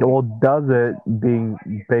 Well, does it being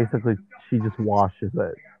basically she just washes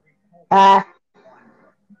it. Ah,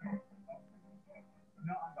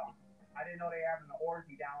 No, I'm gone. I didn't know they were having an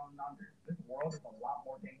orgy down under. This world is a lot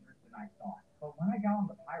more dangerous than I thought. But when I got on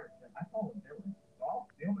the pirate ship, I saw a village. So I'll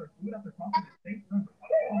steal their food after crossing the state river.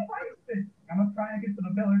 Oh, pirate fish! I'm gonna try and get to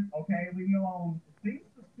the village. Okay, leave me alone. It seems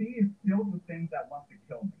the sea is filled with things that want to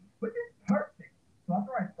kill me, which is perfect. So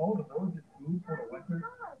after I stole the village's food for the winter,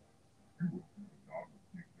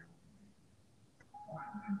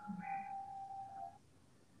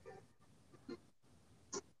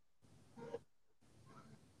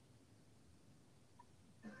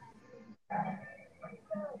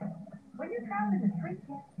 When you travel in the street,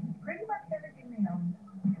 pretty much everything they own.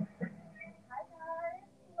 Hi guys,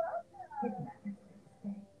 welcome.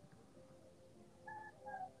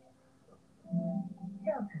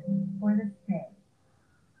 Hilton for the stay.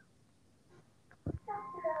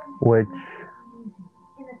 Which In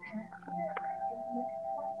the past year, I've met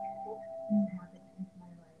 26 new habits into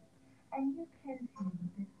my life, and you can change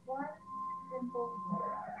this one simple rule.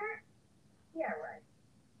 Yeah, right.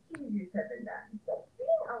 Easier said than done.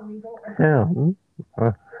 Being illegal or Tim.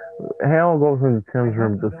 Hale goes into Tim's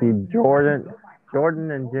room to see Jordan.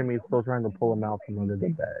 Jordan and Jimmy still trying to pull him out from under the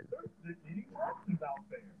bed.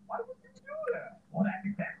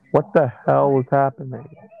 What the hell is happening?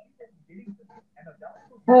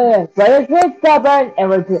 Brother's very stubborn,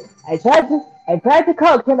 and I tried to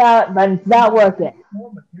coax him out, but it's not working.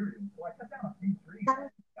 more material. So I cut down a few trees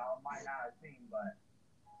that y'all might not have seen, but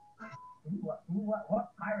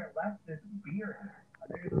what pirate left this beer here? I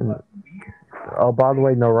think it's left beer. Oh, by the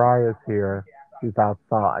way, Naraya's here. She's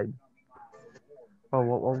outside. Oh,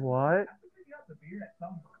 what?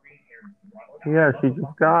 Yeah, she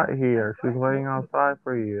just got here. She's waiting outside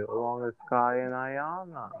for you, along with Sky and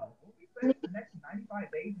Ayana. The next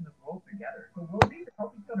 95 days in this world together, so we'll need to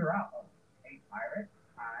help each other out. Hey, pirate.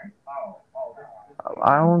 Hi.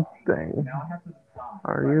 I don't think. Now I have to decide.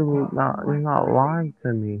 Are you not? You're not lying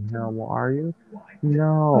to me, Helmo, are you?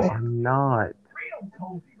 No, I'm not. Real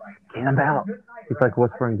cozy right now. Get him out. He's like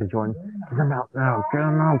whispering to Jordan. Get him out now. Get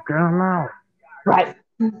him out. Get him out. Right.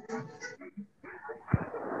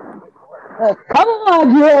 Come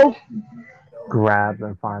on, you. Grabs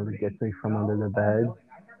and finally gets me from under the bed. I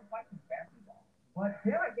never fight some basketball. But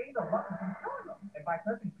then I gained a luck from killing them. And by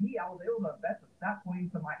pressing P, I was able to invest a stat point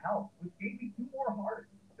into my health, which gave me 2 more hearts.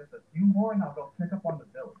 Just a few more, and I'll go check up on the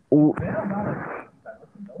village. Ooh. Then about a day since I let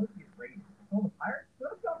the village get raided. So the pirates should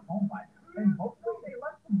have gone home by now. And hopefully they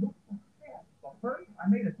left some loot for me. But first, I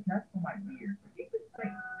made a chest for my beard to keep it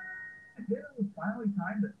safe. And then it was finally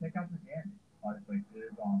time to check out the damage. Oh, this place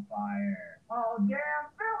is on fire. Oh, damn,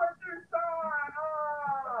 villager's gone!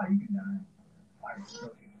 Ah, you can die. Pirates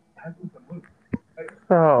cooking. As with the loot.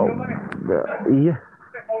 So, yeah.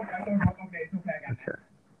 Okay, it's okay, I got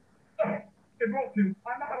it. It broke too.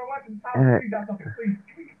 I'm not a weapons. Please, that's something, please.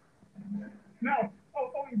 No.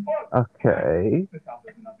 Oh, you fuck. Okay. This house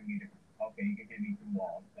is nothing either. Okay, you can give me 2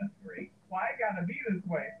 walls. That's great. Why I gotta be this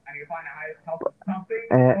way? I need to find a house with something,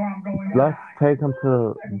 or I'm going to Let's die. take him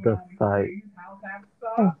to the site. House have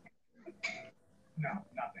stuff? No,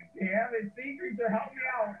 nothing. Damn it, sea creature, help me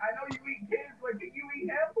out. I know you eat kids, but can you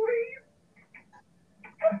eat him, please?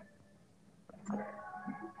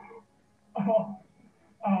 Oh,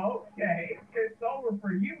 okay. It's over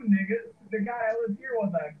for you, niggas. The guy that lives here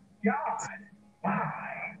was a god.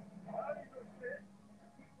 Bye.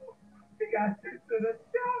 He got sent to the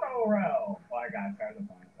shadow realm. Oh, I got try to find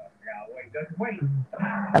stuff. I gotta wait, just wait.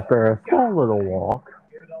 After a small little walk,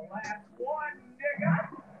 You're the last one, nigga.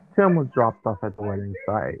 Tim was dropped off at the wedding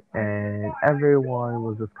site, and everyone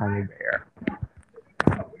was just kind of there.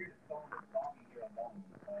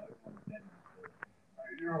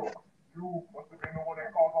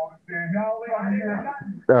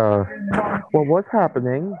 Well, what's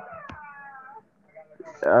happening?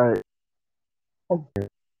 Isn't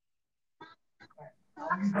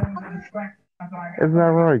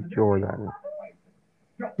that right, Jordan?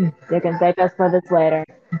 You can thank us for this later.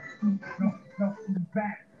 No, it's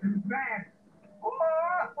bad. It's bad.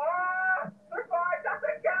 Survive, that's a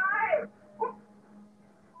guy!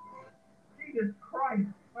 Jesus Christ,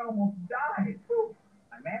 I almost died.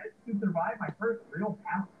 I managed to survive my first real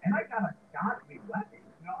bout, and I got a godly weapon.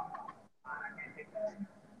 No, I can't take that.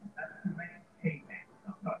 That's too many caveman.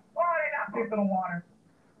 Why did I take to the water?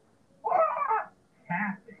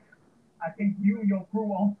 Fantastic. I think you and your crew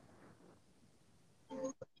won't.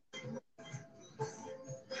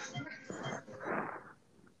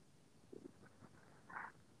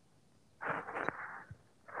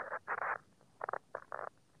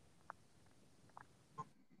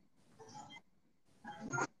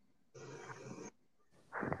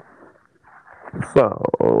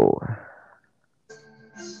 So,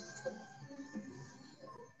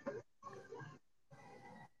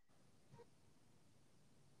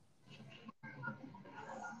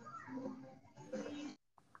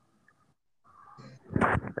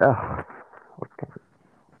 uh,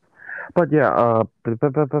 but yeah,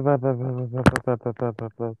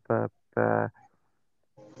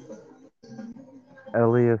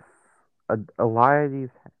 Elias, Eliades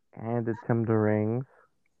handed Tim the rings,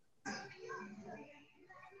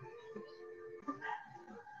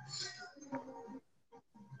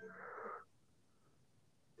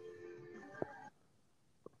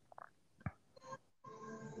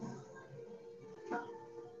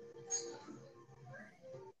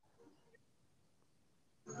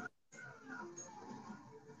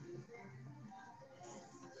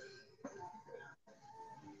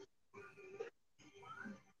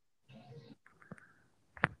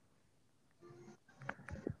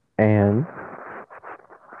 and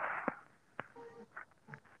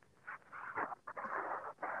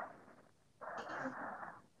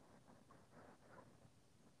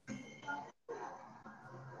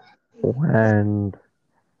when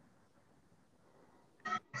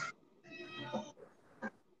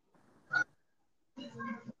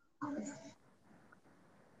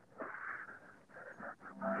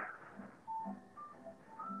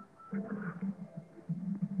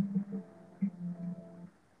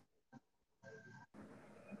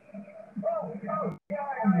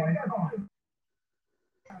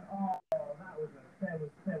There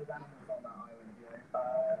was animals on that island, yeah.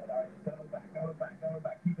 Go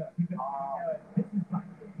back. Keep it going. This is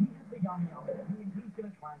Blackbeard. He has the young element. He's going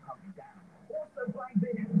to try and hunt you down. Also,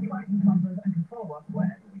 Blackbeard has tracking compass and can follow us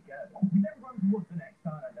wherever we go. We then run towards the next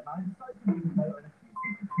island, and I decided to use a boat and a few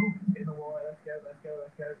secret tools. In the water, let's go.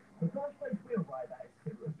 The first place we'll arrive at is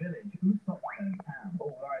Secret Village. Who stops in town?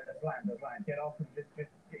 Oh, alright, let's land. Get off and just get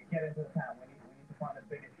into the town. We need to find the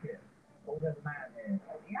biggest ship. Oh, there's a man here.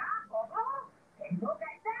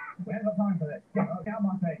 We haven't got time for this. Get out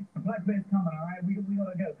my face. Blackbeard's coming, alright? We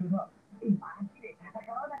gotta go. Good luck. We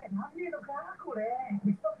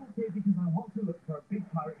stopped us here because I want to look for a big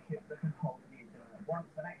pirate ship that can hold the internet at once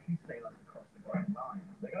and actually sail us across the Grand Line.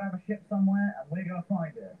 They're gonna have a ship somewhere, and we're gonna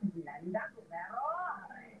find it.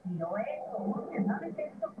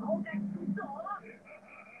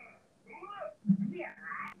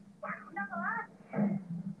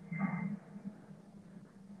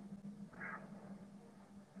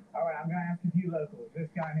 Alright, I'm gonna ask a few locals. This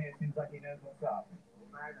guy here seems like he knows what's up.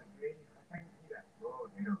 Oh my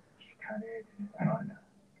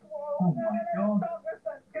god. Go.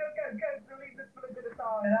 Leave this village at a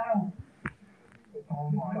time.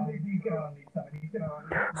 Oh my god. He's gonna need something.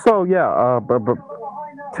 so yeah, but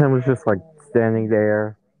Tim was just like standing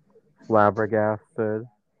there, flabbergasted.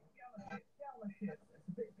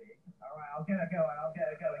 Alright, I'll get her going. You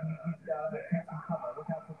take some cover. Look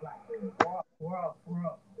out for Blackbeard. We're off.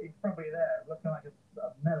 He's probably there, looking like a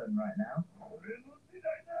melon right now.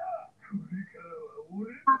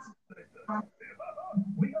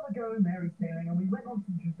 We got to go in Mary sailing, and we went on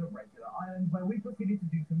to just a regular island where we proceeded to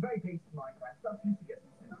do some very basic Minecraft stuff just to get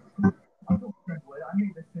some simple. I thought wood. I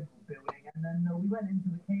made this simple building, and then we went into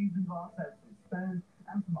the caves and got ourselves some stone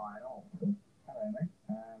and some iron ore. Hello, mate.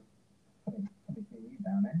 Let me see you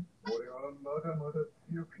down there.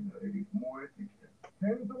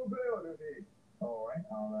 Alright,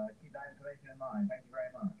 I'll keep that information in mind. Thank you very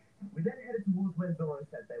much. We then headed towards where Zoro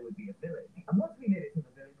said there would be a village. And once we made it to the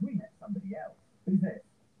village, we met somebody else. Who's this?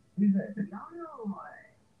 Thank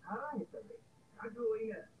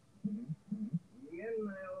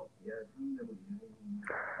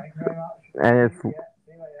you very much. And it's See you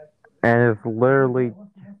later. and it's literally What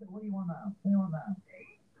do you want now?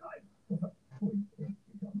 What's up? Oh, he's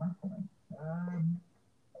got a map on him.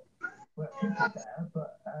 Well, it could be there,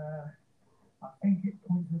 but I think it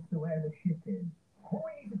points us to where the ship is. What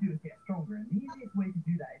we need to do is get stronger, and the easiest way to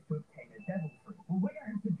do that is to obtain a devil fruit. Well, we're going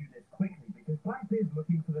to have to do this quickly because Blackbeard's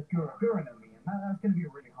looking for the Guranomi, and that's going to be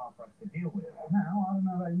really hard for us to deal with. Now, I don't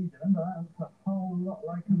know about you, Dylan, but that looks a whole lot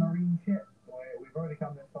like a marine ship. We've already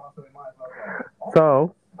come this far, so we might as well go.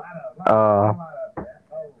 so Ladder.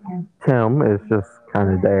 Tim is just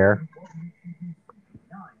kind of there.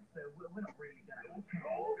 So we're not really going to...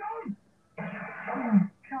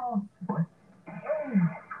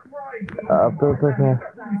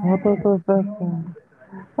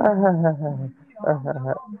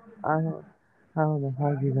 I don't know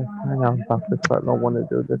how you guys find out about this, but I don't want to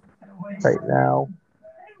do this right now.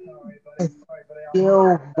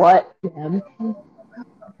 You what, Tim?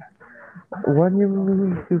 What do you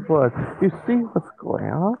mean, people? You see what's going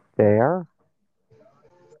on there?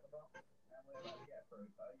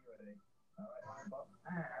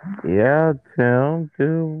 Yeah, Tim,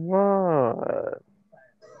 do what?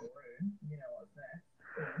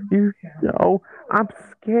 You know, I'm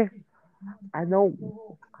scared. I know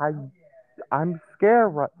I I'm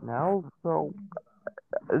scared right now, so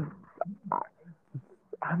uh,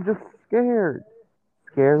 I'm just scared.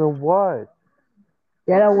 Scared of what?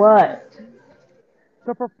 You know what?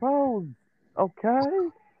 To propose. Okay?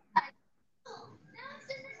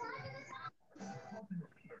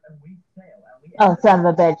 Oh, son of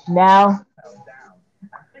a bitch. Now,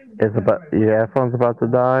 It's about yeah, phone's about to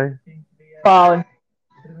die. phone.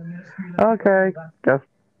 Okay. Guess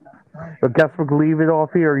we'll leave it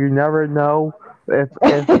off here. You never know if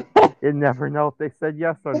you never know if they said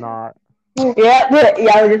yes or not. Yeah,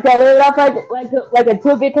 yeah, we're just gonna leave it off like a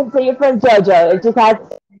to be continued from JoJo. It just has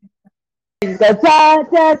it just go ta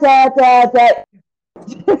ta ta ta ta.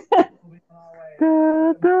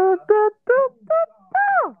 Da, da, da, da,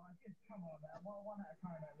 da,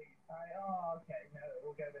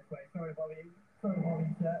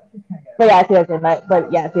 But yeah, seriously,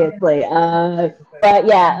 but yeah, seriously. But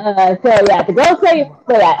yeah, so yeah, the girl say,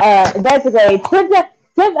 but yeah, basically,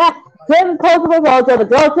 Tim calls the proposal. The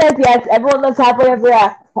girl says yes. Everyone lives happily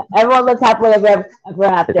everyone lives happily ever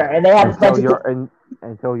after, and they have a bunch until of kids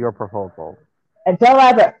your proposal.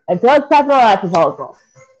 until it's time for my proposal.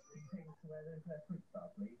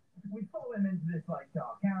 We follow him into this like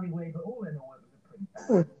dark alleyway, but all in all, it was a pretty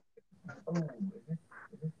bad. Hmm. Oh,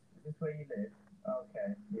 is this where you live?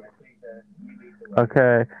 Okay, yeah, please, you lead the way.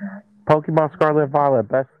 Okay. Pokemon Scarlet and Violet,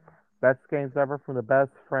 best games ever from the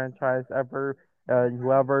best franchise ever.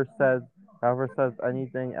 Whoever says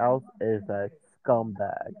anything else is a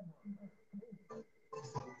scumbag.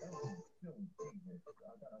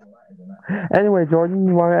 Anyway, Jordan,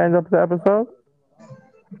 you want to end up the episode?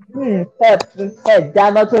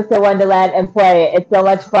 Download Twisted Wonderland and play it. It's so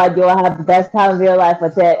much fun. You will have the best time of your life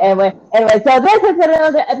with it. Anyway, so this has been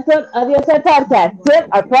another episode of your Set Podcast. Tip,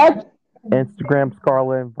 our plug, Instagram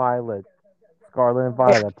Scarlet and Violet. Scarlet and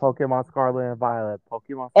Violet. Pokemon Scarlet and Violet.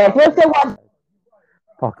 Pokemon and Scarlet and Twisted Wonderland. Violet.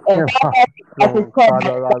 And Pokemon as it's called,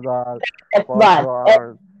 it's fun.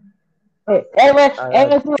 Pokemon.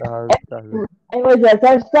 Anyway,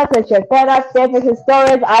 there's stuff that your fan up, stay for his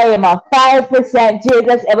stories. I am a 5%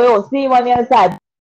 Jesus, and we will see you on the other side.